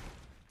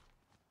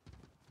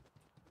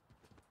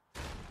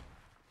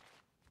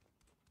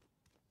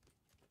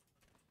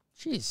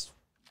 Jeez.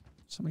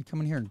 Somebody come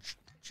in here and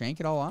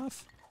jank it all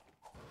off?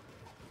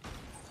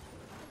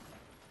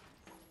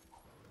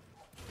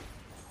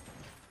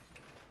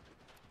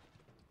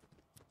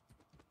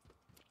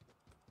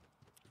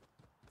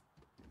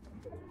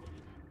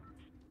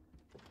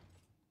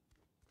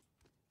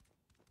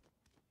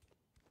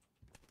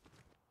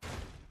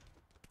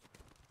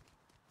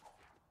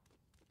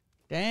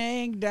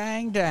 Dang,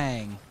 dang,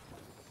 dang.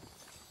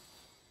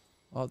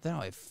 Well, then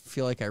I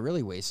feel like I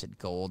really wasted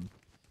gold.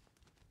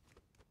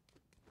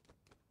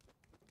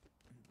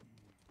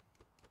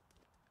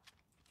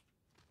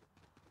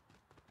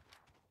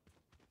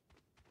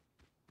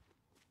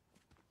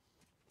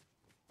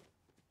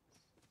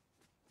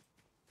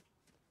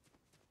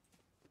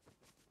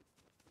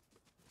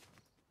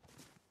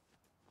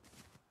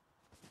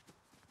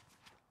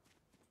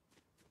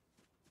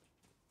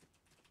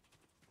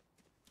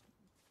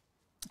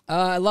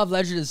 I love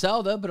Legend of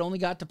Zelda, but only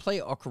got to play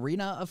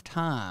Ocarina of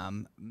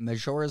Time,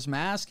 Majora's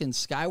Mask, and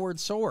Skyward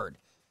Sword.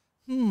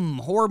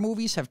 Horror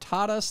movies have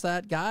taught us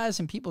that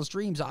guys in people's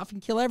dreams often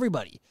kill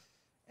everybody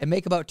and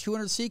make about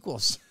 200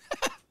 sequels.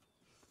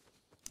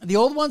 The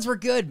old ones were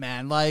good,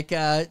 man. Like,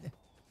 there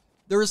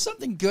was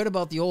something good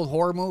about the old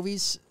horror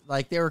movies.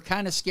 Like, they were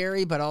kind of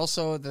scary, but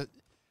also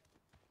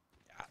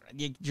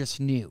you just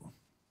knew.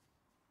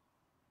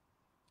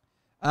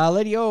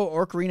 Lady O,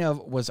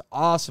 Ocarina was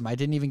awesome. I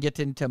didn't even get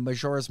into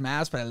Majora's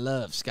Mask, but I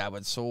love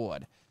Skyward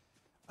Sword.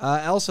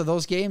 Elsa,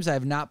 those games I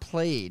have not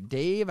played.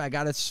 Dave, I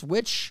got a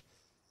Switch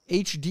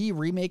HD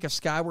remake of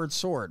Skyward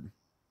Sword.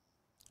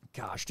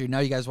 Gosh, dude, now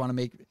you guys want to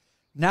make...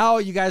 Now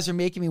you guys are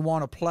making me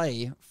want to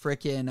play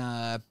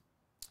frickin'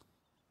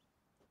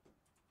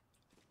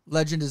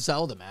 Legend of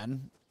Zelda,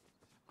 man.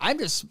 I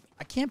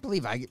can't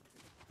believe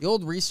the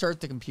old restart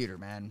the computer,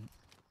 man.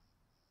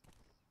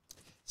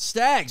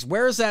 Stags,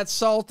 where's that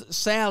Salt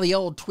Sally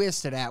old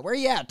Twisted at? Where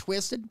you at,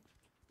 Twisted?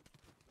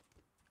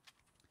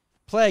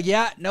 Plague,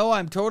 yeah, no,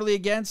 I'm totally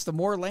against. The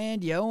more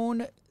land you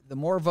own, the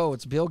more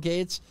votes. Bill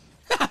Gates.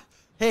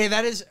 Hey,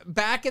 that is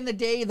back in the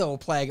day, though,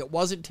 Plague. It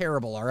wasn't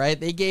terrible, all right?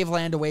 They gave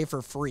land away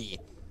for free.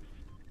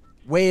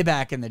 Way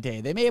back in the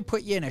day. They may have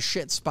put you in a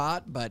shit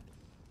spot, but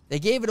they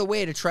gave it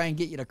away to try and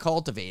get you to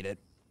cultivate it.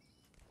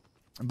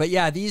 But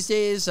yeah, these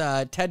days,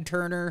 Ted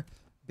Turner...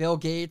 Bill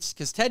Gates,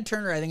 because Ted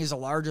Turner, I think, is the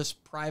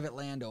largest private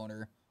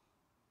landowner.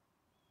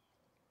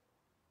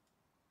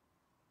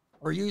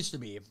 Or used to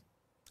be.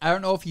 I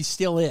don't know if he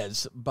still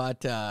is,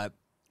 but I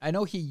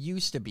know he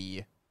used to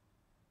be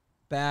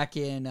back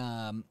in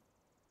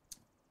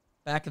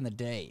the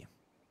day.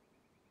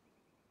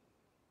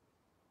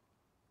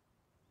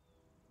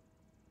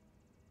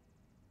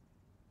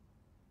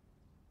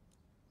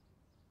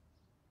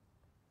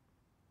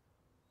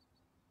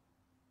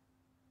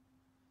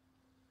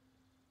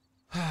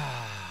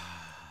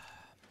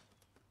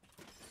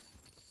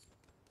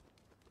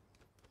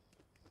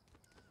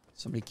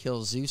 Somebody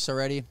kills Zeus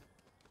already.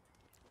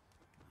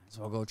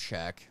 So I'll go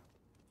check.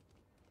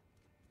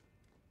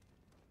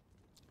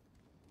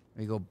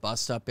 We go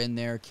bust up in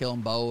there, kill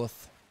them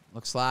both.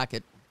 Looks like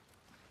it.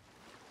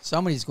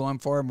 Somebody's going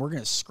for him. We're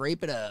going to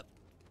scrape it up.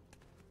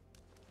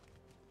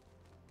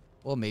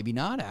 Well, maybe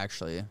not,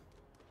 actually.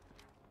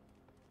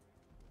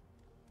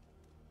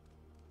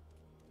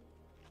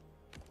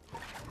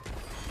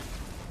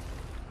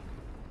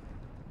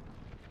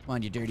 Come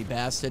on, you dirty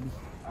bastard.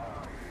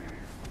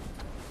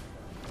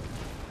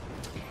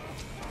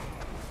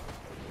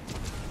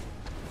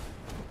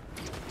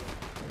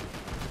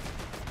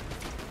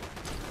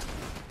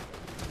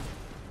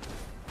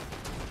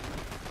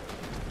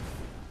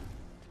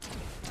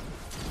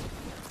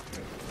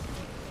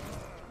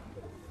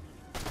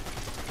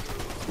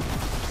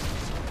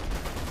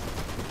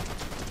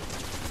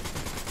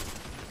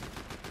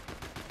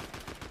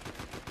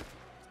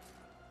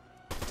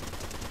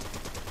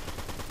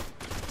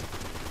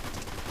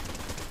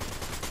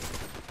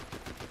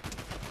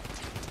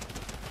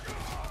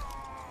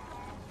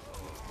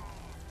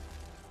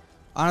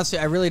 Honestly,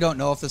 I really don't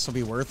know if this will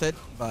be worth it,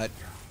 but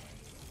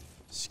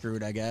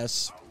screwed, I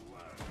guess.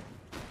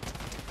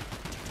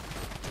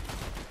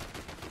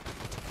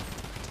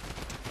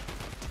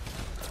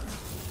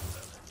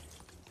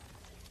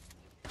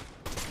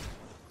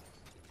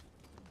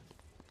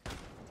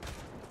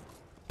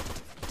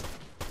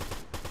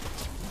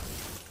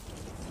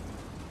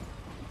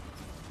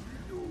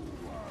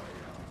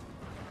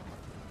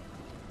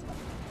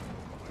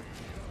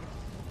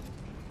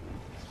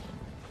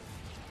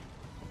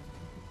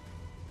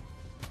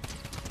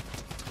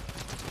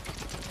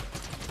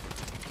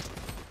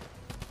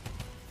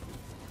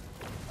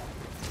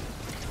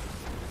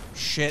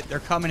 Shit, they're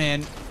coming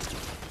in.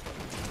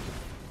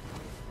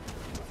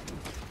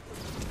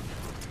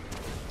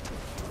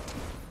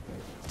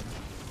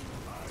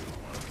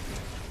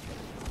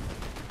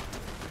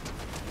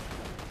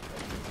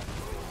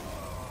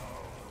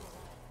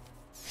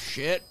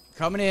 Shit,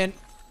 coming in.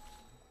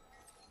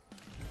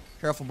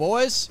 Careful,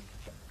 boys.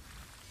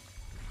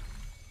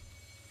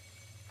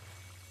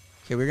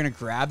 Okay, we're gonna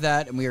grab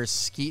that and we are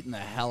skeeting the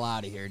hell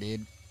out of here,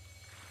 dude.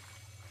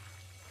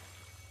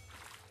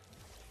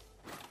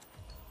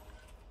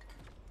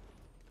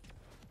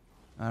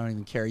 I don't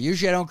even care.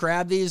 Usually I don't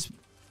grab these,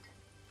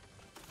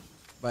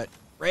 but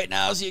right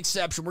now is the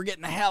exception. We're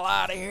getting the hell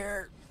out of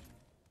here.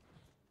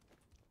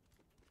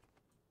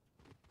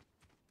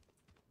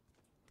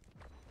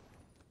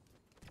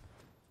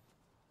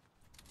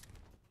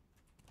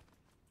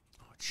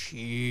 Oh,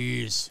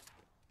 jeez.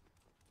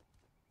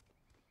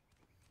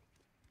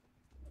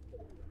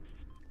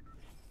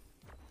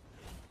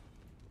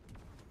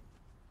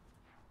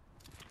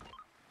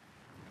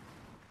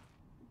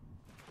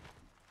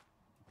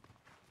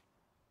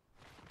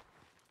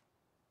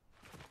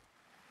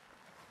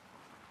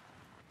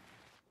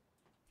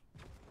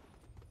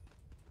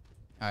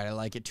 All right, I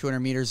like it. 200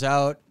 meters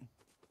out.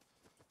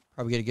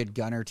 Probably get a good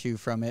gun or two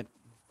from it.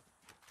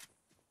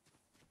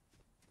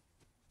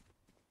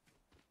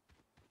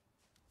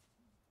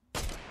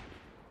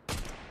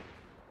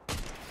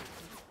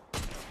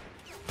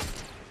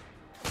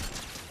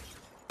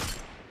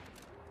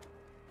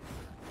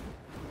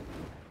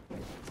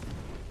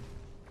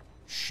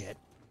 Shit.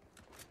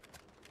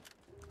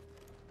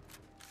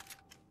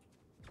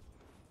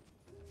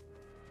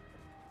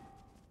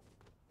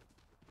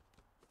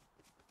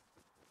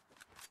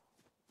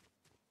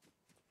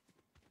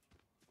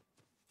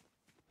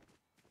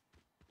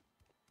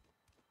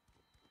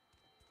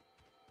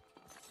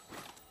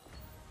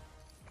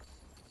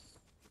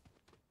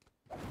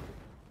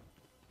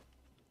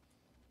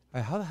 All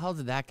right, how the hell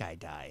did that guy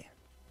die?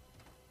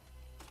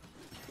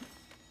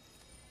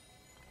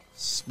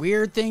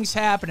 Weird things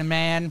happening,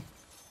 man.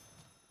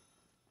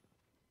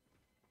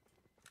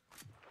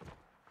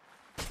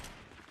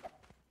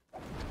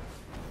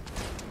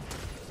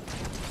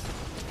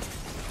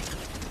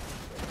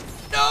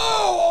 No!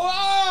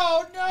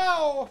 Oh,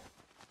 no!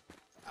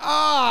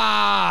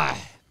 Ah!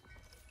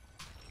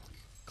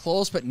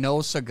 Close, but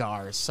no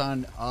cigar.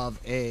 Son of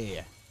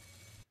a...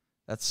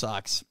 That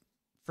sucks.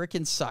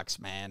 Freaking sucks,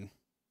 man.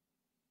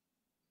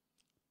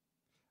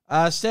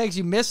 Stags,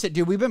 you missed it,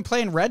 dude. We've been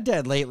playing Red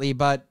Dead lately,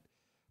 but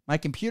my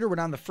computer went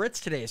on the fritz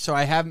today, so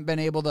I haven't been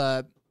able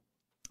to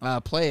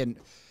play. And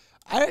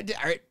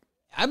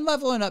I'm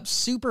leveling up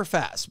super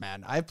fast,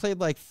 man. I've played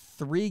like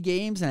 3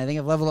 games, and I think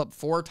I've leveled up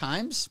 4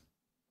 times.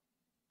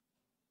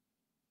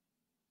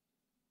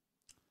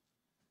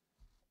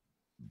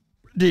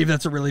 Dave,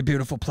 that's a really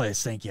beautiful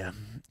place. Thank you.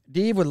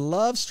 Dave would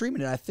love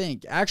streaming it, I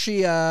think.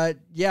 Actually,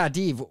 yeah,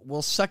 Dave,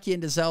 we'll suck you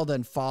into Zelda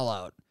and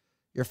Fallout.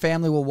 Your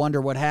family will wonder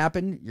what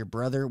happened. Your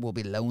brother will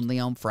be lonely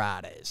on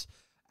Fridays.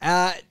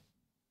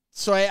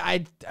 So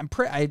I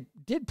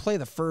did play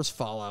the first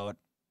Fallout.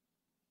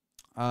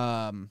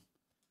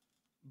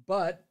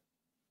 But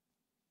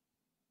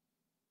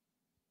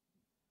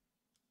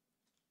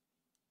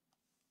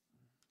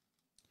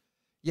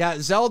yeah,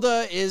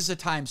 Zelda is a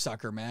time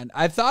sucker, man.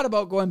 I've thought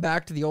about going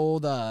back to the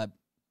old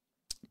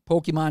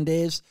Pokemon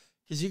days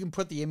because you can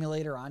put the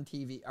emulator on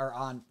TV or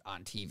on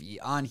TV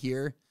on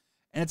here.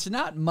 And it's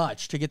not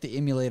much to get the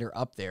emulator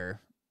up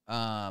there.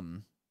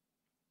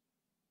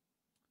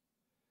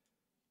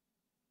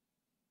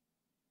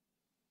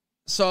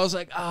 So I was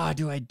like,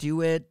 do I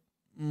do it?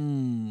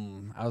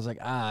 I was like,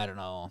 I don't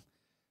know.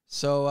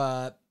 So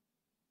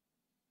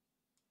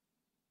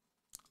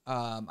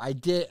I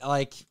did,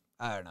 like,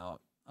 I don't know.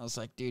 I was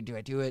like, dude, do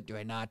I do it? Do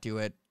I not do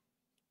it?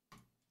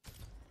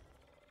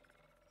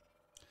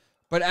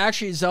 But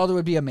actually, Zelda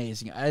would be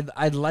amazing.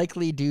 I'd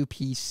likely do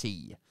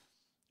PC.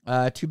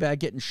 Too bad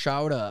getting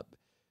shot up.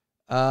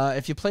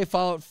 If you play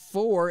Fallout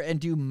 4 and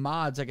do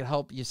mods, I could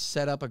help you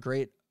set up a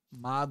great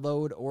mod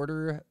load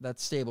order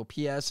that's stable.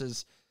 PS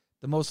is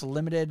the most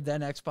limited,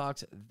 then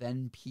Xbox,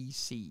 then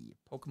PC.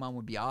 Pokemon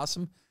would be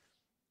awesome.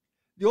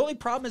 The only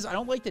problem is I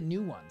don't like the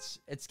new ones.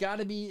 It's got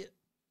to be...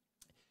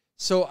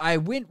 So I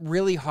went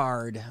really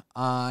hard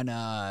on...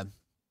 I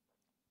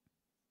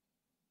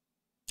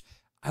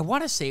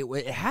want to say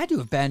it had to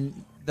have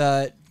been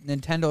the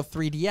Nintendo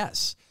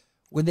 3DS.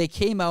 When they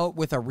came out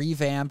with a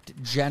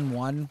revamped Gen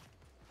 1...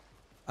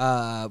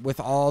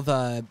 with all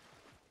the...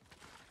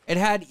 It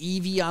had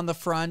Eevee on the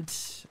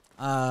front.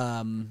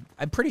 I'm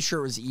pretty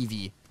sure it was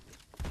Eevee.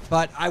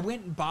 But I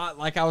went and bought,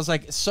 like, I was,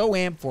 like, so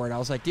amped for it. I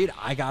was like, dude,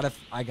 I gotta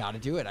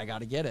do it. I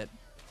gotta get it.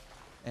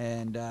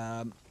 And,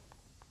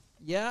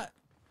 yeah,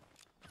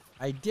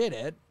 I did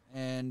it.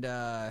 And,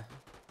 yeah,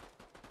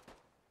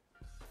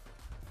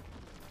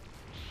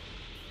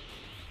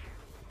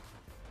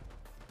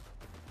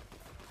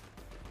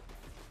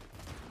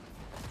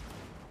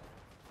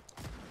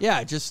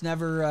 I just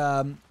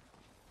never,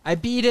 I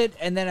beat it,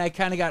 and then I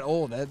kind of got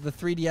old. The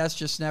 3DS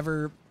just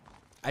never,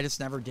 I just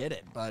never did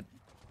it, but...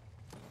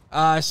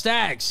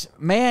 Stags,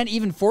 man,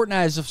 even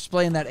Fortnite is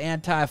displaying that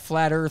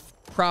anti-flat Earth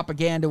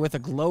propaganda with a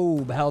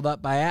globe held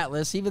up by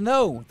Atlas, even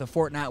though the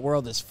Fortnite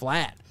world is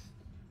flat.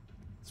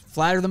 It's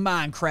flatter than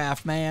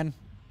Minecraft, man.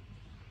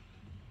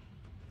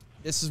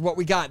 This is what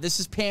we got. This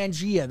is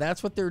Pangea.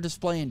 That's what they're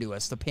displaying to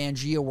us, the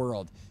Pangea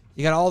world.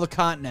 You got all the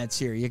continents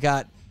here. You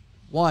got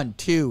 1,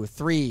 2,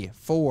 3,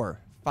 4,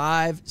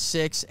 5,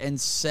 6,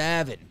 and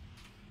 7.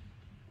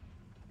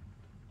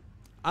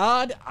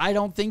 Odd? I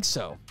don't think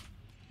so.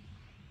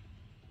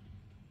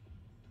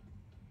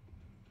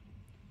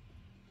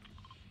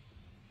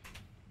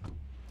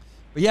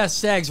 But yes,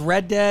 Stags,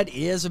 Red Dead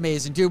is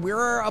amazing. Dude, we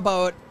were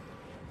about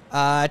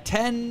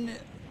 10,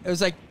 it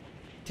was like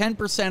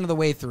 10% of the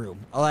way through.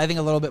 I think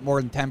a little bit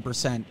more than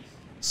 10%.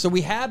 So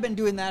we have been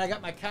doing that. I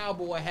got my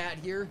cowboy hat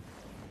here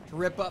to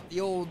rip up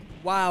the old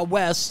Wild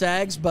West,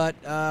 Stags, but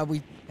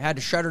we had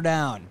to shut her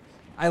down.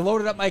 I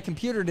loaded up my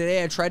computer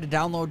today. I tried to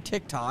download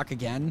TikTok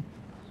again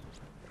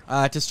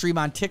to stream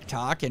on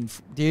TikTok, and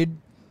dude,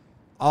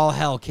 all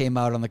hell came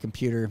out on the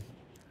computer.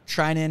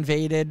 China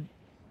invaded.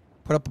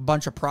 Put up a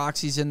bunch of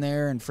proxies in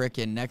there, and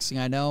frickin' next thing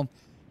I know,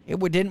 it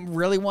didn't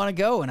really want to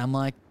go. And I'm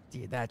like,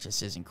 dude, that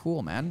just isn't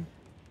cool, man.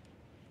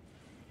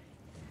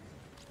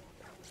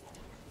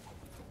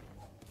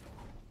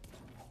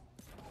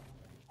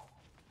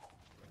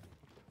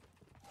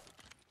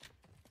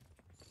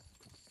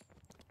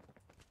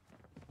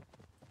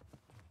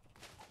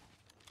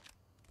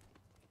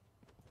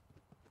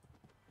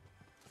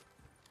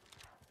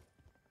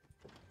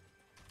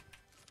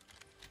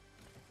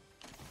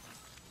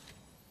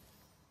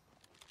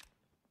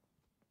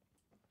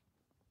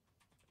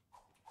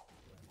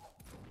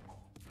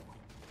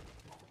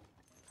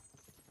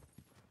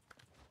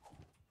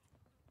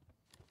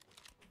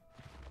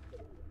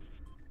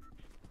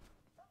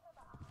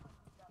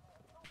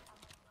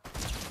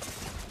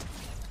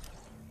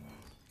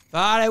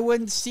 Thought I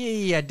wouldn't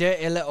see you,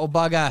 dirty little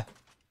bugger.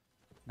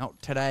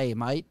 Not today,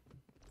 mate.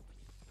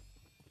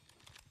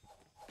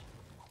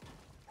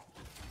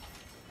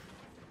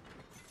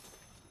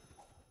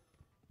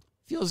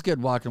 Feels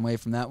good walking away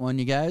from that one,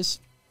 you guys.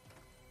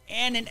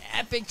 And an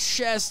epic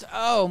chest.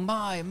 Oh,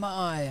 my.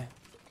 I'm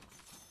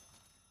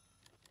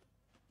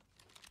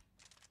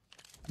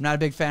not a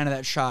big fan of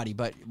that shoddy,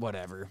 but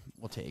whatever.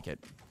 We'll take it.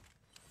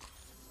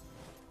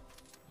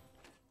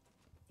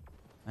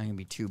 I'm going to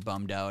be too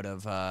bummed out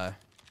of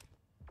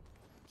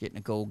getting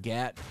a gold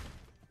gat.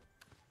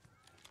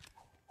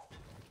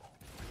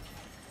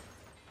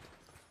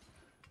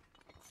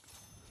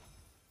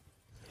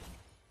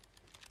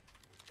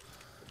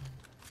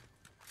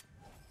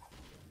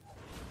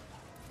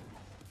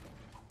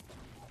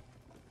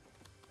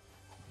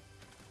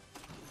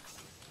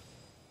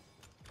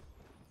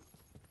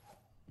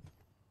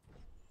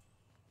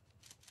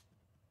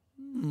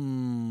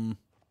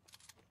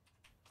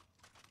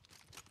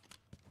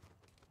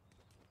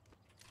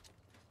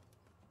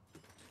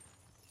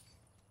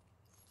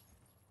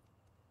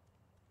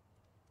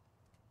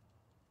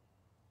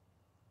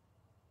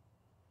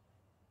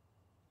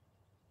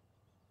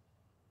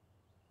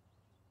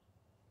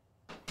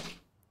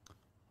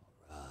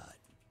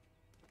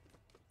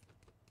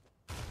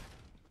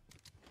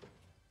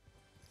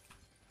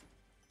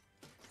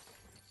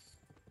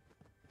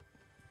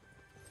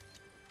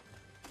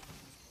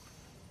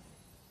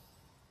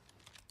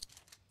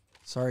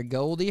 Sorry,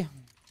 Goldie.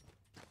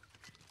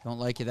 Don't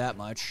like you that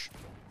much.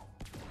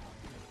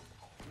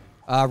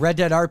 Red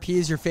Dead RP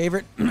is your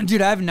favorite? Dude,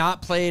 I have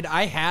not played.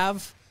 I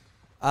have.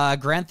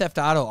 Grand Theft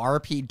Auto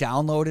RP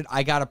downloaded.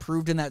 I got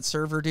approved in that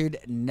server, dude.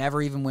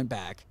 Never even went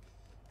back.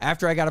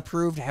 After I got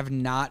approved, have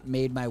not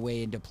made my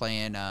way into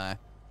playing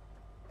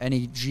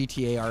any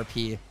GTA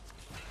RP.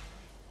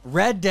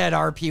 Red Dead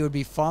RP would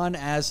be fun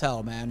as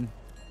hell, man.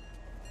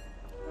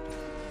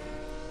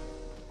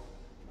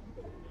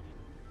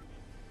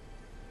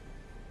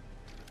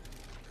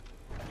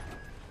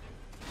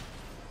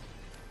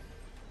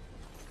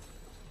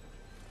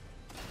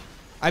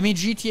 I mean,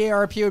 GTA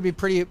RP would be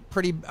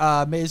pretty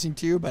amazing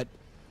too, but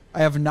I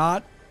haven't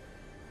done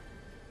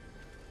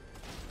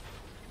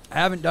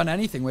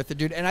anything with it,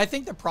 dude. And I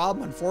think the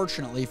problem,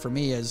 unfortunately, for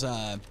me is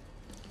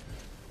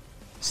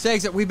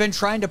Stags that we've been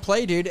trying to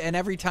play, dude, and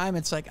every time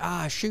it's like,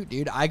 ah, shoot,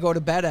 dude, I go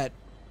to bed at,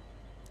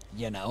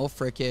 you know,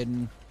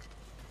 freaking.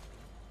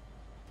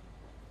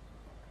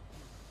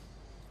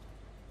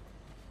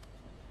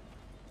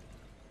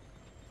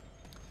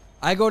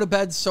 I go to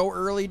bed so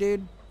early,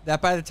 dude,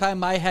 that by the time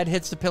my head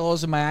hits the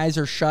pillows and my eyes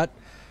are shut,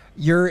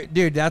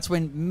 dude, that's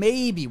when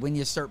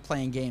you start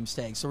playing games,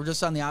 Stags. So we're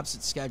just on the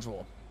opposite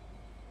schedule.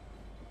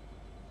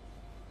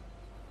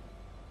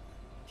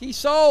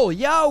 T-Soul,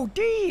 yo,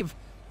 Dave.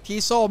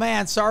 T-Soul,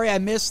 man, sorry I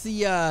missed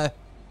the,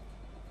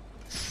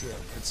 shit,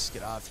 let's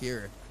get off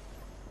here.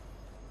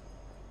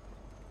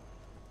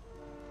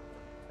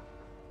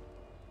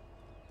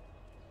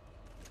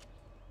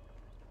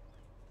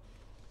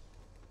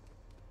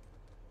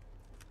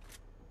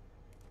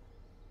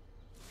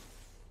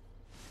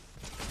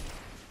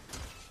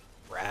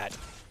 Rat.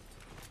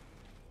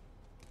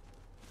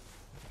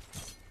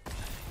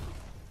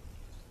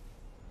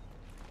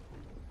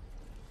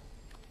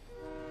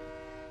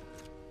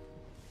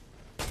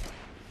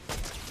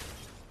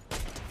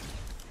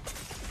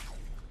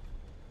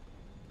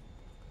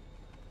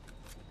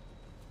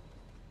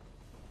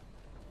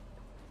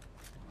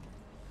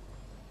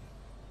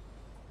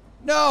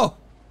 No!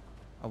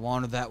 I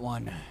wanted that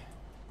one.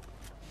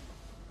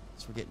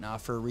 So we're getting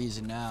off for a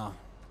reason now.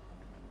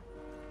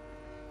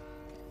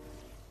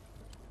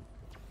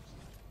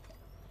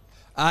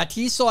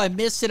 T-Soul, I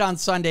missed it on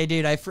Sunday,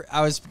 dude. I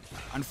was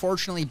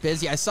unfortunately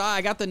busy.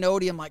 I got the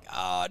noti. I'm like,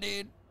 oh,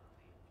 dude.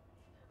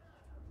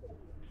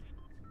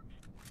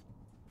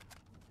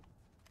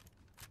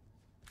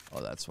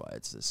 Oh, that's why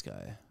it's this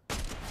guy.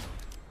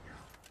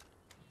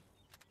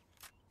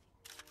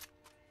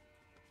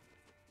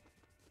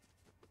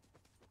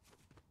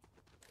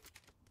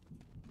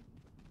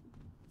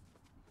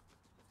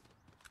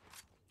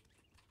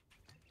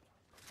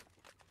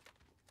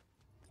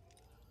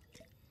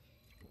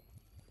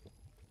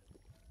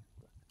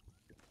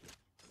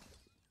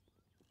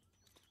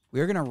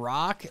 We're gonna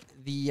rock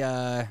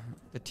the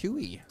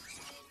Tui.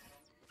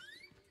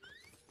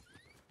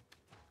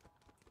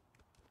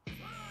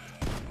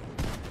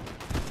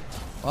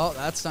 Well,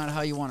 that's not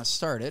how you want to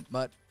start it,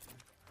 but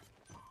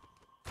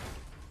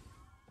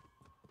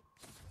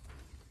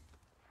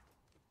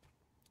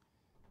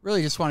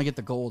really just want to get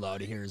the gold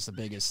out of here is the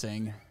biggest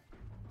thing.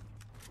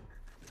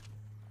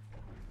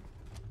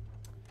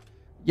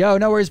 Yo,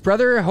 no worries,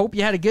 brother. Hope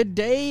you had a good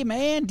day,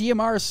 man.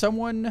 DMR,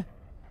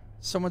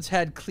 someone's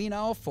head clean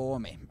out for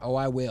me. Oh,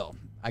 I will.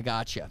 I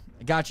got you.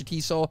 I got you,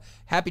 T-Soul.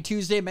 Happy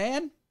Tuesday,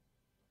 man.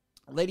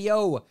 Lady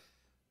O,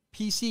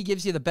 PC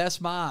gives you the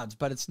best mods,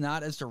 but it's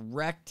not as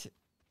direct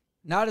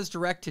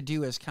to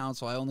do as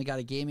console. I only got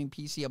a gaming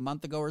PC a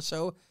month ago or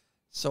so,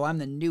 so I'm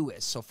the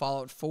newest. So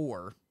Fallout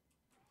 4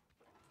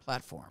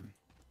 platform.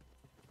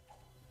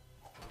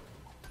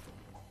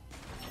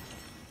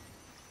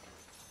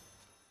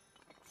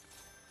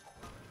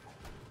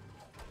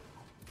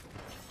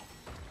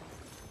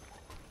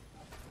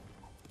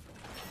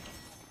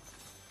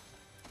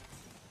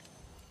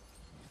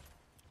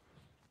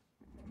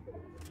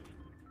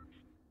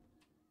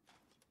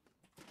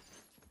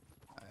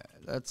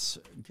 Let's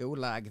go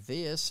like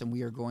this, and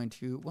we are going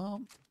to,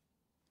 well,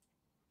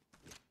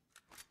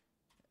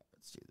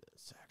 let's do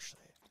this, actually.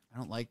 I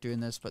don't like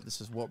doing this, but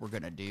this is what we're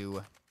going to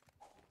do.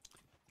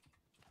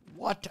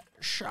 What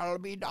shall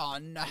be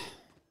done?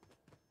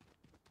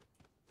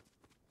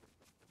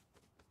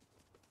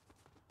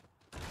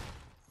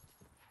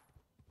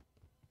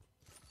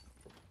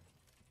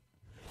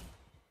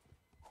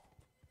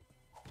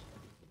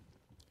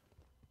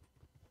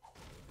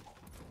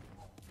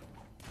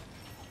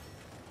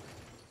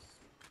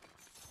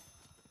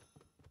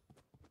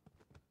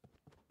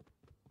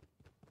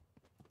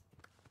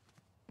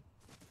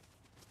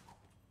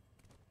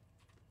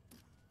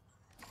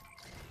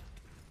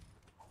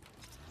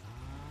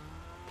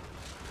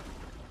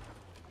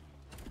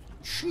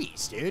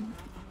 Jeez, dude.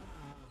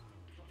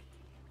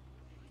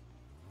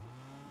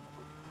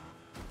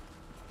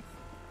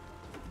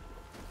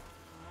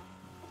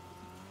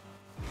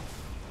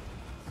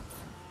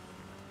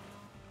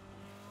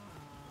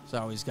 There's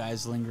always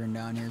guys lingering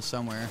down here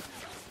somewhere.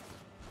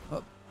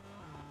 Oh,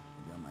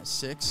 got my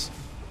 6.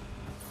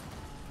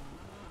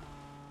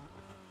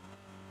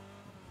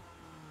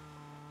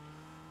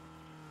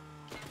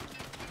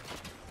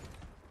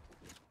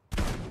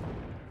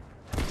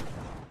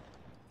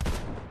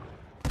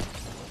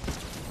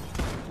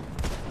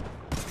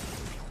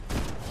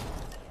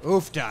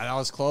 Oof, that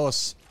was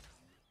close.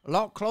 A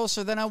lot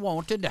closer than I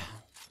wanted.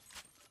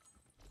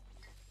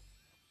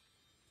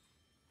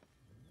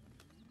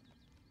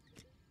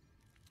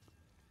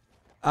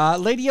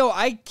 Lady O,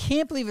 I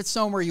can't believe it's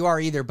somewhere you are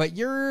either, but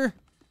I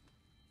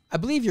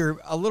believe you're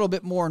a little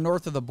bit more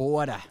north of the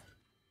border.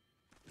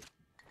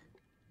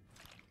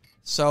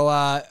 So,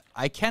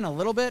 I can a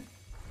little bit,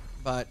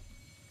 but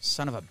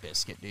son of a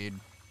biscuit, dude.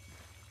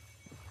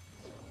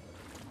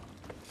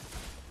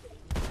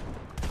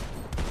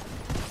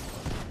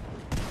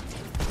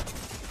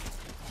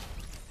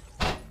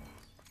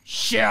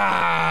 Sha.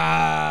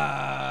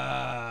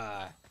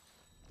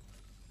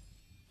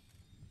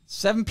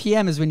 7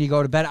 p.m. is when you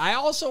go to bed. I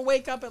also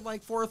wake up at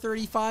like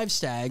 4:35,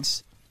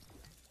 Stags.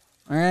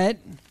 All right?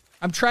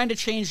 I'm trying to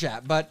change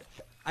that, but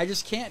I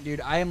just can't,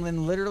 dude. I am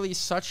in literally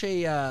such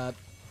a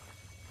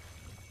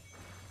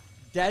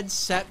dead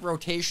set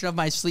rotation of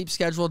my sleep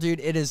schedule, dude.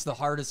 It is the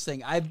hardest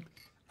thing. I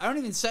don't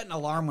even set an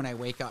alarm when I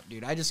wake up,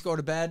 dude. I just go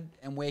to bed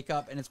and wake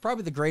up, and it's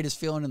probably the greatest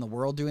feeling in the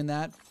world doing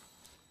that.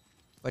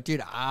 But,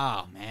 dude,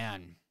 oh,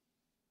 man.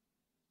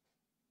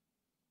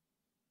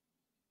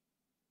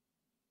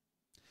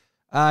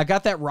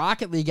 Got that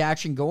Rocket League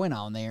action going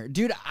on there.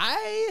 Dude,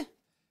 you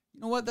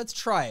know what? Let's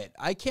try it.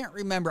 I can't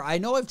remember. I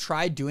know I've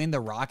tried doing the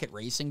rocket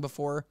racing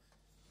before,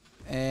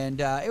 and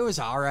it was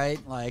all right.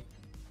 Like,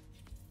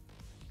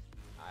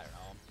 I don't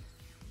know.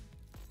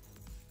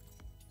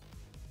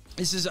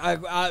 This is,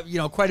 you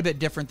know, quite a bit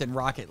different than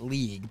Rocket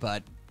League,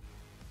 but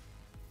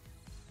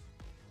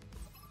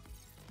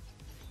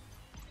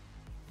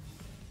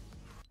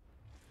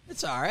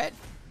it's all right.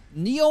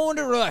 Neon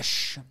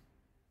Rush.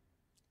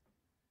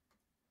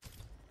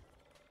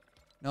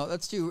 No,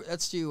 let's do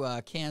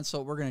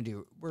cancel.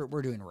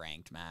 We're doing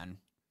ranked, man.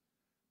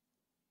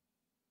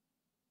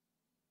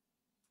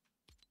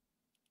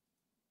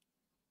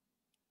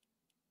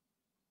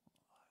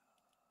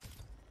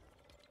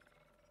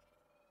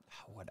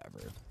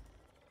 Whatever.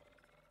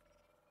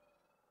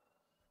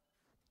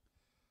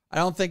 I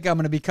don't think I'm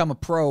going to become a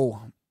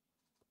pro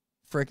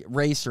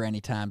racer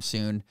anytime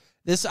soon.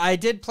 This I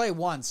did play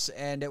once,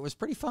 and it was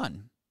pretty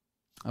fun.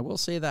 I will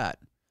say that.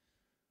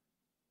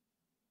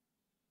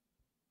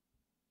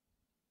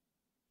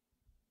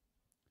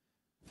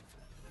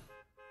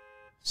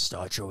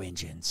 Start your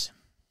engines.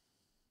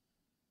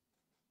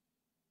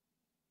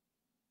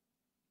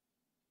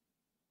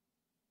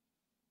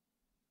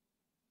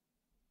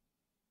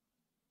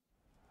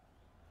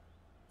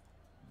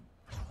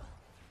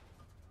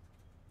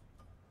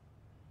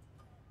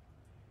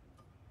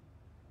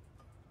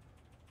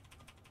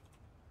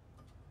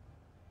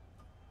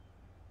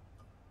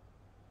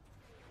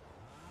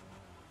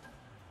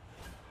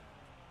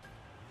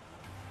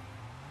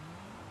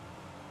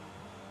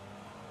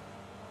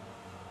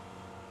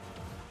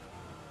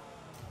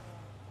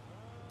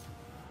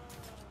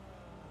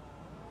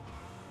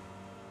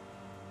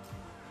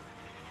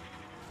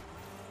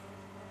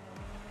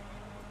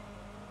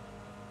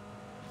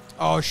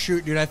 Oh,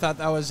 shoot, dude. I thought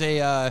that was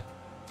a,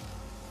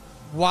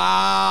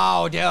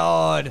 wow,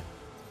 dude.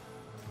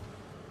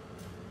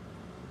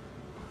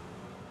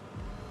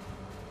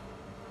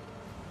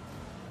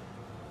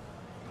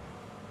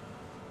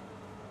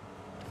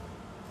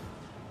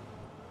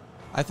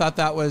 I thought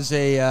that was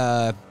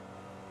a,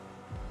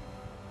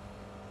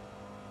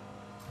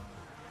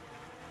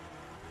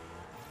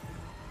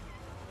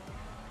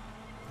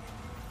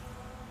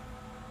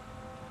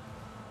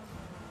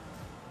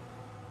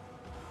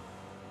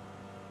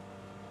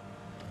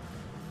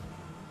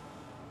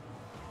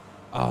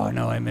 oh,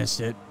 no, I missed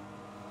it.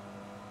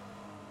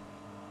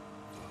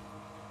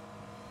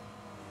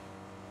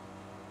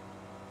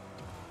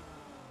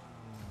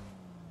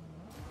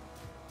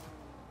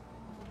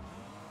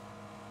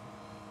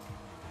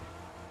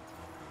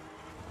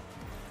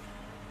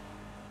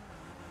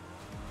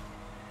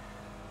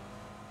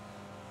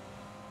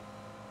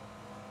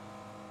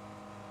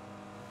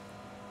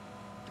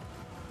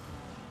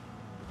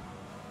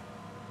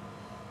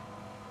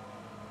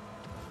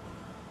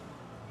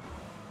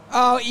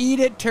 Oh, eat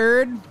it,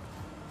 turd.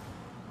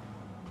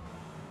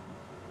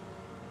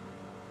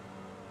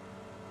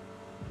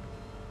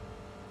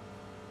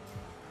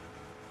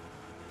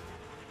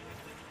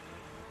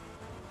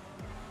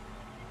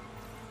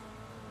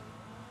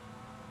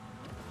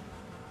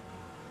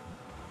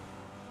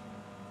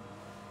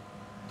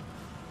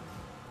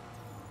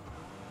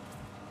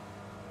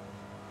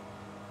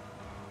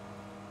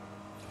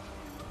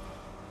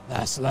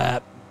 Last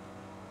lap.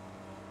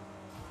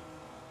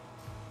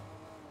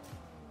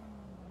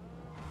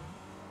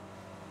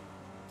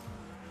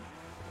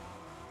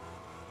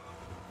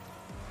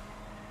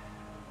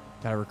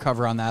 Gotta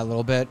recover on that a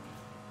little bit.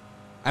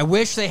 I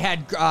wish they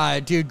had,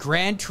 dude,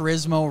 Gran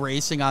Turismo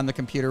racing on the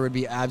computer would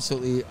be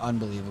absolutely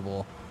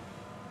unbelievable.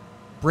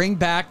 Bring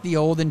back the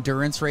old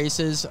endurance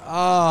races.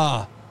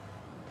 Ah.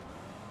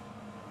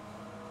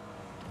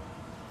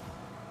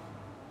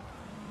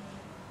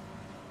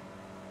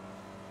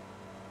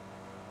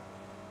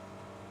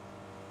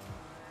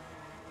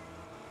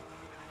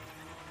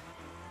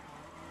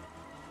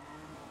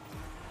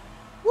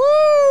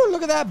 Woo! Look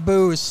look at that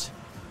boost.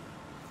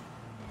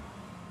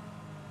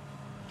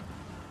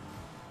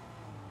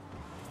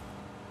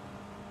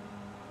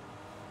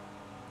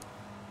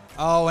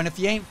 Oh, and if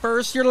you ain't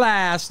first, you're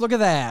last. Look at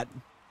that.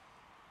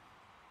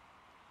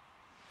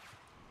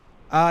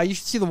 You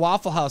should see the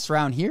Waffle House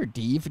around here,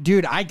 Dave.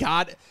 Dude, I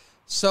got...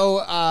 So,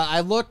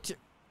 I looked...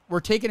 We're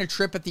taking a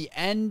trip at the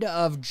end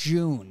of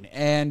June,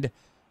 and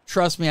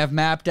trust me, I've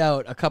mapped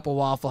out a couple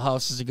Waffle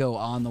Houses to go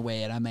on the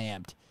way, and I'm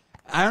amped.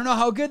 I don't know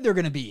how good they're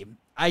going to be.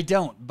 I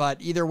don't, but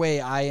either way,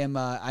 I'm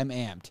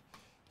amped.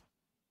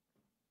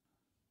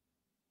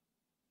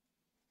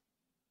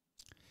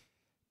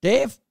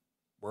 Dave,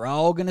 we're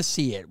all going to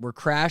see it. We're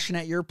crashing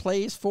at your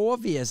place for a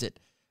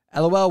visit.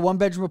 LOL,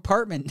 one-bedroom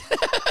apartment.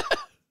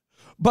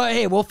 But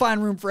hey, we'll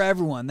find room for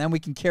everyone. Then we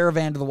can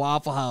caravan to the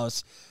Waffle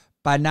House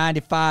by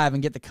 95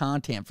 and get the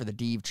content for the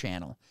Dave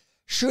channel.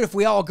 Shoot, if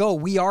we all go,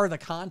 we are the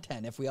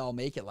content if we all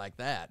make it like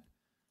that.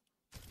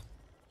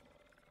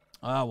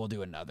 Oh, we'll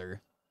do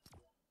another.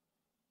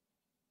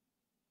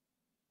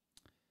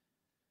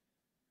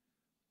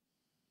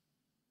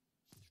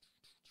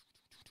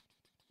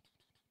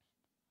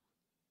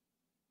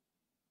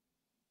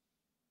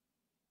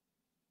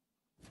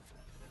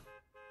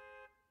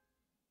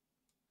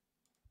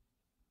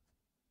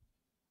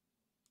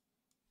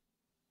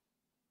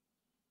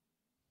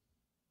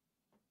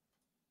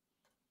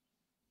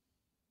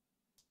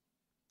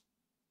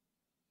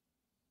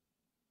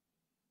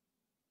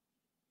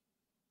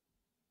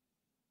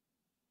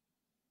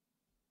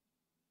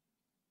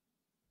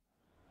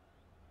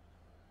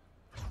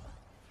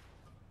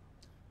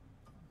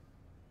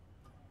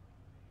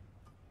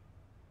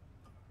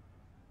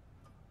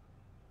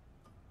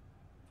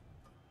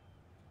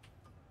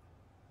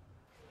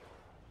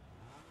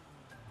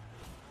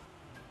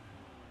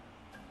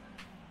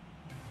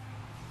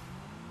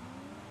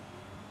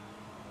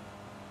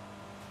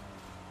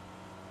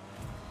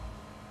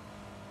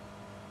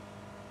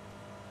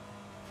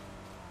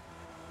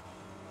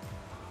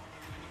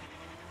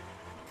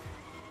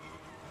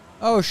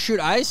 Oh, shoot,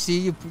 I see.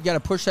 You got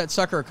to push that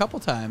sucker a couple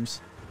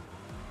times.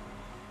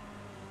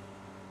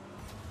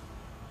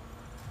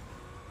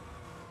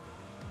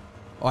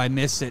 Oh, I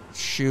missed it.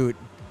 Shoot.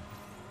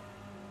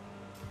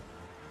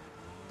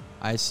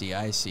 I see,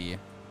 I see.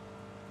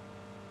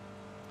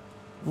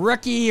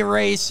 Rookie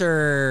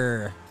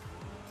Racer.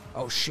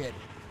 Oh, shit.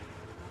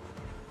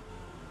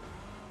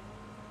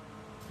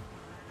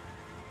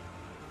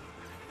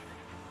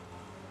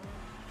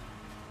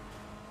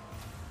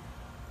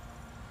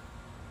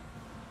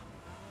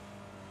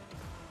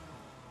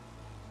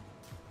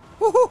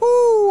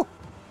 Woo-hoo-hoo!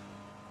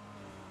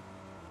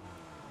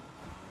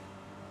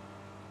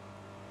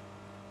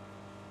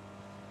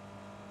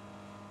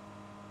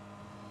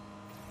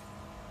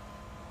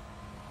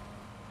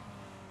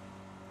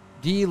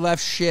 D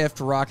left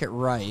shift, rocket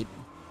right.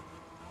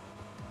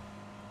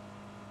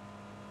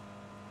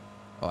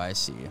 Oh, I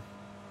see.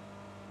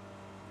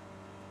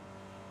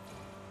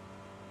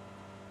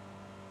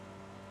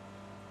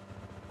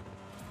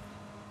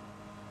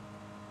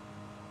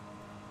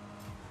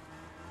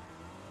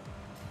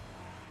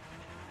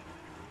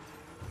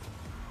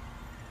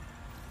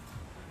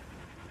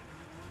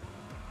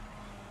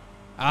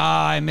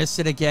 Ah, I missed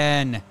it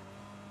again.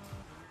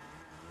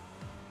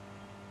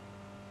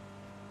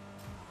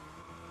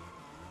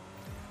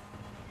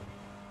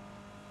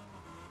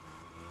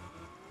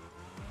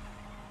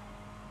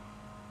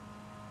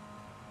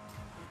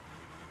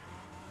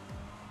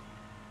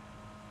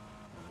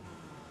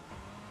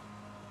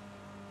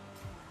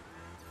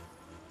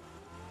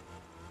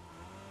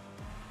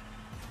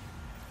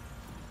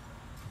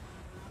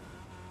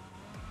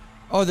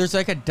 Oh, there's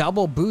like a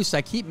double boost.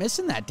 I keep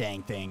missing that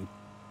dang thing.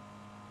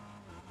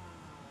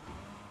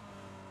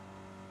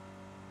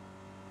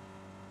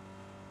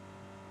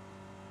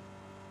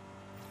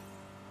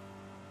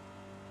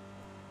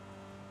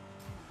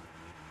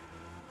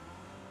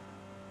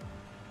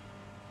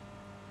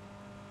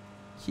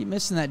 Keep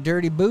missing that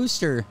dirty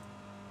booster.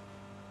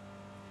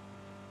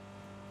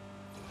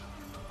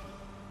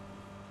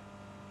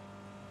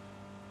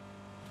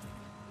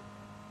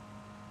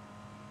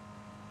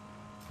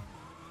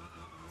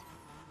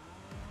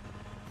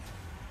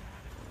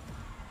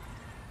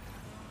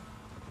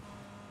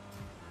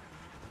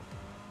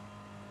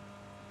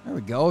 There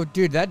we go.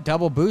 Dude, that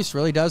double boost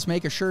really does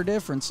make a sure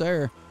difference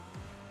there.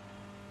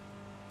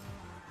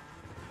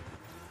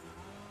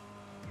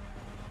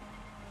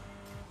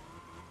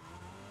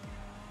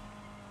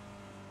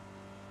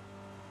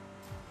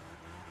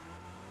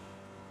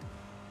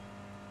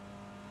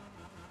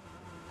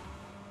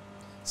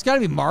 It's got to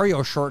be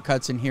Mario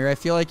shortcuts in here. I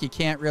feel like you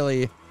can't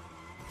really... I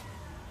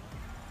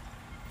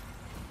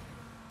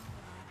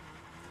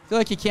feel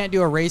like you can't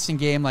do a racing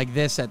game like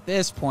this at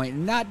this point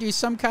and not do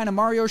some kind of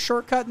Mario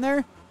shortcut in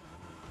there.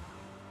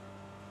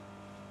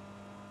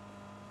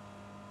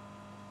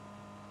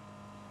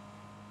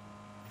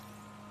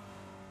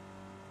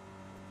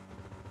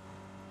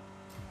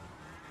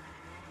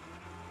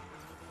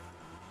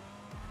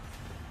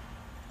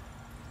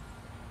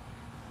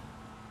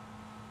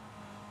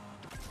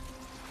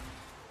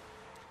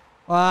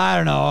 Well, I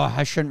don't know.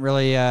 I shouldn't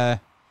really. I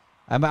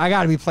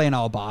got to be playing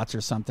all bots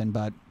or something,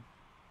 but.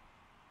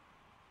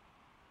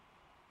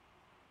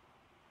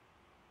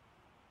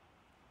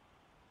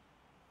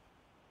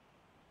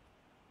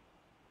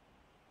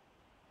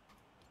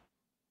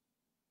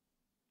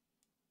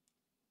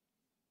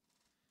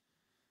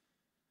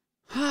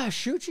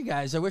 Shoot, you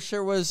guys. I wish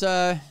there was.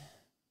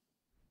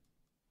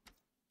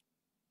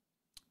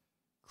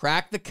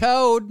 Crack the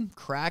code.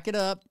 Crack it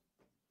up.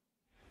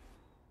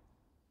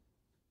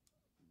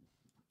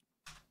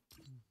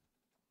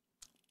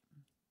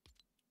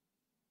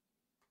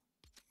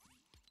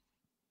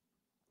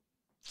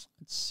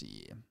 Let's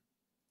see.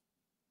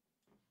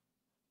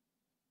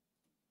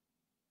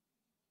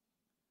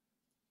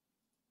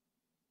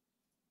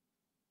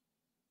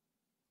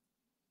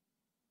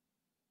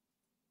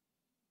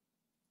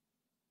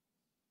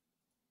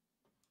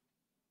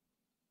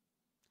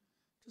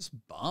 Just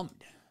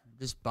bummed.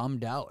 Just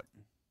bummed out.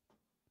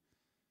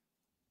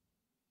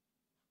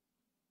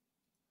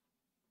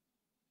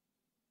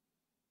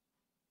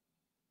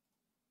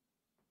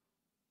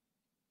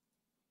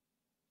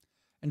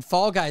 And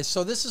Fall Guys.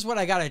 So this is what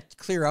I got to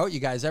clear out,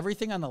 you guys.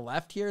 Everything on the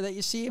left here that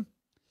you see,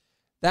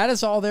 that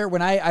is all there.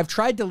 When I've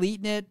tried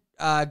deleting it,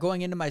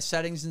 going into my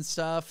settings and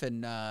stuff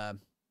and,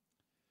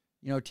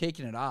 you know,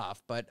 taking it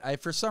off. But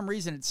for some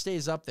reason, it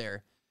stays up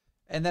there.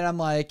 And then I'm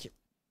like,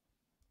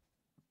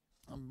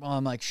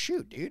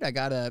 shoot, dude, I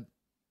got to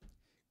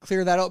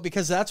clear that out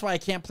because that's why I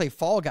can't play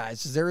Fall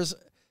Guys. There's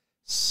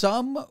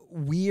some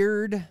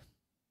weird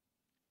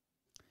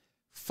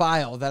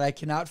file that I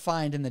cannot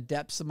find in the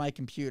depths of my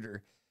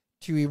computer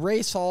to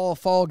erase all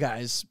Fall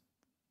Guys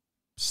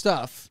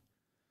stuff.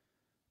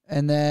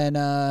 And then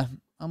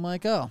I'm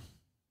like, oh.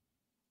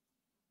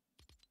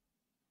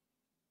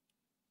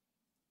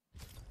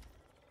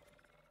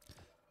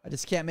 I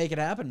just can't make it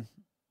happen.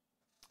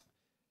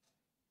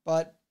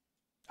 But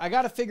I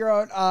got to figure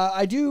out,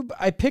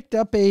 I picked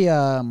up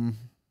a,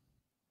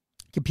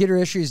 computer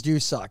issues do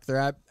suck.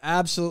 They're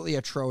absolutely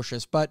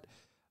atrocious. But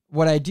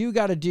what I do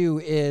got to do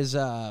is,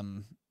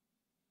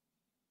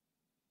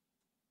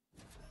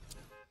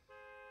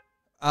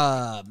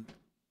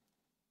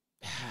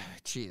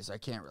 geez, I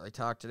can't really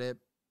talk today.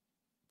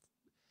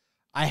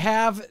 I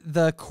have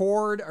the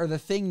cord or the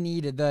thing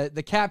needed,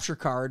 the capture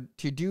card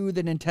to do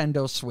the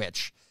Nintendo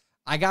Switch.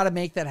 I got to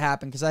make that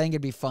happen because I think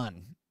it'd be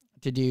fun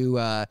to do.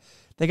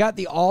 They got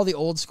all the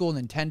old school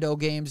Nintendo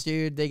games,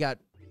 dude. They got,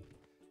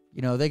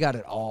 you know, they got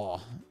it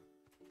all.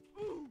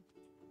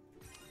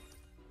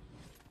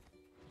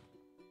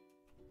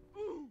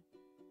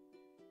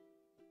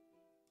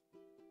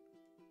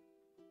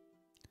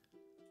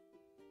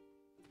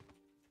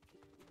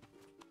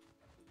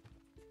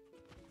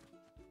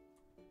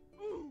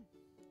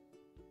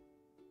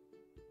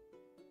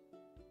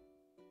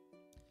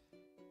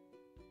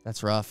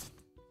 That's rough.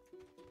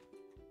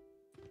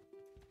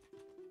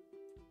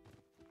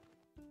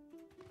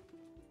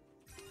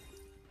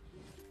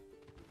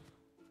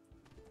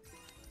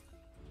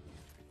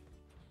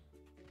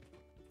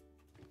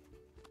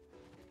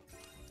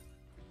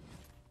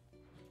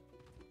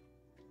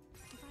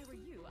 If I were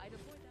you, I'd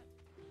avoid that.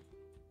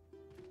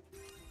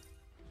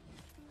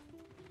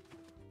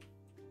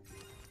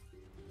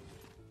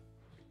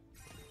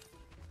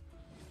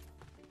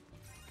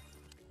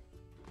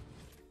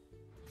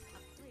 A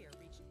player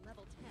reached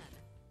level 10.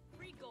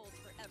 Free gold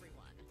for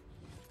everyone.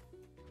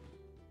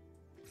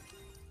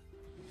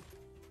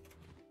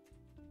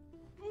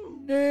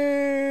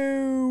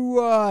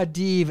 No,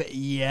 Dave.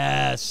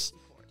 Yes.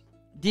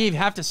 Dave,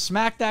 have to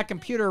smack that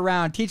computer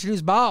around, teach it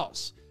whose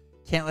balls.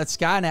 Can't let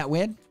Skynet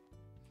win.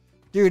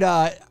 Dude,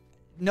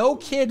 no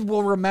kid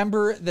will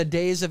remember the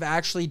days of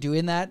actually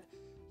doing that.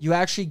 You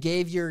actually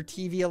gave your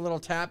TV a little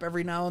tap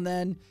every now and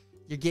then.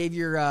 You gave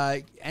your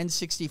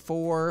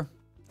N64.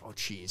 Oh,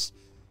 jeez.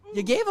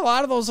 You gave a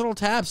lot of those little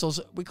taps. Those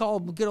we call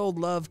them good old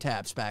love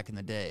taps back in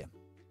the day.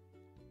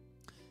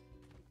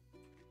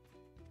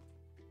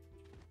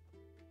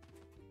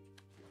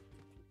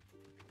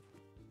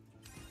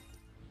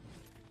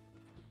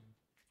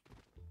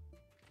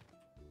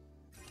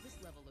 This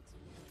level looks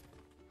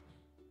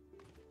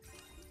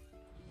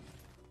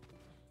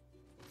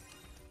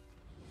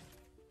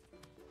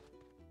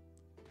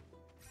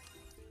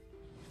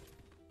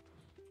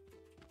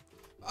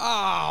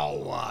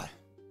Oh,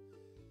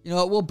 you know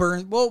what? We'll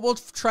burn. We'll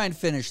try and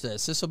finish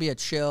this. This will be a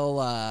chill,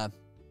 up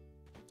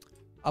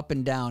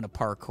and down a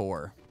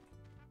parkour.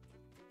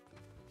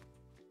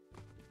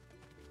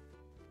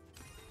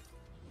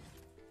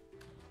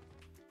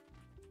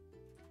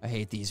 I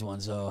hate these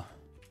ones though.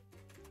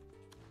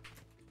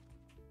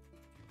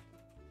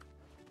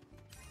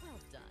 well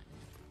done.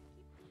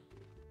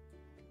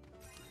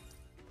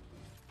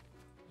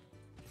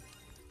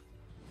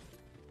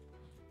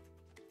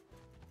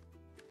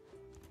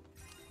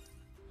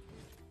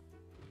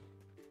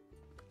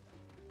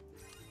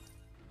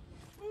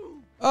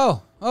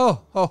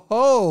 Oh,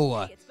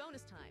 ho. Hey, it's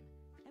bonus time.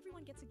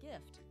 Everyone gets a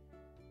gift.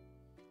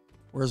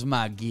 Where's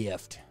my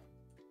gift?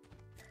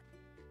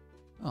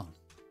 Oh.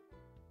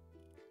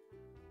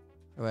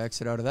 How do I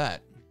exit out of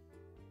that?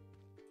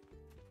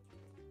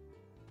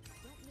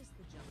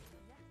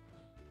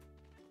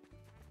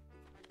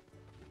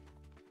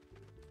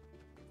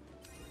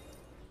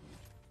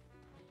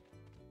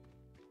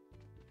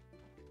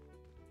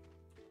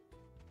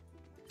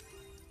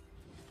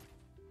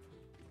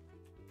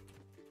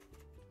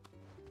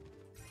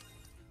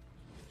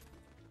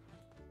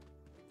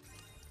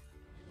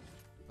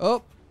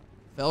 Oh,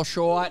 fell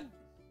short.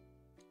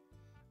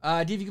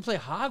 Dave, you can play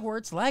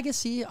Hogwarts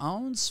Legacy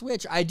on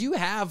Switch. I do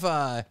have,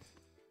 I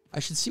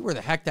should see where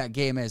the heck that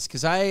game is,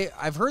 because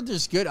I've heard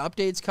there's good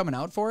updates coming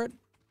out for it.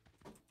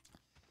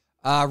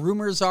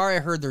 Rumors are I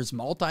heard there's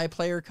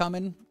multiplayer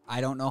coming. I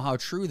don't know how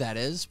true that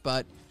is,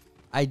 but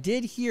I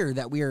did hear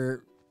that we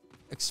are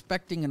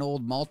expecting an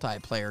old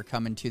multiplayer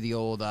coming to the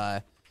old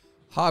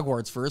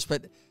Hogwarts first,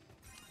 but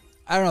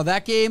I don't know.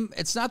 That game,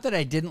 it's not that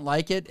I didn't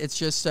like it. It's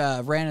just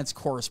ran its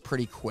course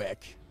pretty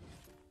quick.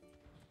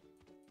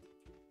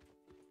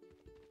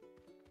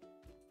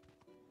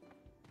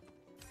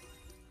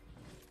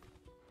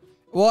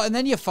 Well, and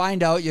then you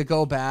find out, you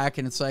go back,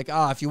 and it's like,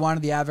 oh, if you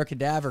wanted the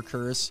Abracadabra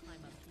curse,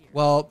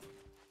 well,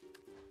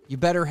 you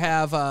better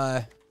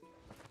have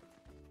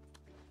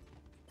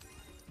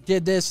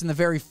did this in the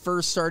very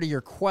first start of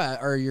your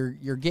quest or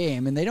your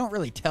game, and they don't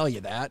really tell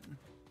you that.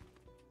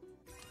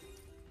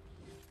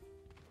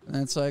 And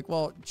it's like,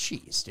 well,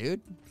 jeez,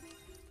 dude.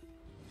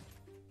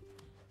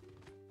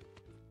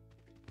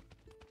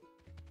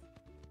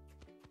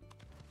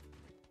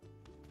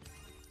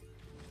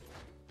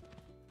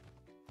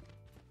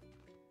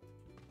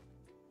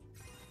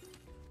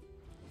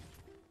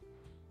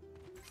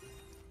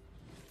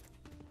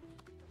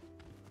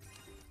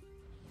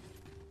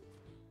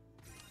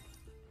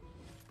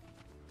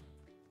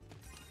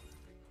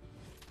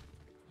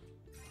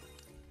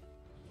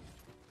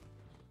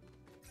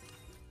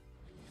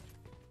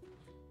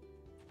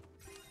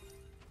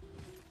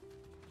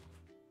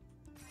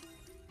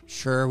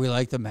 Sure, we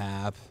like the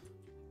map.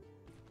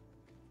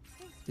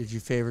 Did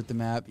you favorite the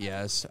map?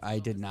 Yes, I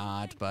did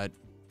not, but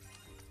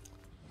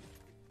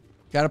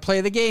gotta play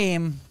the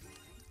game.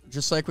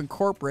 Just like when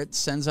corporate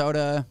sends out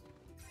a...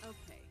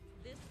 Okay,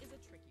 this is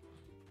a tricky one.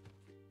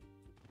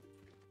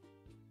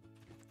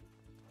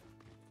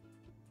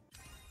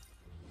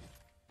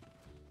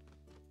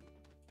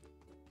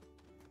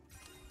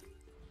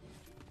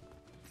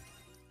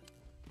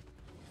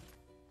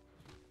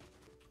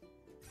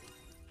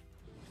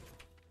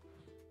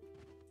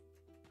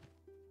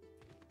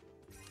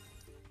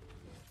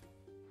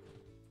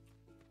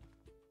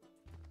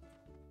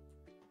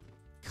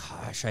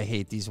 Gosh, I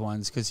hate these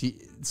ones because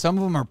some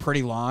of them are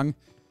pretty long.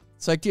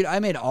 It's like, dude, I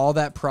made all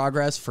that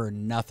progress for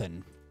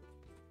nothing.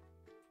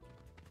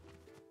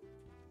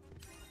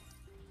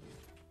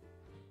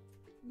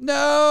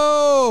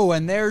 No!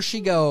 And there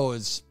she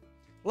goes.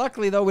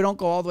 Luckily, though, we don't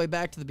go all the way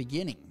back to the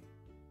beginning.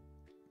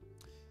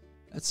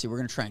 Let's see. We're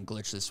going to try and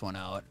glitch this one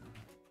out.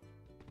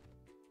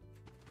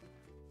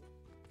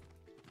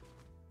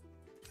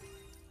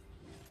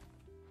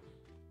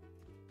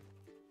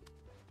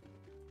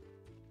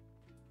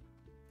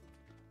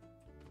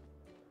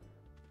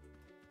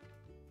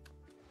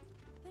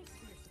 Thanks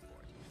for your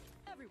support.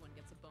 Everyone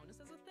gets a bonus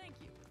as a thank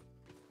you.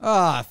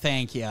 Ah,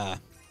 thank ya.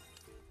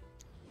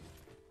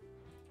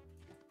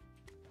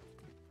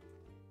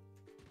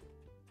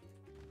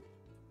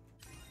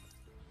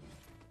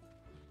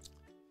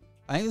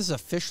 I think this is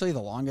officially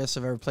the longest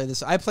I've ever played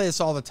this. I play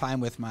this all the time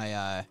with my,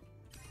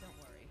 Don't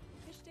worry.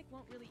 Fish stick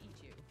won't really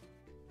eat you.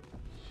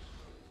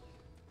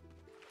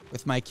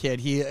 with my kid.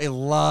 He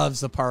loves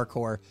the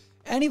parkour.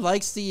 And he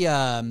likes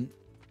the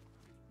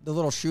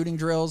little shooting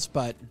drills,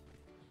 but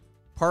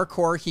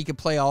parkour he could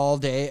play all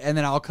day, and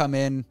then I'll come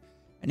in,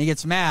 and he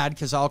gets mad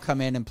because I'll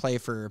come in and play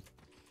for...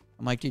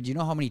 I'm like, dude, you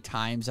know how many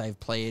times I've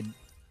played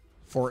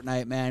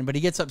Fortnite, man? But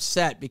he gets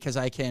upset because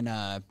I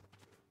can...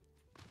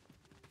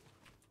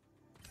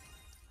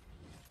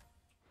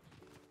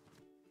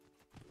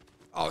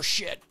 Oh,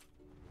 shit.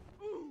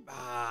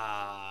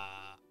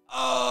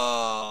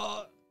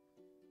 Oh!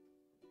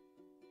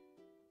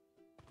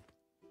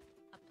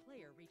 A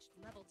player reached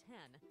level 10.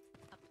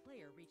 A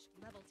player reached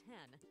level 10.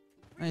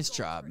 Nice Gold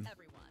job. for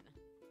everyone.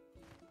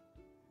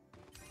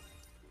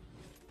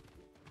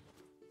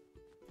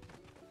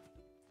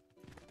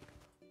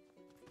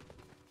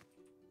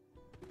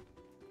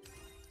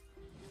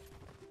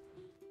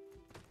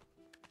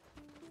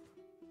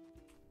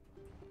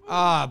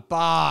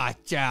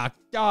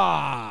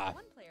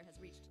 One player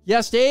has reached.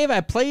 Yes, Dave, I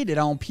played it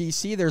on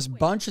PC. There's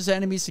bunches of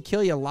enemies to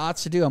kill you,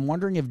 lots to do. I'm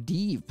wondering if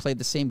Dave played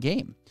the same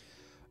game.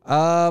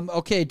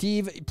 Okay,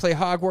 Dave, you play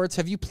Hogwarts.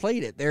 Have you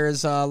played it?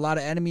 There's a lot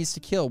of enemies to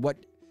kill. What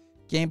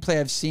gameplay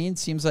I've seen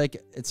seems like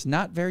it's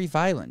not very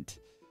violent.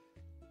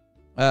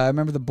 I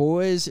remember the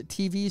boys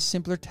TV,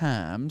 simpler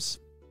times.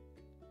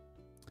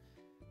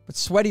 But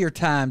sweatier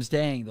times,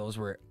 dang, those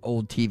were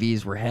old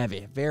TVs were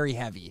heavy, very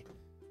heavy.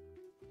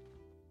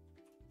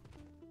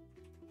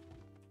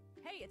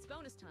 Hey, it's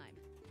bonus time.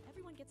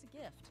 Everyone gets a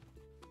gift.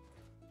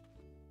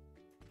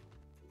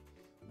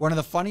 One of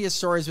the funniest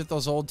stories with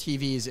those old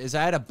TVs is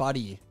I had a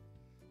buddy.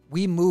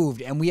 We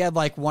moved, and we had,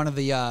 like, one of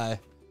the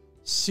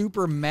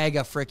super mega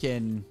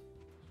freaking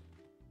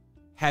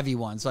heavy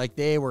ones. Like,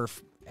 they were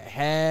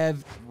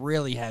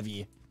really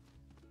heavy.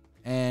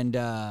 And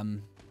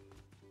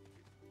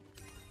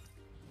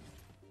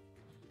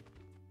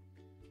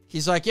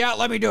he's like, yeah,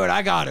 let me do it.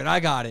 I got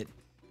it.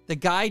 The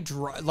guy,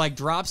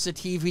 drops the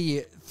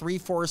TV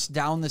 3/4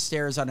 down the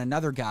stairs on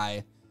another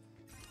guy.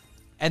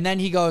 And then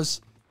he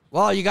goes,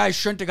 well, you guys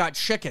shouldn't have got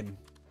chicken.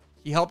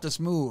 He helped us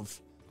move.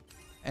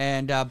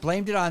 And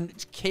blamed it on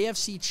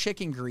KFC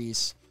chicken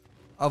grease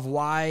of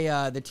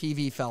why the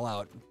TV fell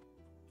out.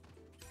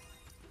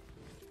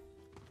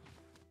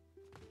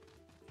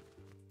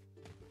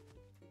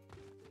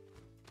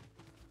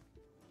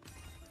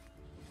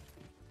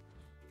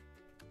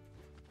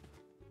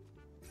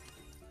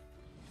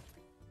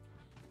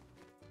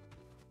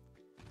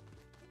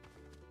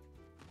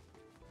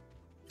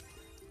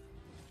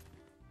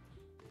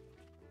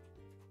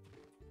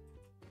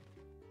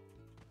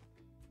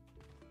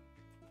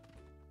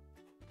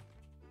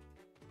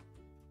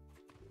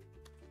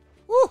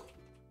 Woo!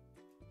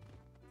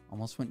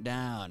 Almost went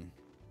down.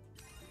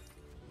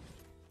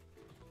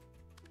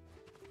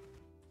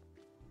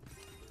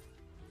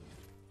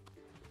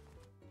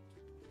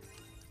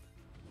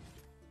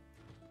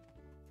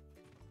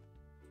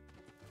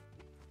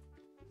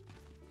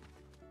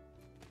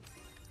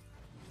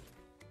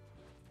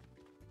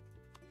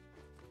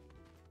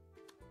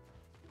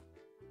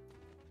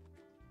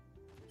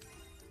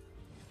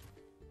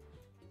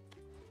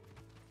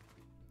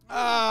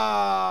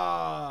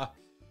 Ah!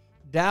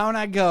 Down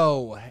I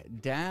go.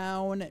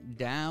 Down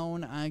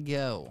I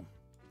go.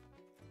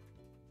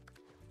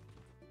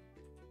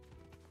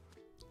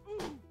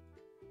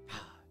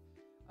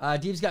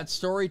 Deve's got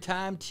story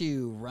time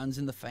too. Runs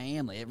in the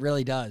family. It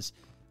really does.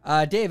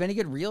 Dave, any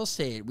good real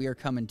estate we are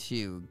coming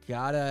to?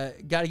 Gotta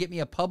get me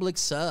a public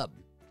sub.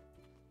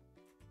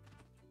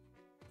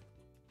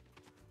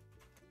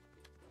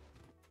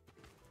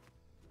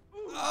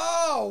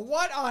 Oh,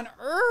 what on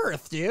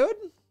earth, dude?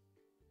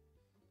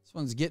 This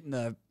one's getting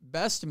the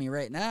best of me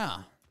right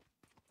now.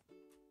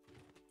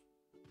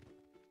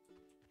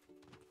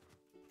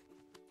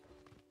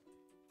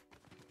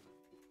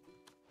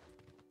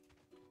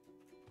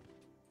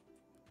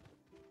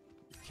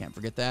 Can't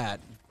forget that.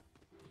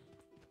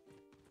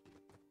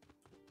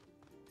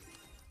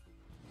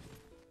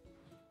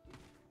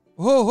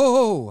 Whoa, whoa,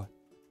 whoa.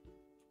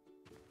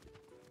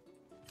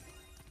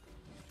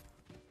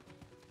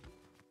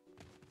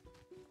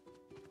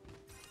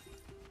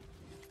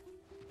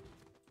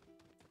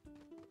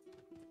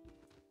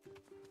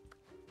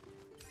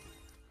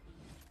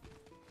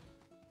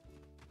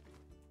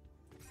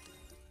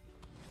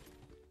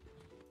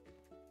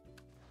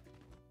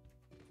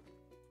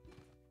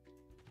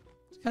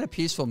 Kind of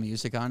peaceful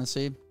music,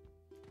 honestly.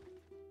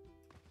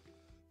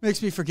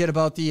 Makes me forget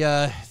about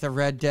the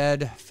Red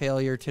Dead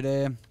failure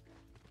today.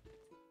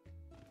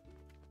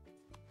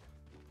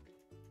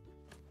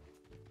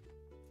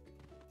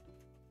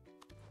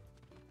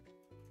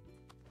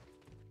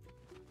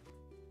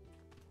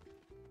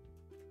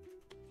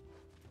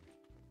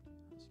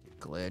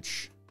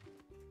 Glitch.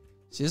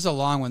 See, this is a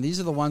long one. These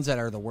are the ones that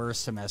are the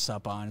worst to mess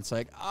up on. It's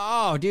like,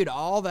 oh, dude,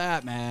 all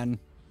that, man.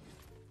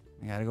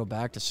 I gotta go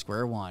back to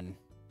square one.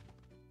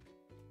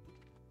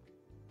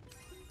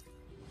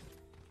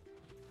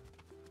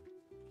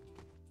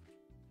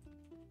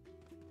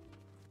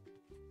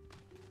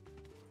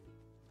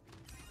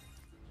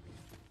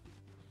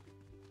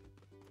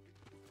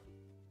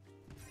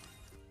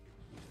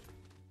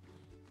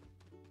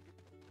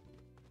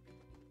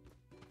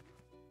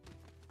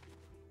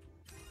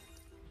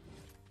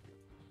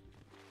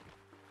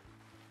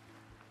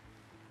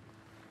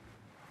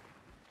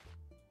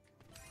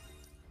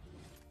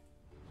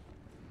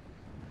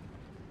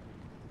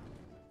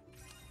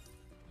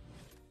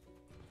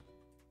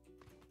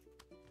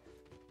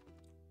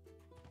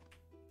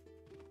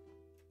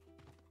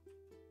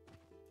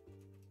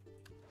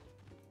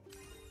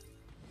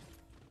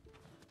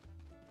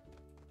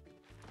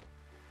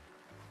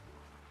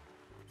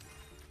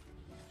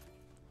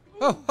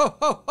 Ho, ho,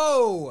 ho,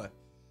 ho!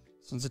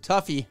 This one's a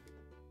toughie.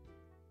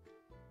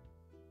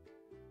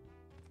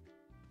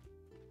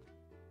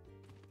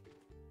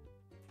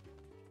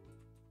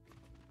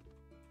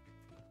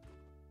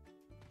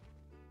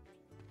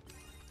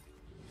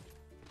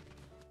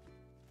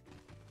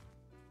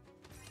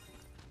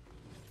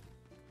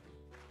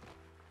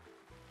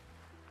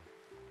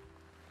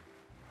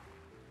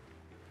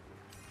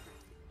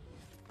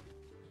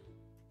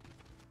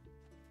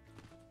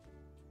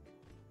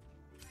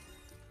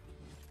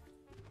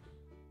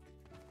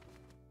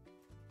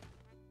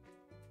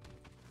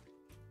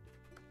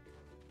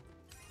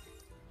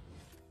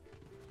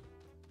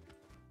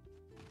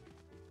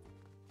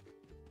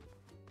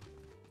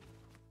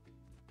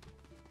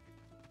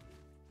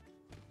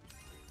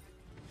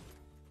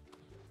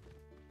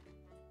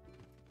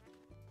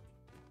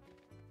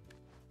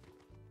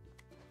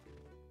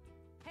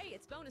 Hey,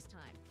 it's bonus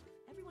time.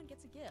 Everyone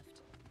gets a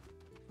gift.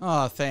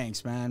 Oh,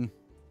 thanks, man.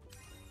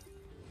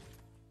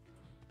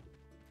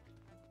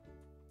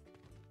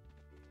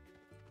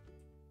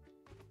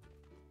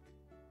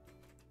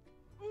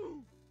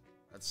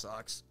 That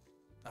sucks.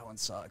 That one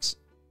sucks.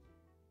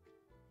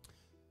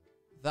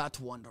 That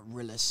one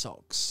really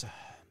sucks.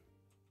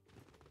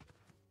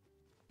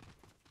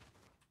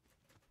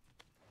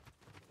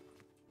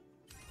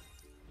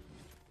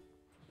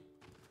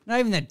 Not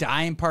even the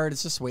dying part,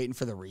 it's just waiting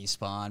for the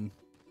respawn.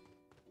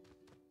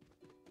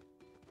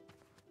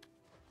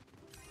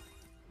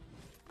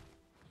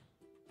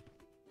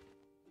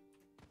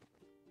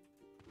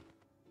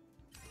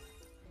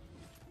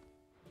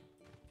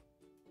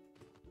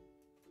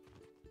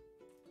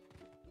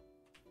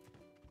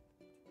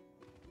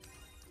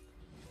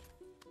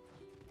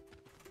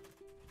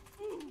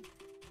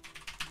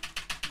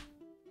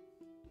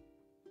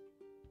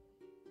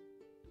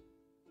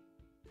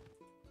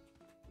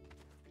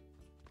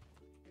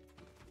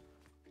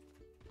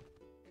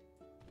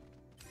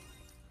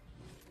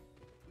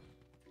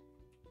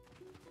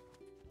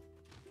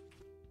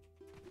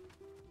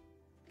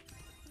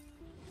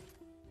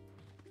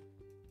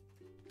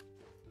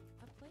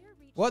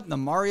 What in the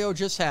Mario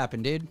just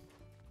happened, dude?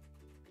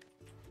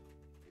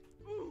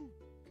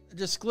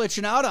 Just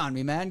glitching out on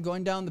me, man.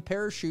 Going down the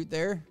parachute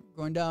there.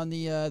 Going down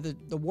the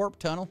warp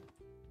tunnel.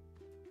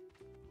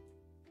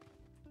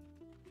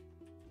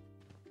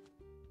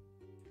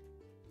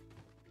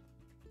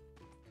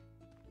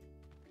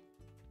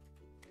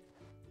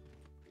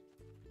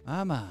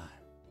 Come on.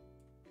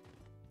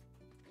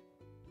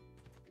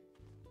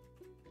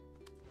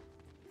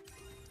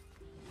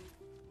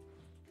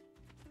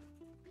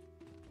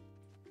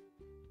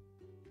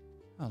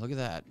 Oh, look at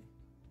that.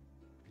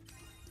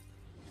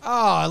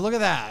 Oh, look at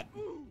that.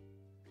 You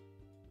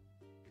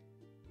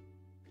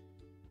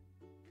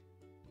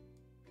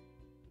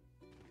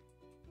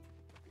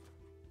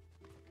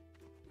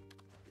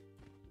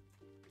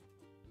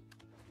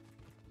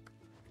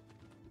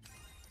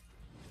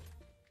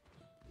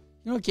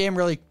know what game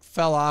really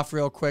fell off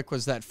real quick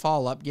was that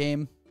Fall Up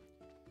game.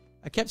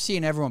 I kept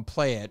seeing everyone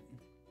play it.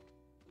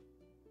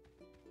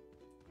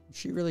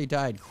 She really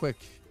died quick.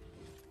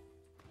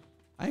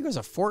 I think it was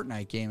a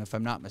Fortnite game, if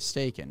I'm not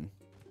mistaken.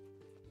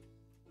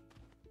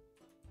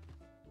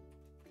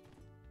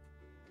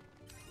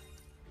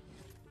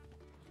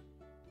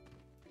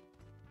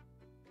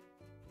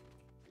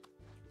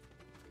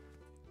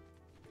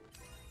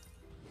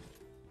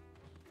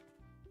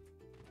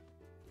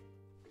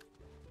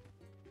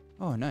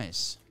 Oh,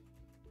 nice.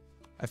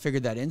 I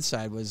figured that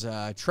inside was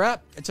a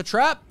trap. It's a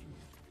trap.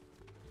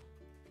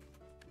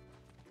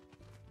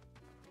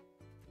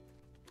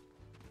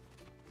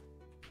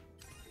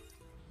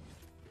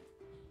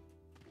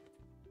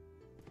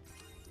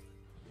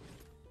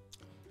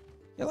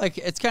 Yeah, like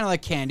it's kind of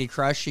like Candy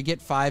Crush. You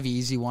get 5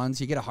 easy ones,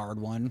 you get a hard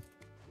one.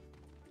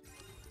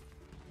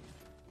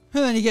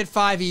 And then you get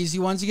 5 easy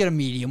ones, you get a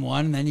medium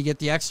one, and then you get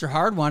the extra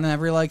hard one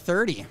every like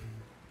 30.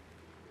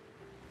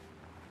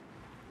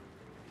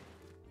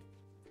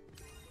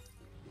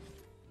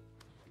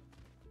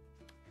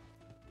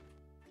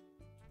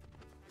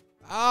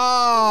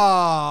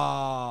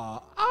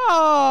 Oh,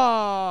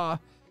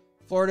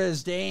 Florida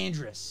is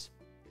dangerous.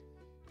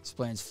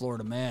 Explains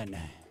Florida men.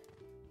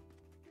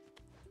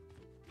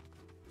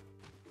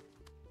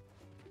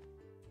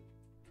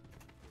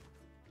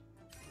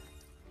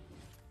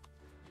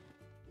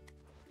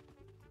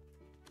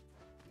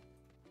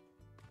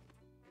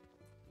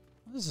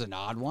 This is an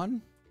odd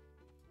one.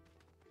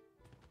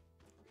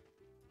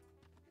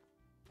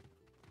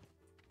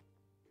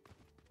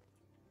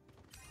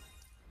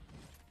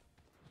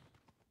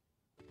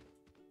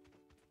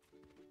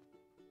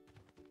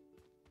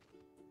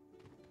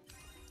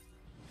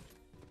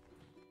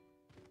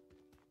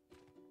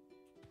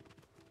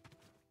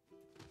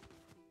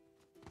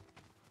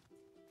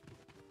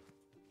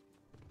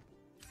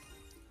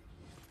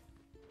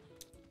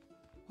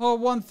 Oh,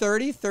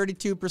 130,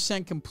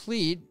 32%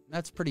 complete.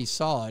 That's pretty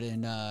solid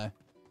in the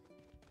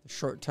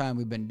short time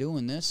we've been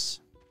doing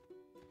this.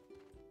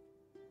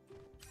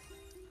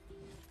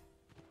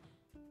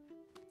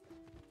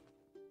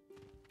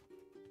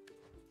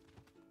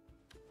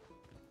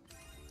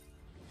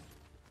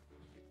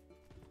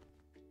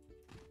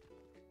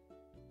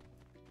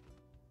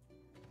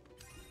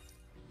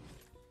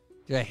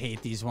 Dude, I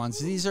hate these ones.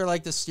 These are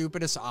like the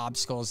stupidest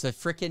obstacles. The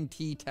frickin'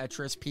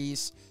 Tetris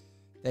piece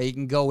that you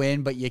can go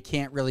in, but you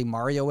can't really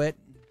Mario it.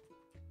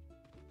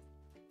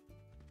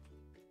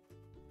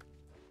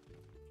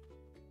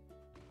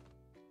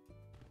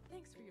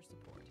 Thanks for your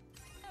support.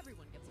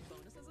 Everyone gets a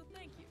bonus as a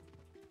thank you.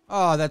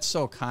 Oh, that's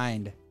so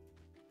kind.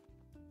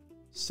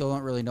 Still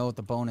don't really know what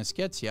the bonus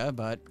gets you,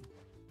 but...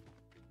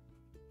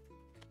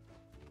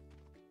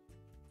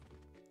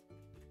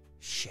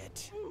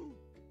 Shit.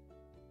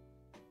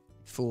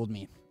 It fooled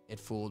me. It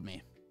fooled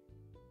me.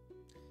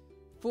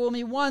 Fool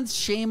me once,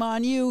 shame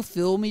on you.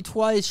 Fool me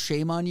twice,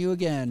 shame on you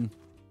again.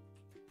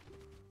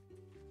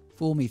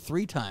 Fool me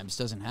 3 times,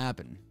 doesn't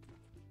happen.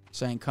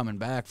 So I ain't coming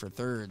back for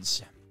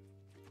thirds.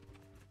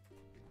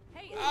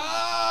 Hey,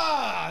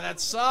 That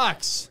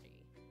sucks.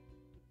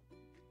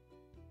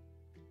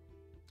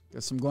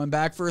 Guess I'm going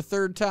back for a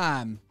 3rd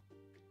time.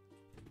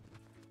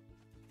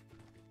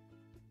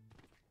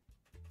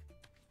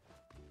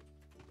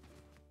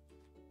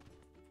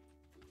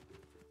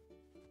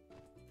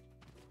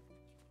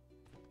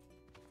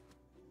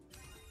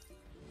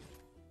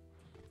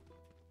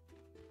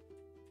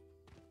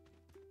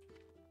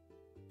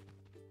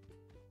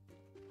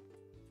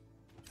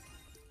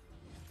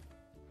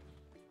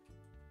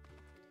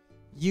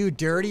 You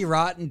dirty,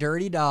 rotten,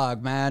 dirty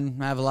dog, man.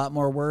 I have a lot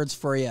more words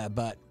for you,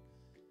 but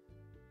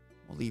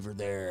we'll leave her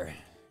there.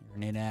 You're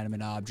an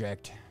inanimate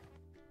object.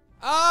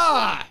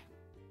 Ah!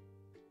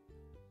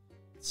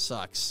 It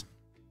sucks.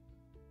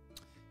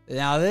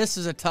 Now, this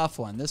is a tough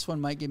one. This one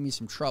might give me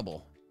some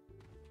trouble.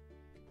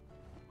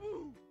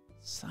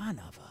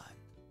 Son of a...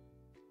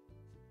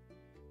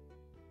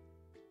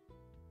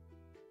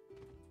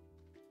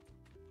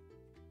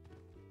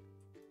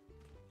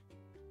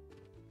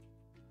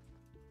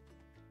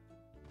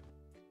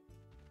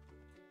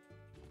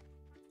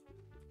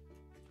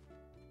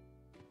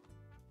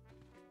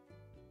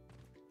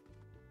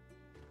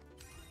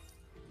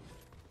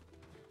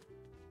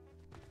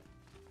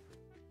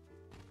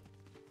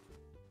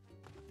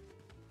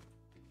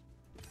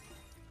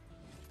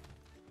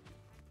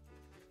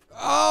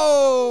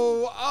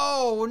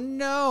 Oh,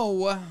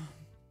 no.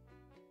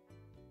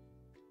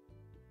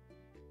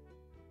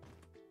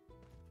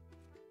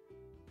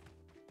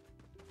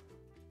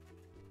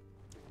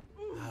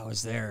 I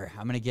was there.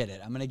 I'm going to get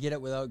it. I'm going to get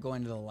it without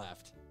going to the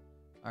left.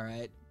 All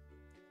right.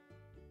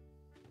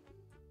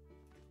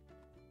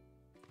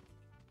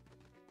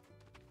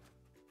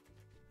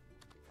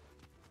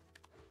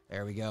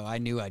 There we go. I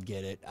knew I'd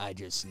get it. I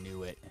just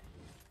knew it.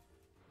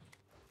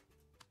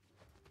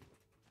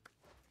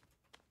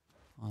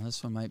 Well,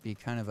 this one might be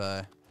kind of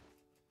a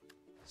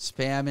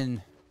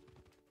spamming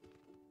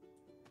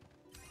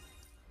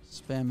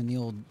the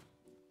old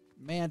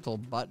mantle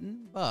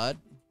button, but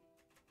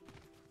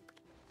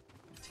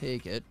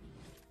take it.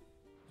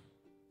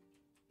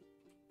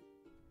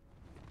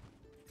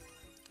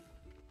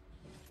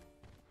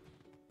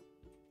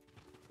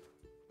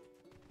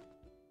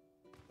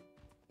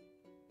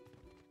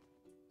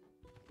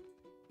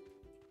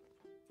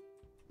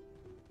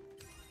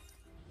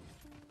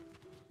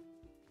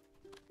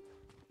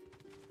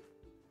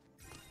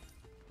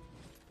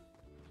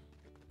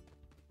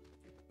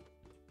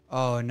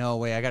 Oh, no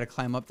way. I got to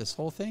climb up this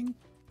whole thing?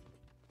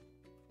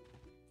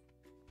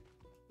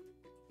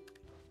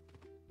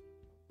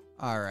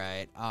 All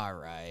right. All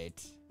right.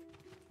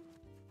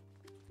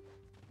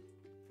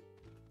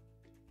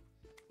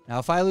 Now,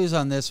 if I lose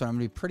on this one, I'm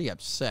going to be pretty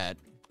upset.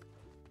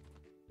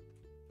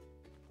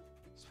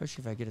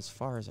 Especially if I get as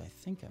far as I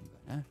think I'm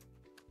going to.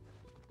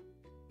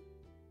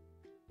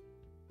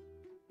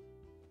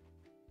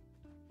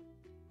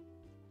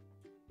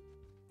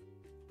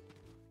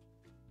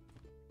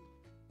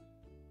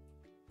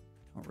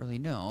 Don't really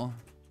know.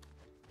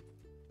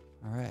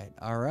 All right.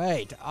 All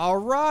right. All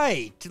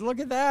right. Look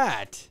at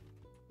that.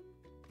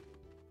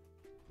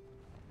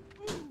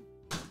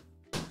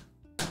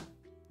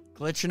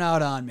 Glitching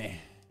out on me.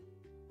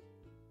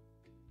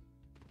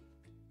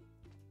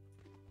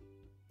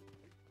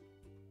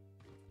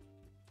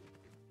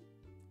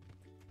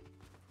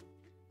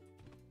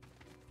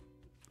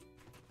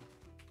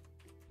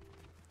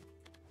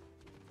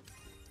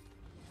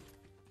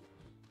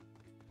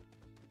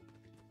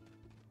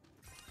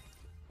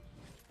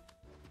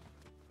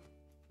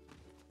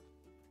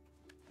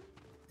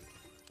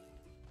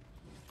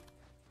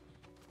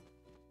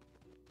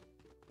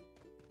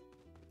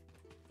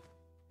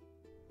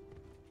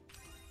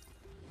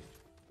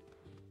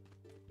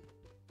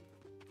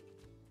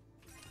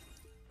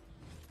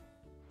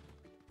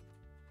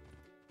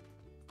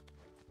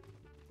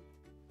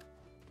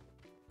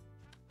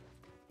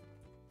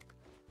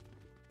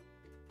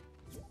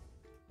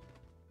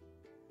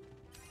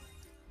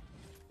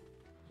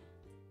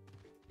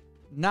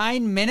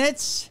 Nine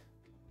minutes?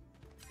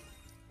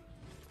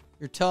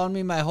 You're telling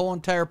me my whole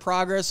entire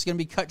progress is going to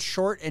be cut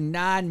short in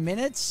 9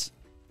 minutes?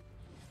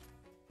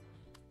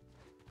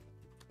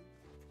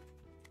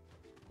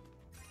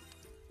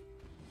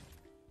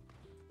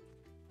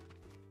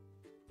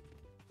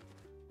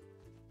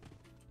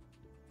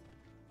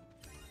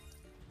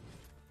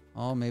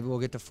 Oh, maybe we'll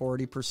get to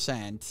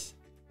 40%.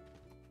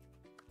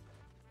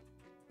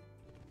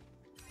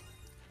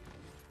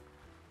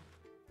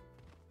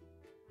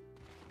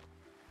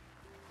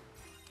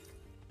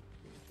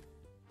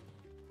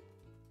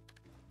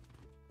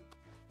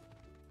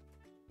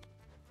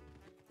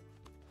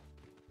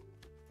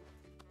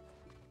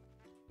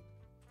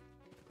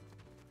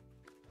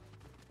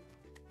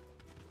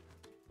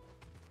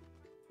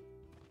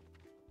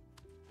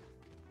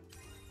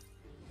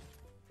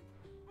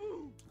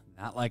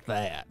 Not like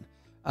that.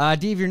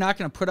 Dave, you're not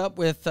going to put up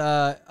with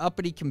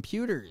uppity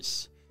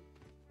computers.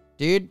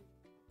 Dude.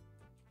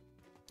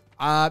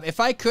 If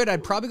I could,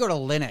 I'd probably go to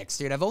Linux.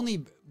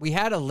 Dude, we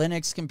had a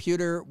Linux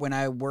computer when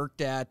I worked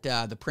at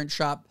the print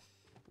shop.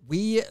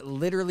 We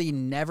literally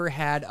never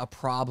had a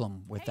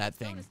problem with that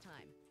thing.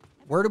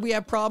 Where did we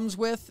have problems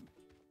with?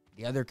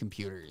 The other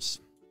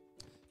computers.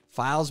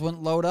 Files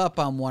wouldn't load up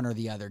on one or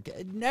the other.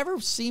 It never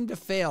seemed to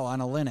fail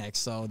on a Linux,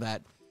 so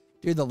that...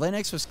 Dude, the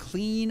Linux was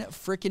clean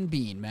frickin'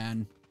 bean,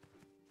 man.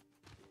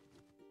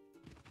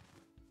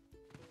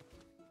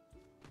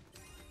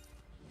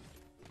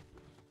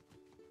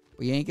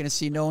 We ain't gonna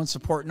see no one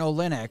support no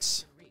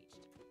Linux.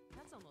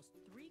 That's almost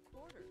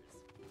 3/4.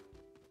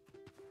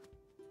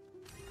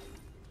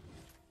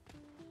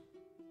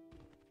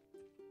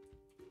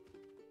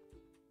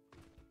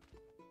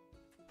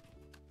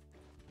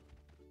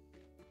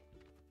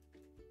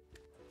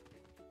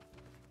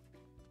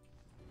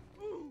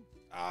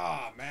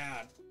 Oh,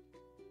 man.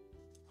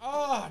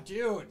 Oh,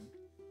 dude.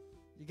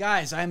 You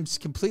guys, I'm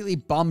completely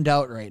bummed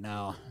out right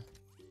now.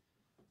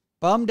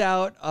 Bummed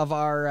out of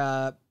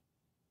our...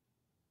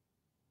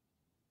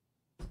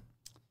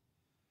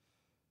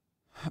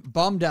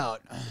 bummed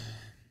out.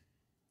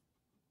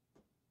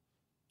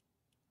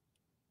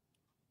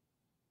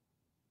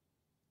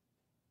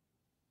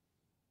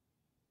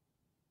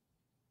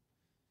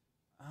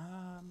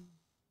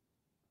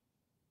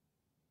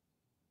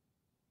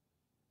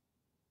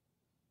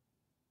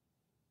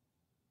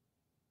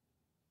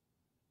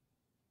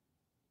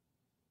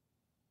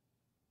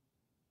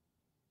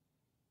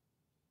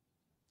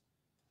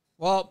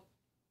 Well,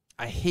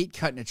 I hate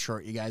cutting it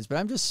short, you guys, but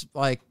I'm just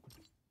like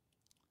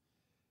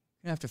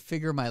gonna have to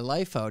figure my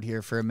life out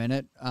here for a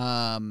minute.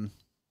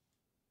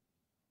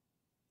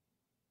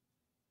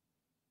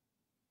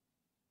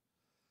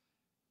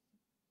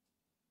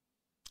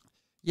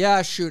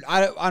 Yeah, shoot.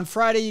 On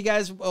Friday, you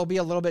guys will be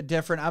a little bit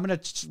different. I'm going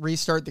to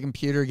restart the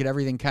computer, get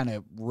everything kind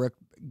of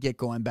get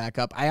going back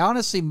up. I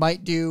honestly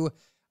might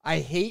I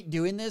hate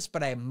doing this,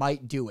 but I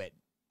might do it.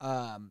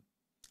 I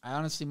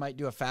honestly might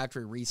do a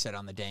factory reset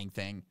on the dang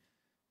thing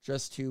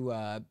just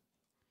to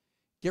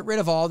get rid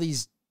of all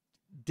these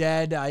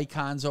dead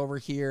icons over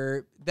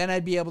here. Then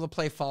I'd be able to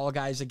play Fall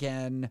Guys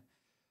again.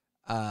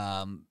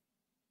 It's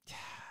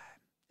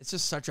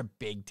just such a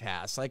big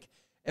task. Like,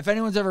 if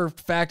anyone's ever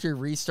factory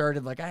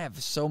restarted, like I have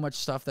so much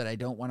stuff that I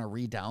don't want to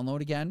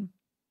re-download again.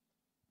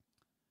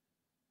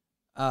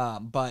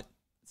 But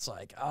it's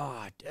like,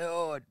 oh,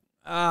 dude.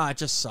 It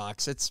just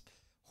sucks. It's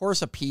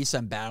horse apiece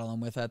I'm battling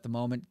with at the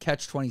moment.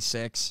 Catch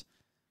 26.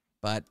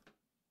 But,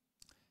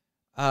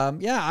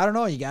 yeah, I don't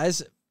know, you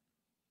guys.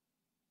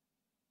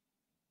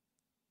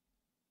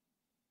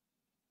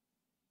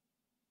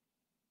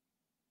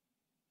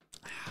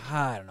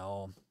 I don't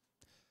know.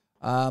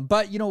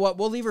 But you know what?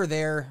 We'll leave her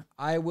there.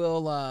 I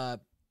will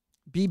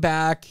be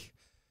back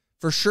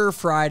for sure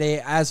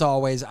Friday, as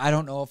always. I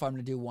don't know if I'm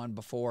going to do one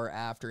before,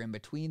 after, in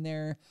between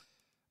there.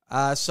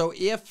 So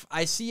if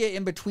I see you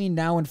in between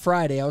now and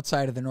Friday,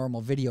 outside of the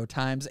normal video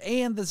times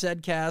and the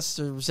Zcast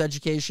or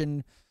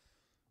Zeducation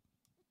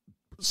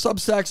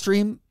Substack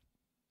stream,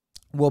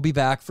 we'll be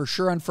back for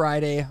sure on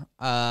Friday.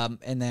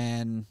 And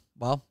then,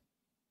 well,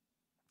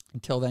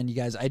 until then, you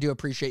guys, I do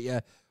appreciate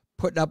you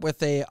putting up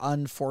with a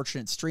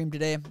unfortunate stream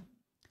today.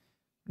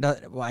 No,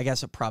 well, I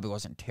guess it probably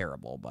wasn't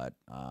terrible, but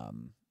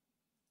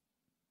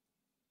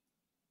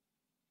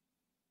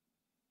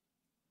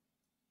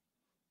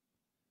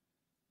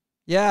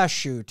yeah,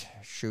 shoot.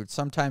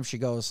 Sometimes she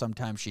goes,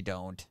 sometimes she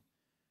don't.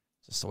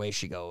 Just the way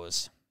she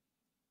goes.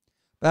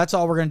 But that's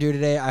all we're going to do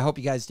today. I hope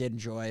you guys did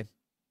enjoy.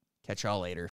 Catch y'all later.